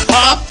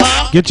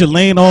 Get your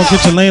lean on,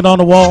 get your lean on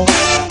the wall.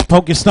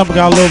 Poke your stomach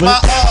out a little bit. My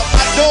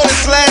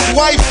daughter's last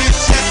wife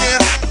is here.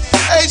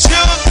 Hey,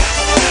 Sugar.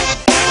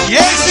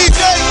 Yeah,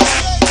 CJ.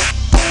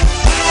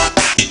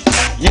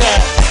 Yeah.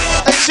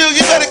 Hey, Sugar,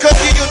 you better come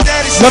get your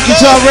daddy some Lucky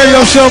love. Charm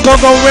Radio Show, Go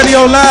Go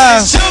Radio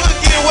Live. Sugar,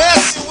 get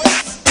west.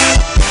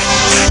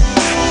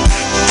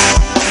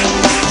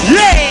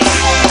 Yeah.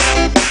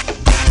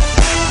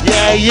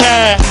 Yeah,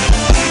 yeah.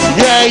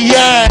 Yeah,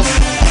 yeah.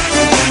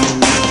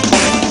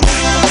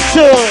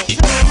 Sure.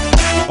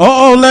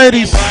 Uh-oh,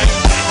 ladies.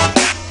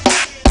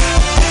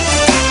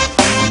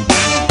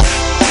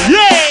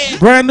 Yeah.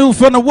 Brand new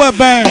from the wet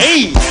band.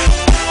 Hey.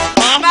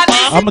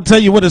 I'm gonna tell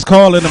you what it's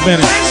called in a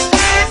minute.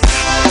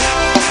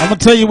 I'm gonna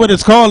tell you what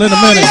it's called in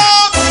a minute.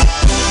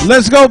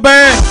 Let's go,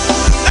 band.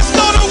 Let's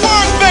go to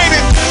work,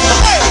 baby.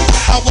 Hey,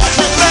 I watch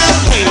you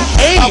laugh.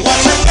 Hey. I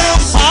watch you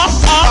bounce.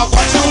 I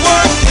watch you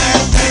work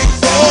that thing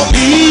for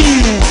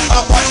me.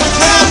 I watch you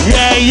laugh.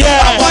 Yeah,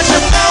 yeah. I watch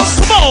you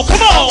bounce. Come on, come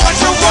I on. watch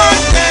you work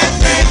that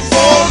thing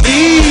for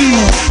me.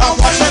 I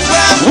watch you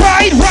laugh.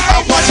 Right, I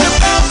right, watch you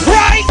bounce.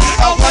 right.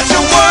 I watch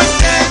you work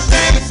that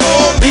thing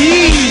for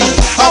me.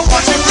 I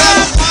watch you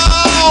laugh.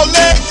 Oh,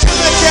 let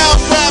the cow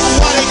clap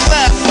while they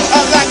clap. I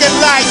like it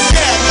like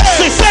that.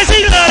 She says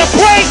she let her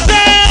break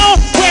down.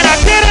 When I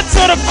get her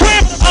to the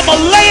crib, I'ma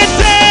lay it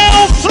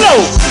down slow.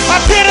 I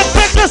get it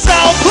pictures, I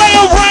don't play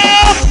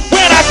around.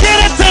 When I get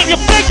it to your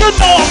finger,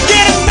 know I'm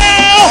getting mad.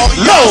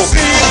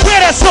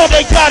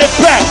 they got it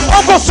back.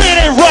 I'm gonna see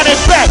they run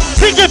it back.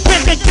 He can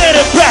pick and get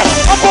it back.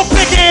 I'm gonna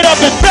pick it up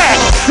and back.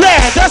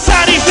 Yeah, that's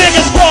how these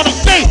niggas wanna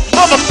be.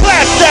 I'ma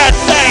clap that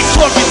thing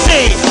for me,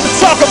 see.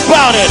 Talk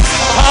about it.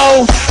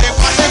 Oh,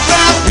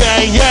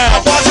 yeah,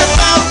 yeah.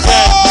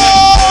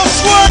 Oh,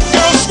 squirt,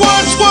 girl,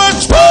 squirt, squirt,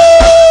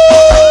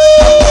 squirt.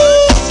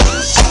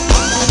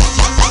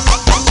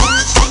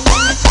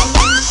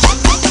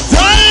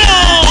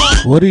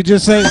 Damn! What did he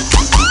just say?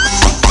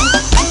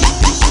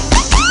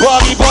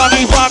 Bobby,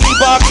 Bobby, Bobby,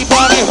 Bobby,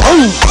 Bobby.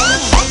 Ooh.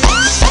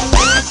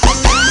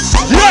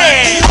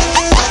 Yeah!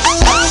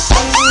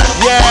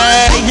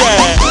 Yeah, yeah.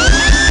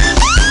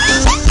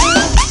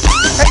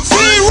 Hey,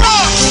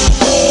 T-Rock.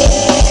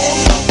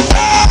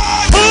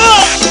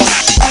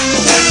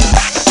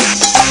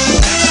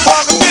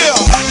 Parker Bill,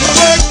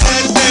 work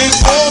that thing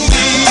for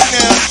me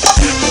now.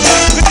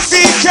 Good to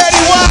see you,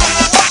 Caddy Wild.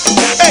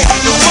 Hey,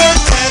 you work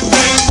that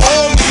thing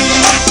for me.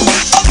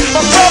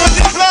 My brother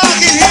the vlog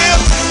in here.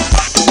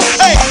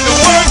 Hey, you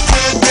work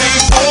that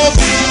thing for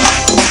me.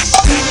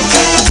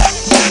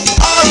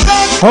 I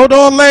love Hold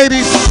on,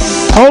 ladies.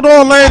 Hold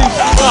on, ladies.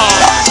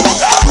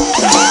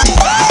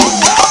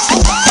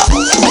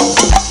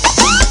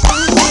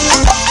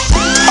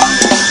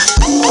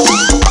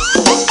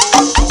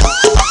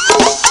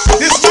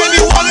 this may be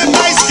one of the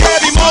nice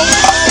Caddy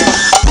moments.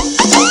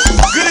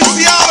 Good to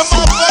see all the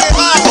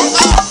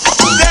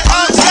motherfucking that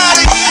outside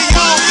of here,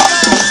 y'all.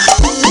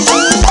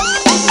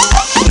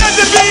 Let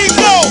the beat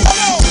go.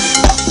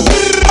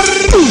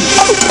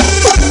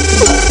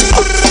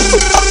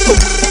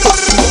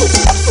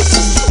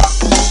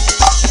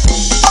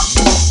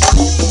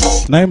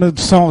 Name of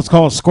the song is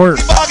called Squirt.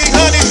 Fucking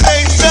honeys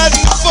ain't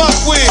nothing to fuck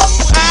with.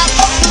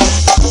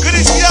 Good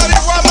to see y'all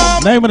there, right,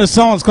 mom? Name of the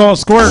song is called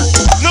Squirt.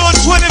 Little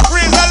Twitter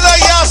friends, I love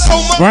y'all so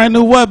much. Brand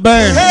new what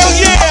band? Hell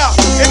yeah.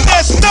 And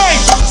that's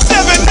nice.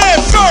 7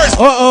 that first.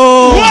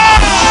 Uh-oh.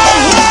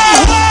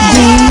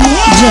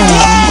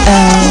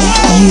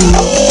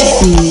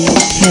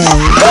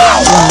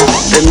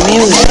 The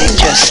music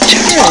just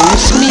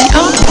turns me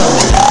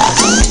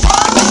on.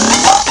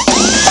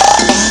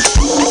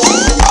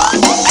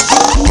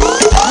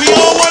 We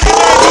all want to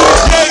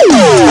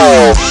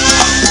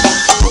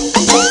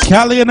DJ.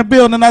 Cali in the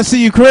building. I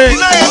see you, Craig.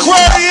 Tonight,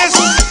 Aquarius.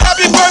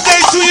 Happy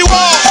birthday to you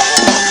all.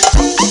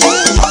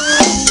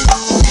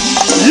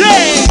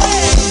 Yeah!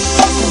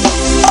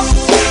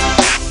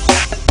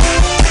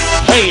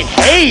 Hey,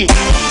 hey!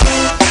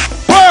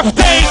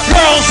 Birthday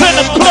girls in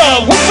the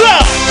club, what's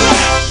up?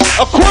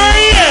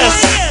 Aquarius!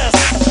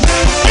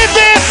 Is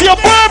this your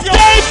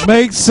birthday?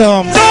 Make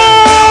some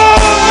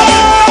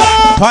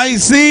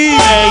Pisces.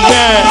 Yeah,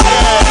 yeah,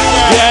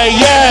 yeah,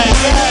 yeah.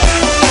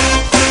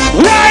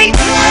 Right?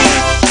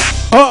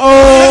 Let's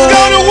Uh-oh.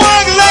 go to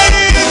work,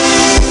 ladies.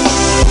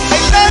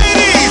 Hey,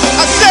 ladies.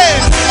 I said,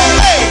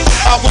 hey,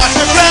 I watch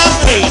your mouth.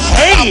 Hey,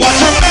 hey. I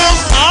watch your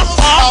mouth.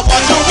 I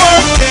watch your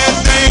work that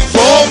thing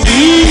for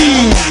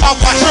me. I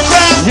watch your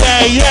mouth.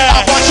 Yeah, yeah.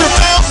 I watch your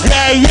mouth. Yeah,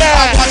 I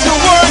yeah. watch your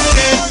work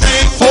that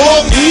thing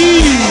for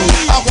me.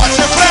 I watch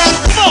your mouth.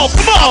 Come on,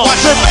 come on. I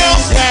watch your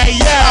mouth. Yeah, I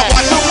yeah.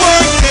 watch your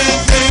work that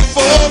thing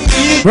for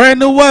me.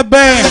 Brand new what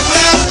band?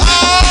 Laugh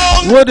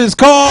all What is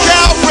called?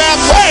 y'all rap.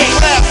 Hey,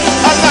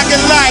 I like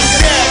it like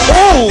that.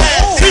 Ooh,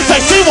 she say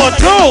she want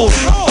dudes.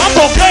 I'm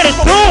gon' get it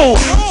through.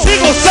 She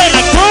gon' say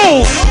like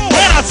dudes.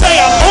 When I say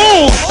I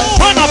move,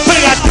 when I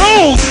pay I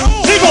dues,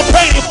 she gon'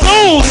 pay the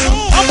dues.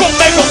 I'm gon'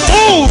 make her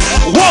move.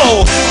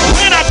 Whoa,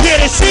 when I get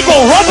it, she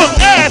gon' rub her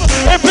ass.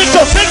 If it's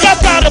your think I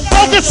got it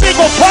broken, she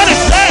gon'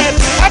 punish that.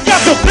 I got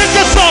the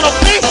fingers on her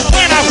feet.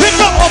 When I pick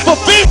her up her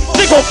feet,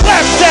 she gon'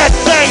 flash that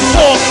thing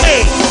for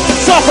me.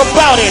 Talk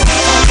about it.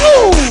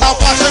 Woo. I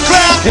watch her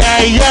clap.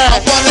 Yeah, yeah.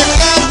 I watch her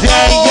clap.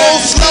 Yeah, yeah.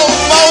 Slow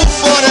mo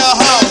for the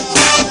hump.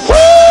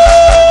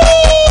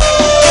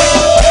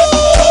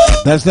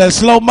 That's that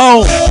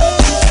slow-mo.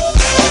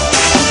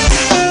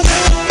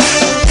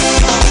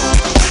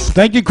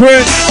 Thank you,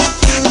 Chris.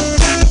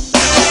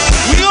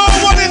 We all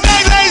want it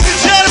tonight, ladies and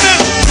gentlemen.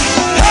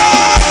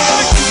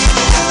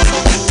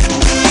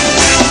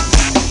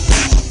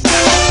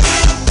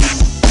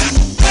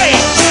 Hey.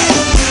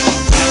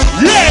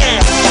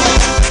 Yeah.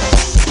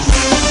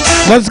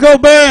 Let's go,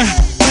 band.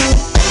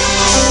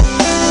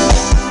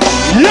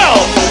 Yo,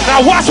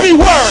 now watch me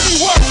work.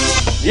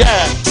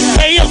 Yeah.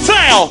 Hey, yo,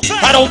 town.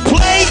 I don't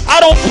play, I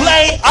don't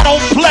play, I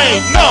don't play.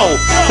 No.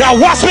 Now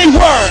watch me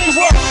work.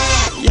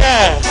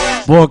 Yeah.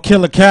 Boy,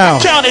 Killer Cow.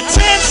 Counted 10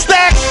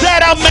 stacks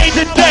that I made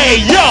today.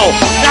 Yo,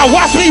 now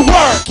watch me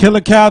work.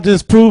 Killer Cow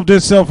just proved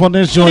himself on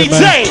this joint,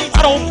 man. DJ,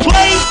 I don't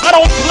play, I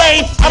don't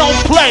play, I don't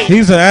play.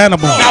 He's an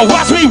animal. Now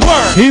watch me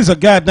work. He's a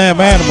goddamn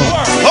animal.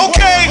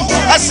 Okay,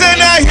 I said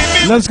now hit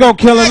me. Let's go,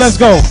 Killer. Let's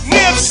go.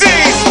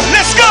 MCs,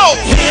 let's go.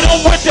 Hit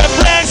him with that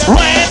black,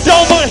 ran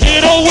over,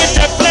 hit him with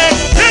that black.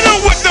 Hit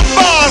 'em with the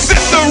bars,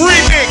 it's the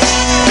remix.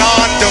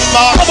 Don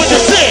DeMar. I'm with the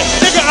shit,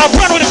 nigga, I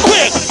run with it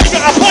quick. Nigga,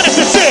 I punish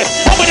the shit.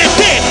 I'm with this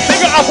shit,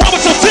 nigga, I run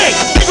with some dick.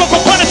 Nigga, go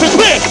punish it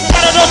quick. I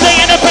don't know they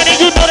independent,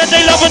 you know that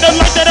they loving the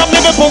life that I'm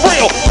living for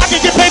real. I can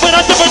get paid, but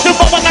I'm doing the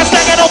moment I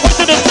stack, I don't wait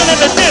till the still in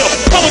the deal.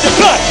 I'm with the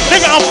cut, nigga.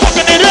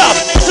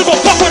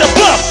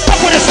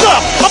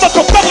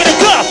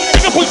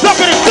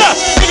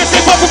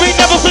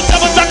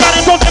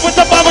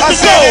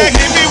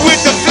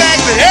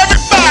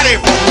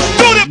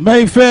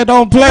 DJ Fair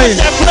don't play.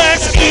 That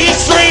flex,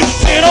 E-Stream,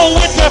 hit on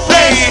with the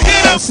flex.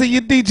 I see you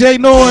DJ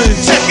Noise.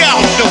 Check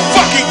out the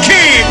fucking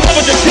kid. Come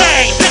with the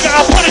gang, nigga, I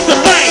put it to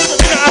lane.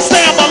 Nigga, I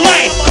stay on my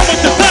lane. Come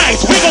with the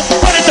things, we gon'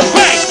 put it to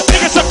bank.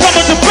 Niggas are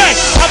coming to bank.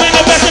 I'm in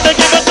the best of the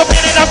give us a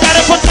minute. I got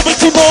it for 2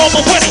 more,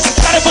 I'm winning.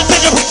 Got it for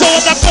 10 for sure.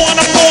 I'm going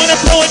and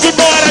blowing, you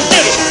know how I did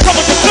it. Come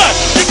with the clutch,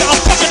 nigga,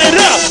 I'm fucking it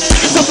up.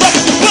 Niggas are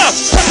fucking the bluff,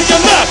 fucking your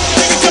luck.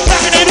 Niggas are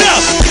backing it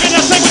up. Niggas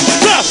are saying the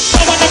bluff.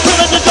 I'm on the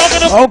killer, the dog, and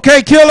the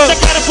Okay, killer. I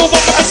got it for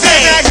what I say.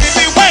 Now hit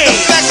me with the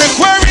Flex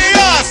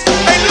Aquarius.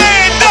 Hey,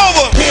 Land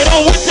Over. Hit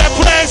on with that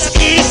flex,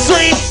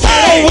 E-Stream,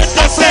 hit on with I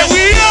that said flex.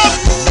 we up.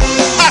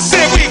 I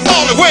said we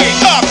all the way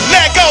up.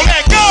 Let go,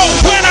 let go.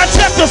 When I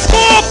check the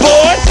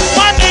scoreboard,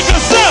 my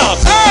niggas up.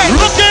 Hey.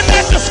 Looking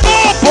at the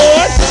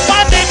scoreboard,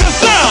 my niggas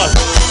up.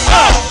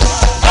 Up,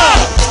 up,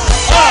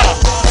 up,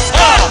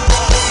 up,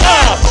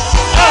 up,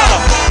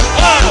 up,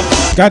 up.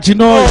 Got you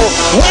Noise.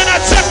 When I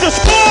check the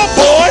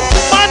scoreboard,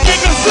 my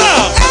niggas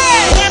up.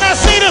 When I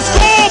see the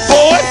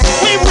scoreboard,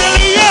 we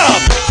really up.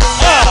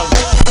 Up,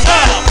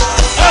 up,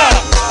 up.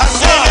 I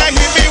said now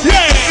hit me with the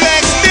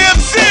Flex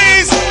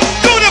DMCs.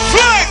 Do the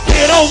flex.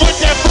 Hit on with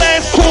that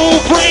flash, cool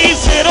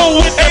breeze. Hit on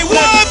with that Hey,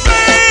 one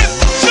band.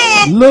 Show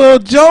 'em Lil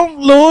Jump,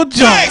 Lil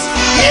Jump. flex.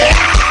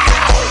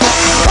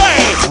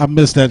 Bang, I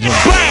missed that joke.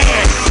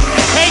 bang.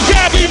 Hey,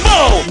 Gabby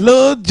Mo.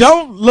 Lil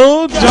Jump,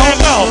 Lil Let Jump.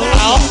 go.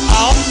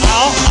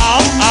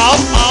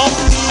 Ow.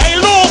 Hey,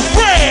 little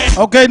friend.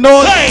 Okay,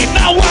 Noise. Hey,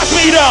 now watch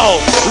me though.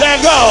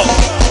 Let go.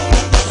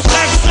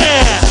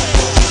 Flexing.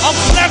 I'm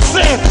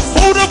flexing.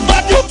 Who the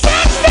fuck you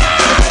texting?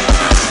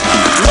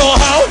 Little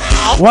hoe.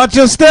 Watch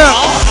your step. I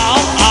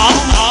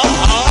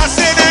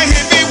said now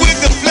hit me with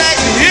the Flex.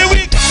 Here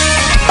we go.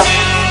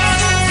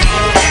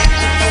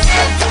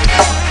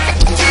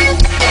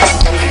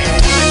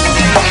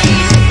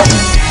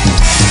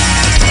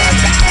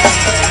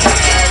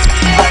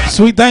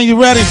 Sweet thing, you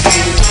ready?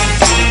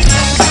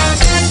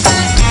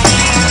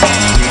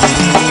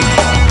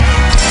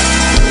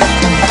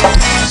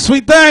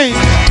 Sweet thing.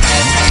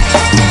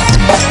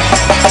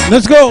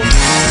 Let's go.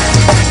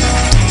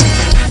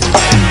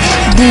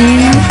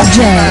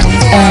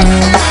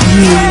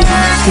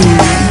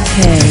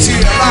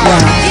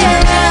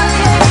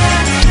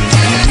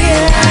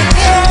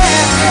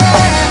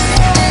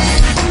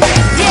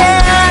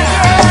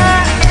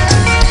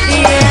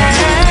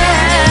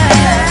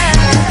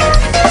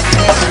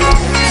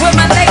 Where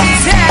my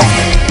ladies at?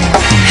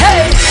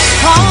 Hey,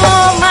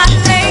 all my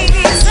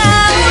ladies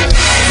out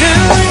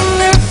doing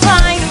the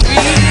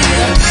finery.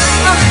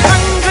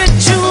 100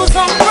 jewels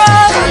on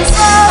rose,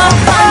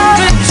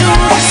 100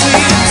 jewels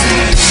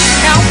sweet.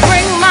 Now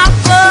bring my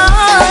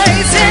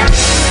boys in,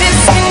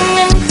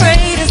 listening and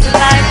praise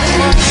like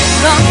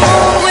long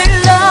with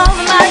love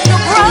like a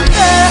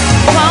brother.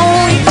 While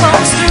we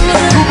coast through the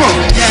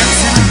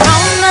dancing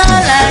on the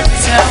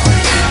lateral,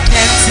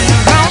 dancing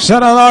around.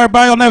 Shout out to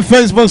everybody on that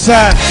Facebook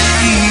side.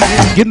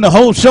 Getting the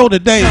whole show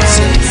today.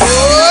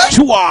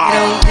 Chua.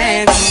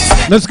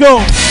 Let's go.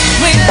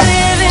 We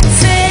live in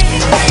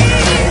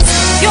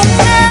cities. You'll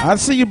never I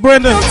see you,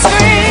 Brenda.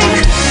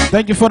 spring.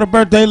 Thank you for the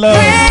birthday love.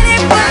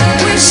 Pretty,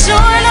 but we sure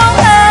know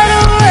how to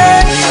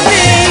run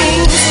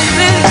things.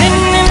 Living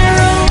in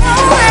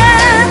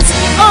romance.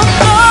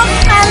 Although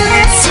I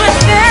live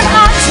within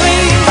our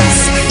dreams.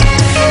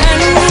 And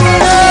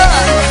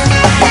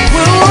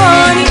we're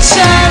on each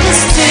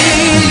other's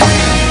team.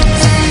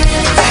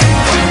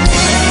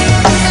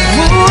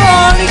 We're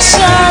on each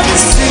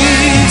other's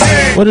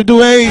team. What it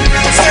do, A?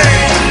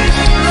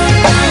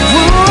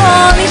 We're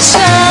on each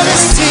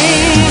other's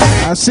team.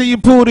 I see you,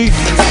 Pootie.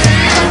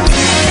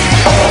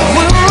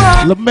 We're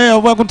on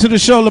LaMel, welcome to the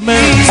show,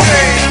 LaMel.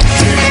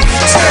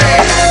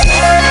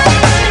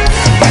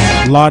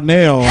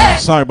 Larnell,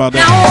 sorry about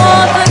now that.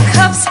 all the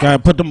cups Gotta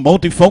put the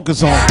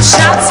multi-focus on.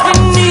 shots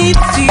beneath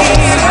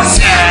these,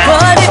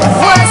 but it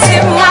was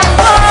in my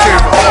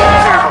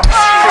heart.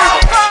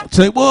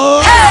 Say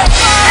what?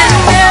 And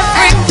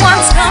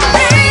everyone's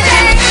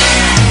competing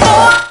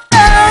for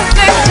love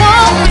they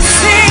won't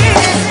receive.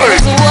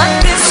 Is what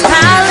this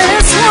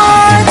palace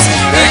wants.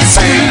 It's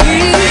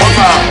me.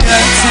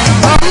 Dancing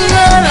on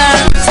the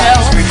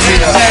lantel,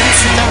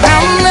 dancing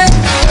around the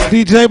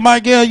DJ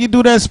Miguel, you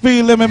do that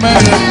speed limit, man.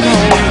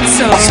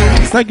 so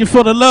Thank you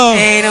for the love.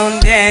 they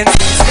don't dance.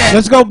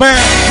 Let's go back.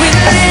 We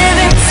live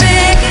in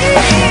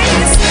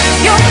cities.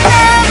 You'll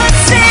never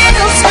see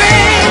no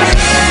screen.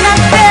 Not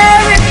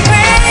very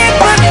pretty,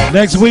 but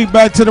Next week,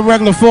 back to the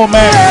regular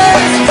format.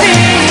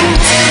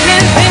 things.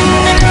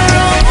 Living in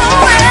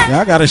romance.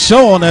 Y'all got a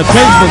show on that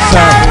Facebook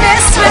side.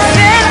 Honest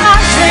within our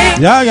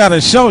dreams. Y'all got a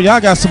show. Y'all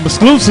got some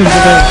exclusives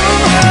today.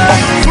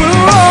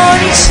 We're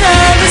on each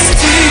other's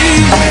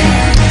team.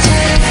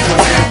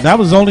 That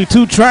was only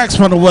 2 tracks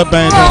from the Web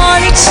Band. though.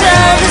 On each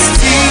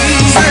other's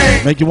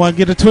team. Make you want to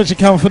get a Twitch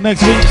account for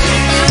next week?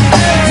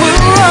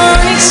 We're on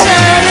each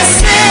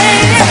other's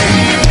team.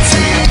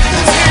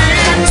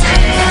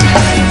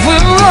 We're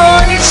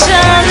on each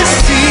other's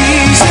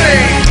team.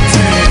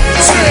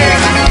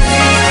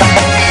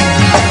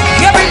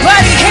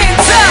 Everybody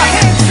hands up.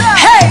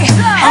 Hey,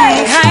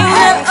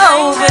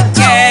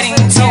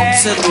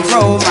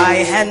 throw my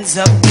hands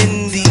up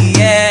in the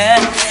air.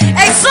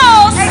 Hey,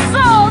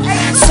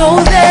 so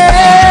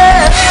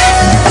there.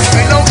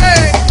 Ain't no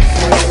name.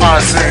 I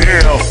say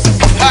hell.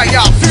 How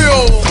y'all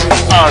feel?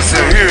 I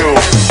say hell.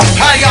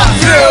 How y'all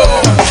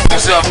feel?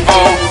 What's up,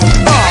 folks?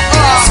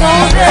 So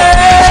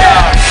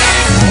there.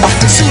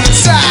 To the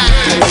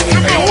side.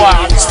 Hey,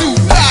 wow. Stu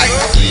light.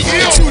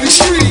 To the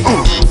street.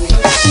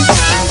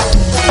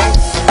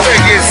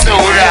 Make it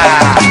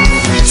soda.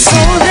 So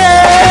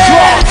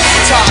there.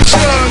 Top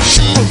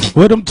judge.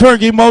 With them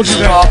turkey emojis.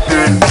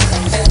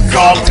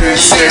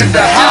 Compton's in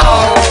the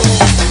house.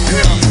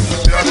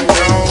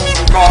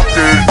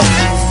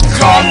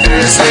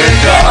 Compton's in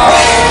the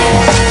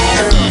house.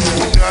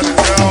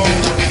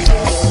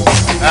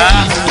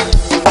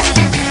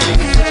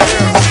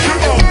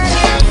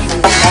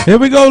 Here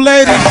we go,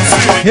 ladies.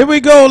 Here we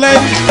go,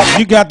 ladies.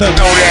 You got the.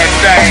 Throw that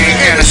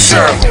thing in a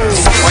circle.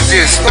 Or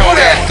just throw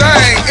that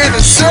Thing in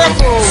a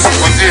circle.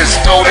 Or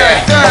just throw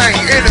that.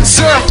 Thing in a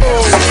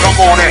circle.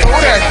 Come on in. Throw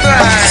that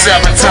thing.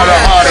 7 to the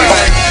honey.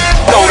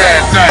 Throw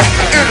that thing.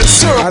 In a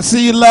circle. I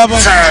see you, lover.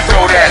 Turn,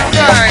 throw that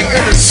Thing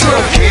in a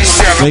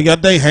circle. They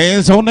got their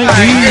hands on their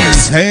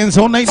knees. Hands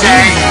on their thing.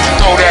 knees.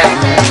 Throw that.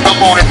 I'm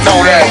gonna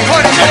throw that. I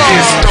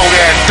just throw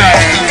that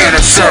thing in a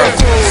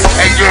circle.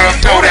 Hey girl,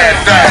 throw that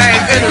thing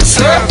in a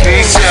circle.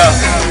 Keisha,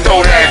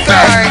 throw that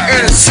thing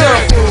in a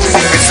circle.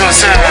 It's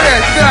sunshine.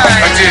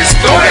 I just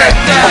throw that.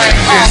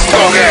 Just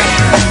throw that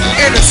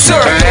In a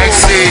circle.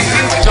 Alexi,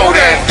 throw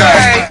that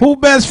thing. Who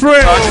best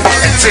friend?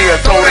 And Tia,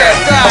 throw that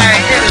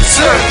Thing in a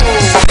circle.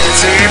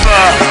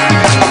 Tiva,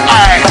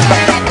 aight.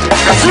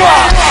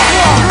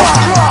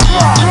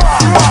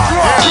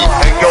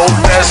 And your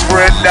best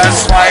friend,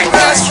 that's right.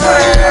 Best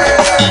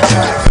friend.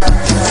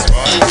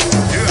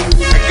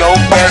 And your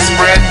best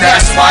friend,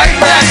 that's right.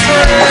 Best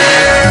friend.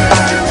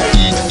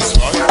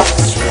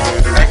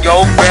 And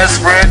your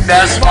best friend,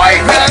 that's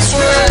right. Best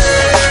friend.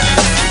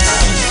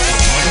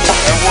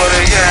 And what a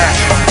yeah.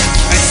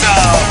 It's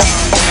all.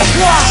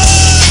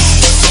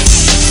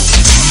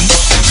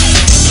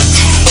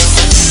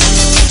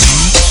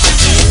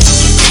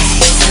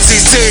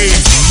 CC.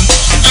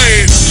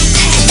 Hey.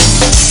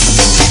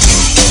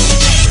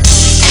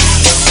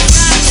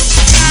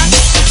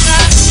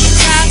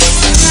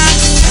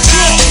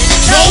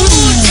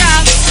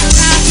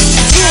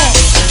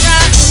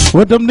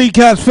 What them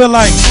kneecaps feel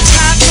like?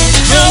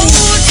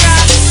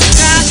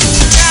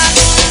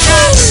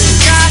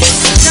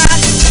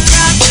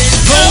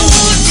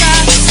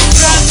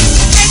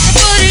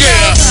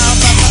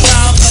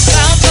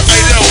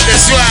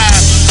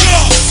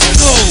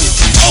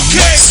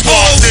 Okay,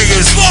 small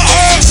niggas. What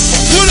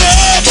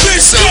up,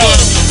 bitch?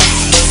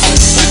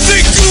 You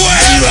think you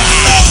ahead of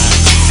low?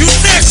 You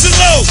next to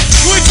low.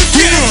 You ain't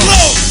getting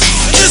low.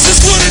 And this is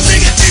what a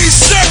nigga needs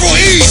several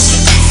E's.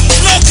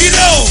 Loki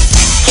though,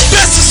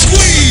 best to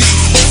squeeze.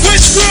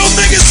 Which real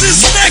niggas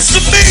is next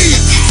to me?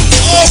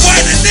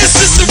 Alright, and this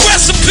is the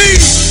recipe.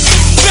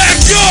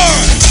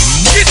 Backyard,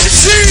 get your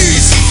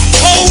cheese.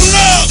 Hold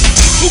up,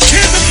 who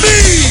can to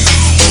me?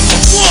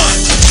 1,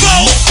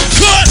 4,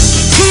 cut,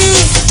 2,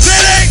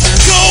 that ain't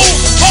go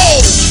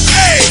home.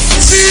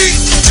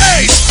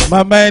 A-T-H.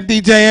 My man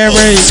DJ Air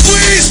Raid.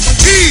 Squeeze,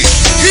 he,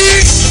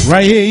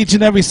 Right here each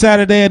and every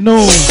Saturday at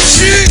noon.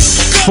 she,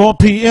 4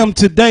 p.m.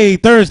 today,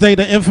 Thursday,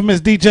 the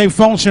infamous DJ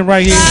Function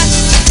right here.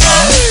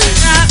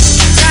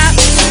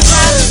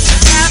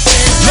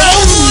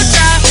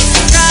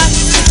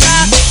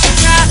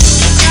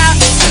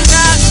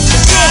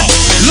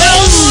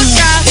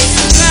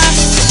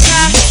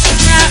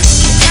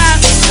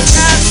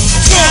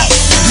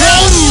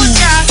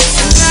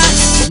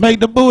 Make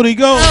the booty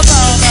go. Back,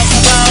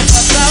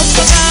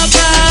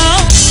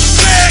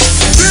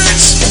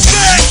 bitch.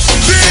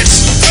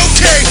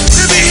 Okay,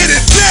 let me hit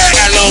it back.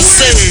 I don't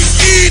say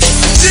eat,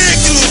 dick,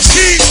 little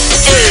cheese,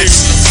 bitch.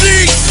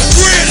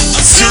 Secret,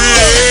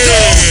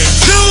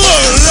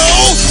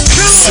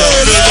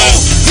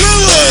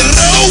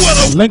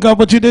 Link up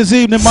with you this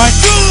evening, Mike.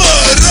 here I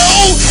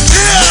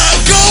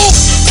go.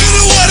 You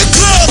know what the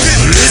club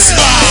is.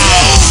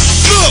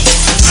 Look,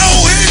 I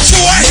don't hit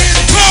you, I hit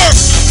perk.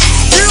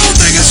 Real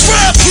niggas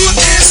rap, put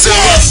in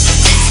work.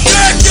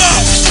 Back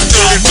up,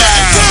 drop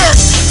that perk.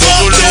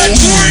 Drop that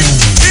drink,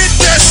 hit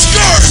that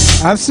skirt.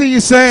 I see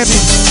you, Sandy.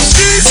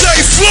 She's a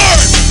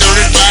flirt.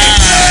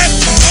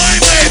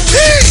 I'm a P.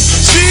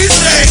 She's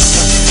a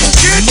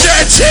get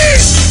that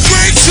cheese.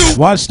 Bring to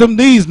Watch them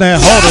knees now.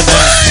 Hold it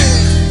now.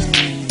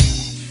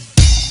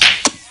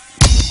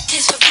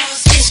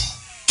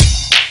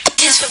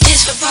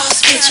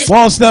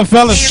 Wall step,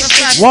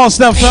 fellas. Wall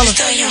step, fellas.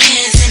 Throw your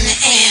hands in the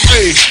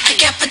air. I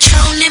got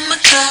Patron in my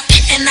cup,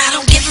 and I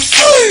don't give a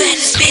fuck.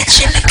 Baddest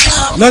bitch in the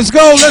club. Let's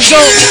go, let's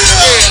go.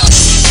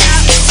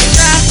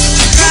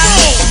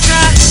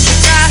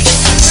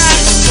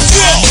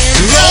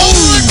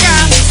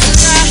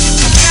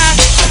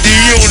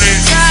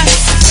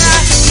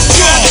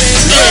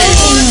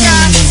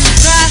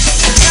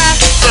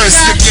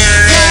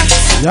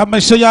 Y'all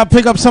make sure y'all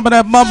pick up some of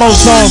that mumbo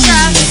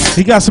sauce.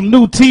 He got some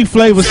new tea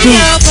flavors too.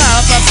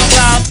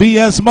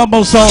 BS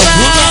mumbo sauce.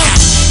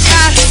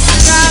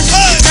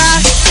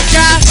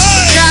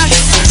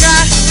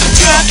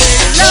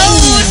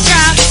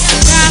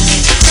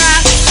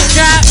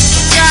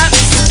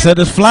 said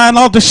it's flying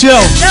off the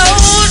shelf.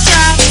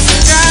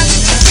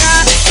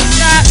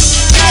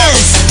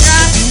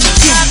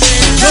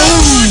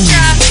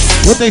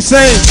 What they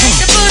say?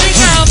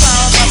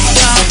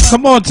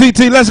 Come on,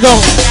 TT, let's go.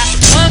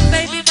 1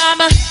 baby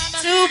mama,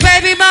 2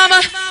 baby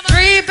mama,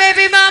 3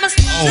 baby mamas,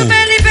 too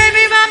many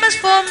baby mamas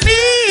for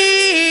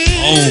me.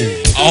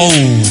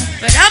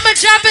 But I'ma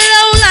drop it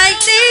low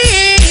like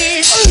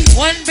this.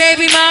 1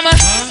 baby mama,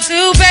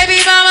 2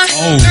 baby mama,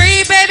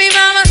 3 baby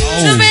mama,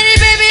 too many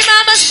baby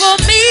mamas for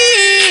me.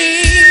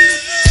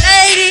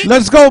 Lady,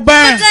 let's go,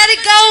 bang. let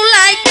it go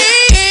like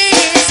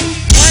this.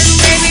 1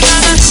 baby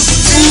mama,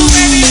 2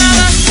 baby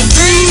mama,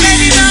 3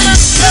 baby mama,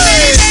 too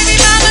many baby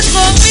mamas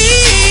for me.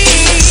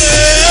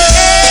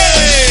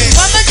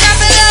 I'ma drop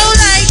it low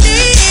like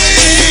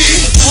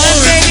this. 1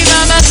 baby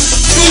mama,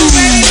 2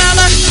 baby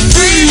mama,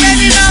 3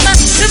 baby mama,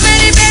 too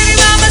many baby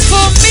mamas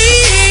for me.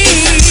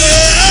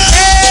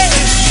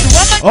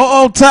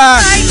 Uh-oh,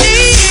 Ty.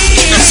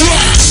 That's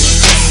right.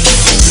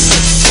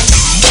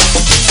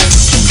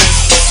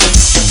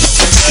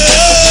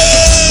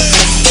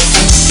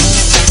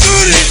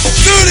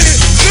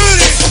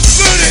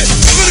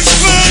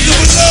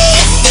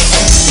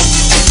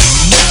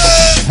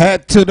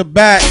 Hat to the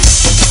back.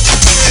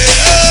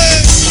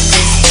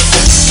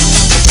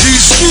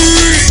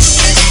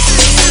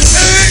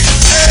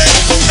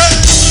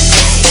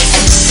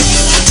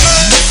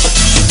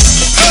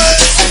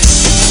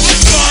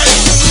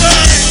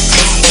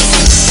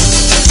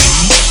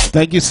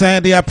 Thank you,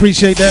 Sandy. I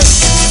appreciate that.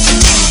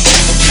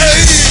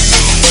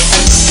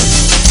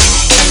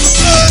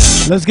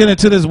 Let's get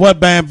into this what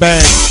band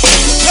bag.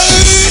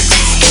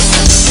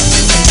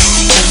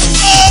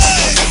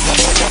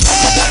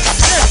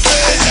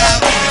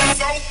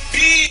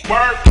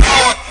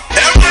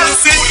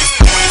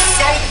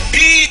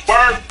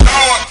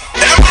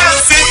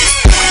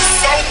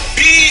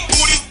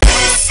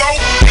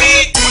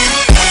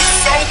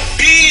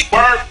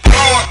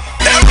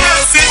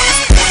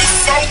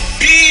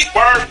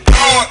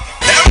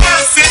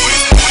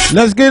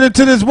 Let's get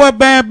into this what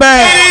band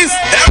bag.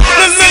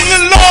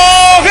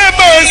 Lord have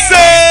mercy.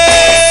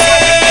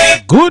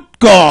 Good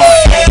God.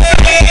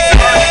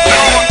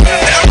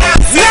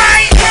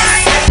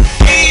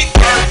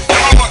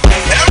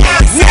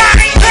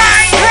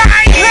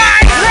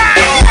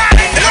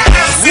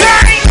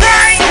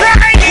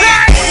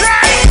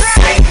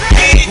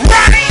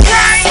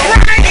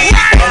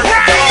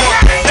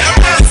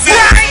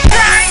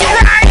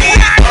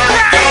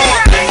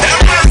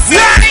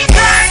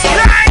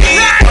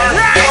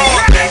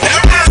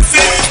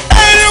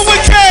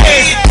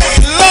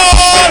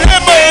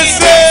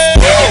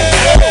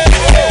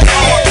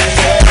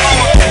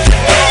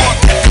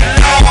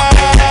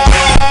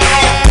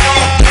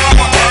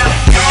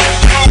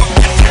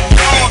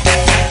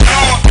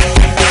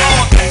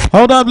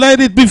 Hold up,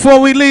 ladies, before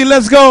we leave,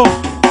 let's go.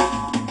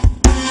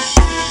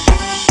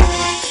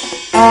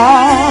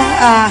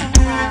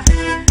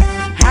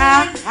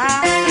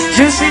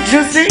 Juicy,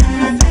 juicy.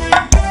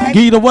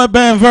 Give you the wet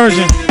band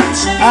version.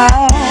 I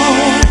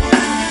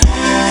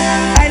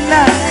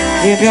love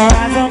if your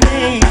eyes on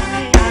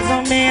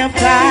me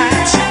apply.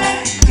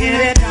 Get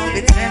it, don't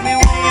be tell me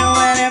when you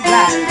when it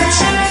fly.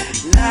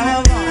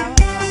 Love on,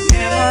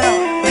 never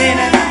know,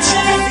 need it.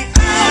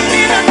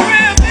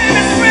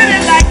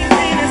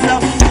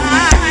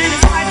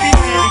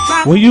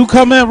 When you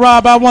come in,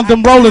 Rob, I want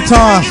them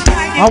rollertons.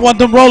 I want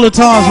them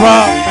rollertons,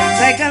 Rob.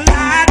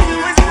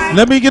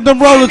 Let me get them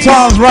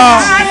rollertons,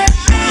 Rob.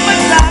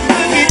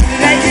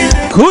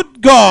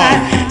 Good God.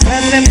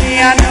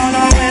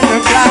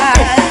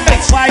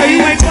 Why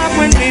you wake up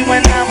with me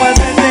when I was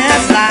in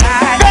this life?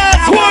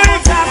 That's what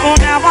I'm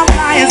talking now. I'm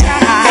flying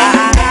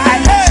sky.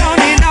 Don't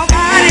need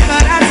nobody,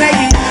 but I'll take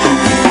you.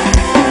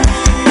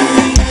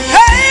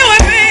 Hey,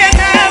 with me and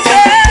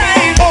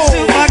dancing.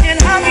 Too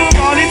fucking hot for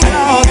all these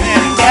clothes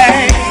and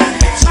play.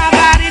 My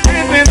body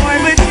dripping, boy,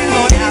 with you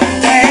on the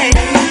day.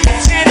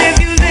 And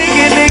if you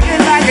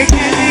licking like a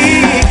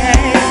candy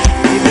cane.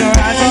 Keep your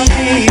eyes on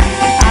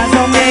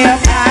me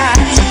up high.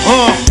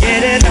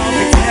 Get it, don't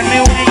pretend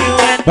me when you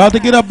in. About to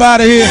get up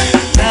out of here.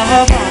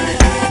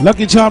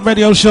 Lucky Charm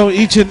Radio Show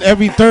each and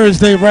every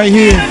Thursday right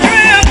here.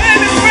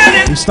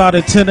 We start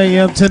at 10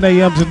 a.m. to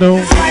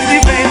noon.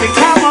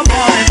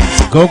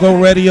 Go-Go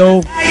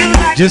Radio.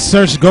 Just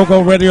search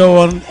Go-Go Radio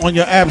on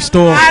your app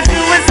store.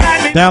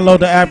 Download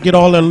the app, get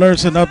all the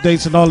alerts and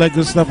updates and all that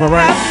good stuff, all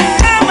right?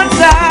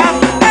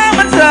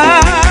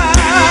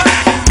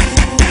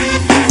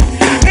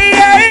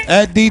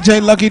 At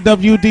DJ Lucky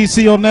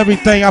WDC on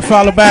everything, I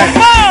follow back.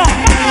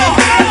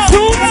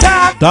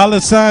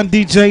 $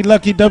 DJ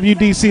Lucky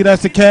WDC,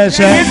 that's the Cash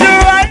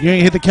App. You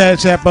ain't hit the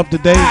Cash App up to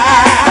date.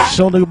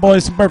 Show the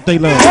boys some birthday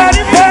love.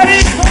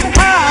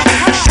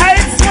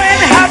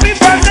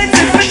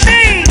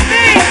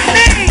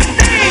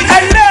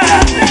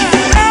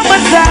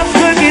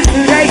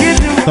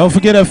 Don't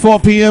forget at 4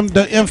 p.m.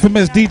 the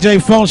infamous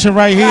DJ Function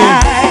right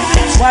here.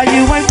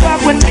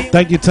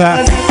 Thank you,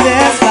 Ty.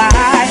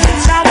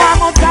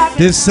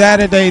 This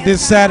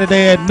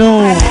Saturday at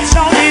noon.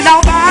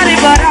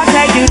 but I'll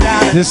take you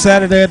down. This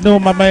Saturday at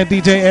noon, my man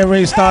DJ Air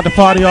Ray start the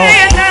party off.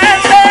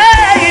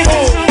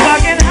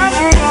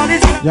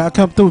 Y'all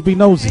come through, be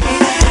nosy.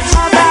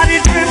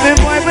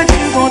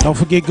 Don't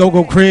forget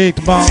Go-Go Craig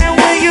tomorrow.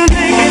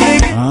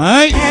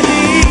 Alright.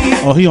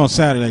 Oh, he on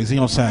Saturdays. He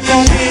on Saturdays.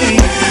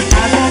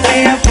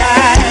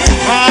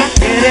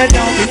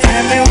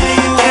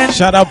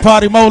 Shout out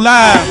Party Mo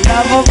Live.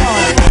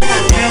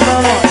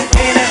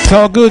 It's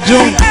all good,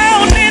 June.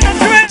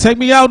 Take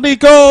me out,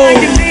 Nico. I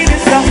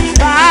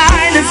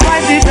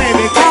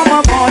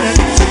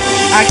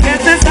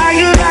guess that's how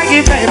you like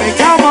it, baby.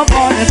 Come up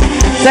on it.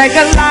 Take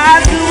a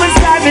life